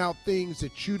working out things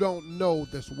that you don't know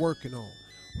that's working on,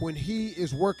 when he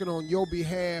is working on your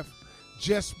behalf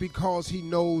just because he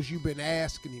knows you've been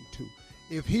asking him to,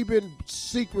 if he been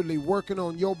secretly working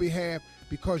on your behalf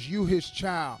because you his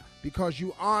child, because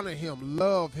you honor him,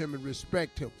 love him, and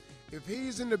respect him, if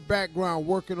he's in the background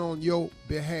working on your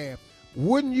behalf,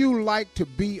 wouldn't you like to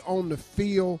be on the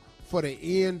field for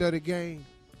the end of the game?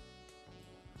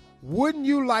 Wouldn't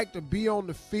you like to be on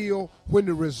the field when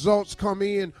the results come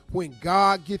in, when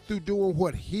God get through doing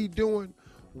what he doing?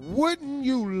 Wouldn't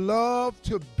you love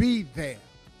to be there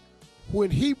when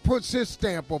he puts his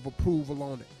stamp of approval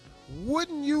on it?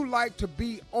 Wouldn't you like to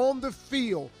be on the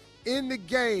field in the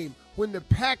game when the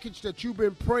package that you've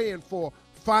been praying for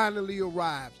finally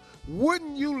arrives?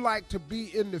 Wouldn't you like to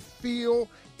be in the field,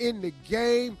 in the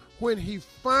game, when he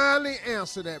finally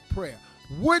answered that prayer?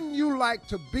 Wouldn't you like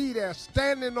to be there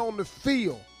standing on the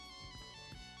field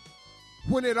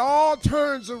when it all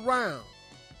turns around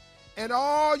and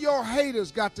all your haters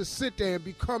got to sit there and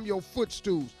become your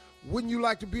footstools? Wouldn't you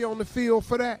like to be on the field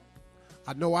for that?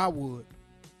 I know I would.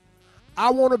 I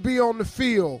want to be on the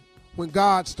field when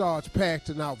God starts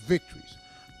passing out victories.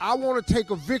 I want to take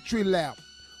a victory lap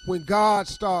when God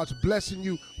starts blessing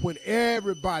you, when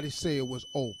everybody say it was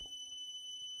over.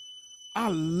 I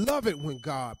love it when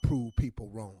God proves people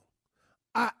wrong.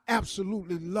 I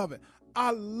absolutely love it.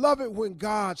 I love it when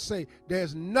God say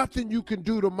there's nothing you can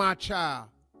do to my child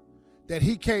that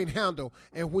he can't handle.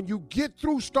 And when you get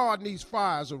through starting these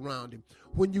fires around him,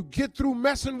 when you get through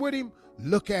messing with him,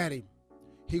 look at him.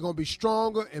 He's going to be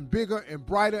stronger and bigger and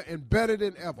brighter and better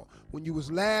than ever. When you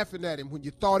was laughing at him, when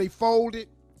you thought he folded,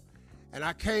 and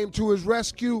I came to his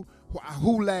rescue,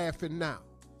 who laughing now?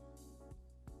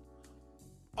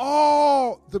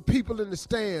 All the people in the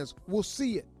stands will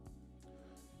see it.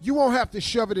 You won't have to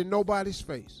shove it in nobody's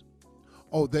face.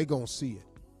 Oh, they going to see it.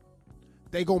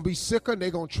 They going to be sicker and they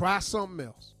going to try something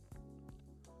else.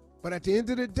 But at the end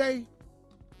of the day,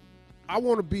 I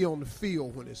want to be on the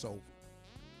field when it's over.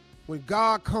 When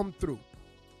God come through,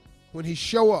 when he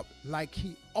show up like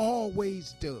he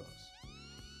always does.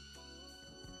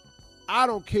 I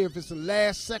don't care if it's a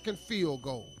last-second field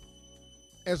goal.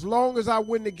 As long as I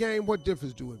win the game, what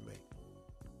difference do it make?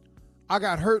 I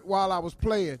got hurt while I was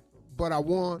playing, but I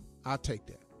won. I'll take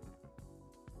that.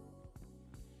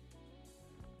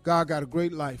 God got a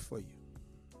great life for you,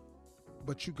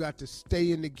 but you got to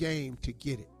stay in the game to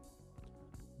get it.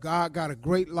 God got a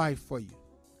great life for you,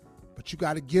 but you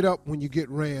got to get up when you get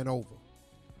ran over.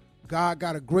 God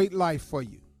got a great life for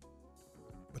you,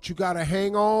 but you got to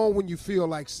hang on when you feel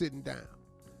like sitting down.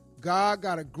 God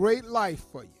got a great life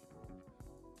for you,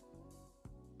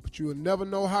 but you will never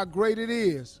know how great it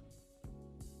is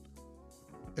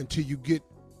until you get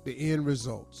the end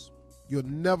results. You'll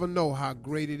never know how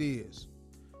great it is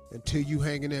until you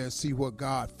hang in there and see what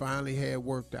God finally had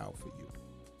worked out for you.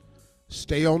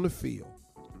 Stay on the field.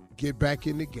 Get back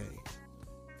in the game.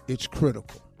 It's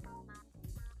critical.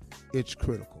 It's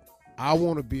critical. I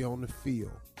want to be on the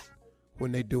field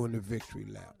when they're doing the victory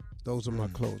lap. Those are my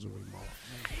closing remarks.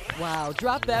 Wow,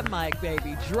 drop that mic,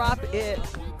 baby. Drop it.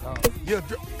 Y'all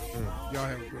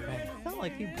have a great day. Sound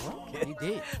like he broke it. He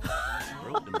did.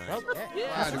 Broke the mic.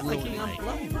 Yeah, it's like he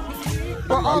unplugged.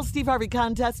 For all Steve Harvey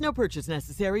contests, no purchase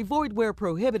necessary, void where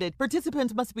prohibited.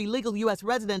 Participants must be legal U.S.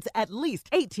 residents at least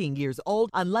 18 years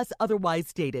old unless otherwise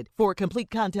stated. For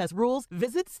complete contest rules,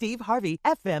 visit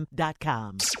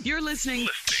SteveHarveyFM.com. You're listening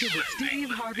to the Steve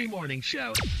Harvey Morning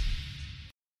Show.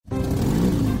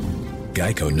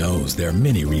 Geico knows there are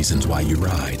many reasons why you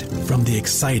ride. From the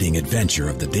exciting adventure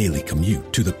of the daily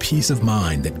commute to the peace of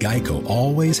mind that Geico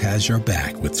always has your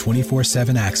back with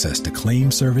 24/7 access to claim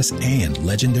service and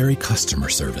legendary customer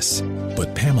service.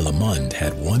 But Pamela Mund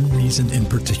had one reason in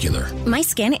particular. My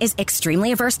skin is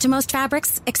extremely averse to most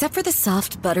fabrics, except for the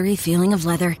soft, buttery feeling of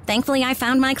leather. Thankfully, I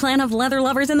found my clan of leather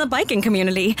lovers in the biking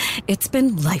community. It's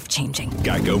been life-changing.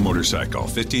 Geico Motorcycle.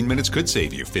 15 minutes could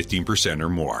save you 15% or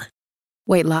more.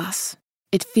 Weight loss.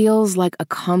 It feels like a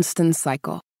constant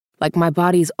cycle, like my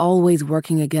body's always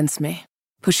working against me,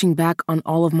 pushing back on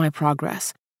all of my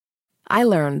progress. I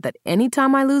learned that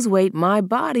anytime I lose weight, my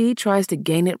body tries to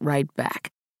gain it right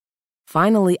back.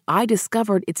 Finally, I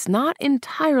discovered it's not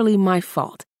entirely my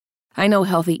fault. I know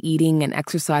healthy eating and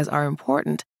exercise are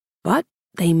important, but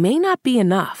they may not be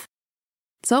enough.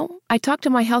 So I talked to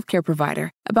my healthcare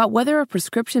provider about whether a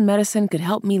prescription medicine could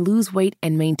help me lose weight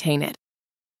and maintain it.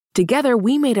 Together,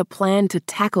 we made a plan to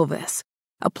tackle this,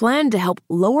 a plan to help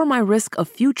lower my risk of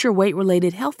future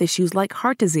weight-related health issues like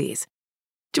heart disease.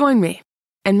 Join me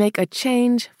and make a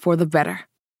change for the better.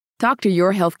 Talk to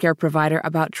your healthcare provider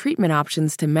about treatment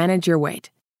options to manage your weight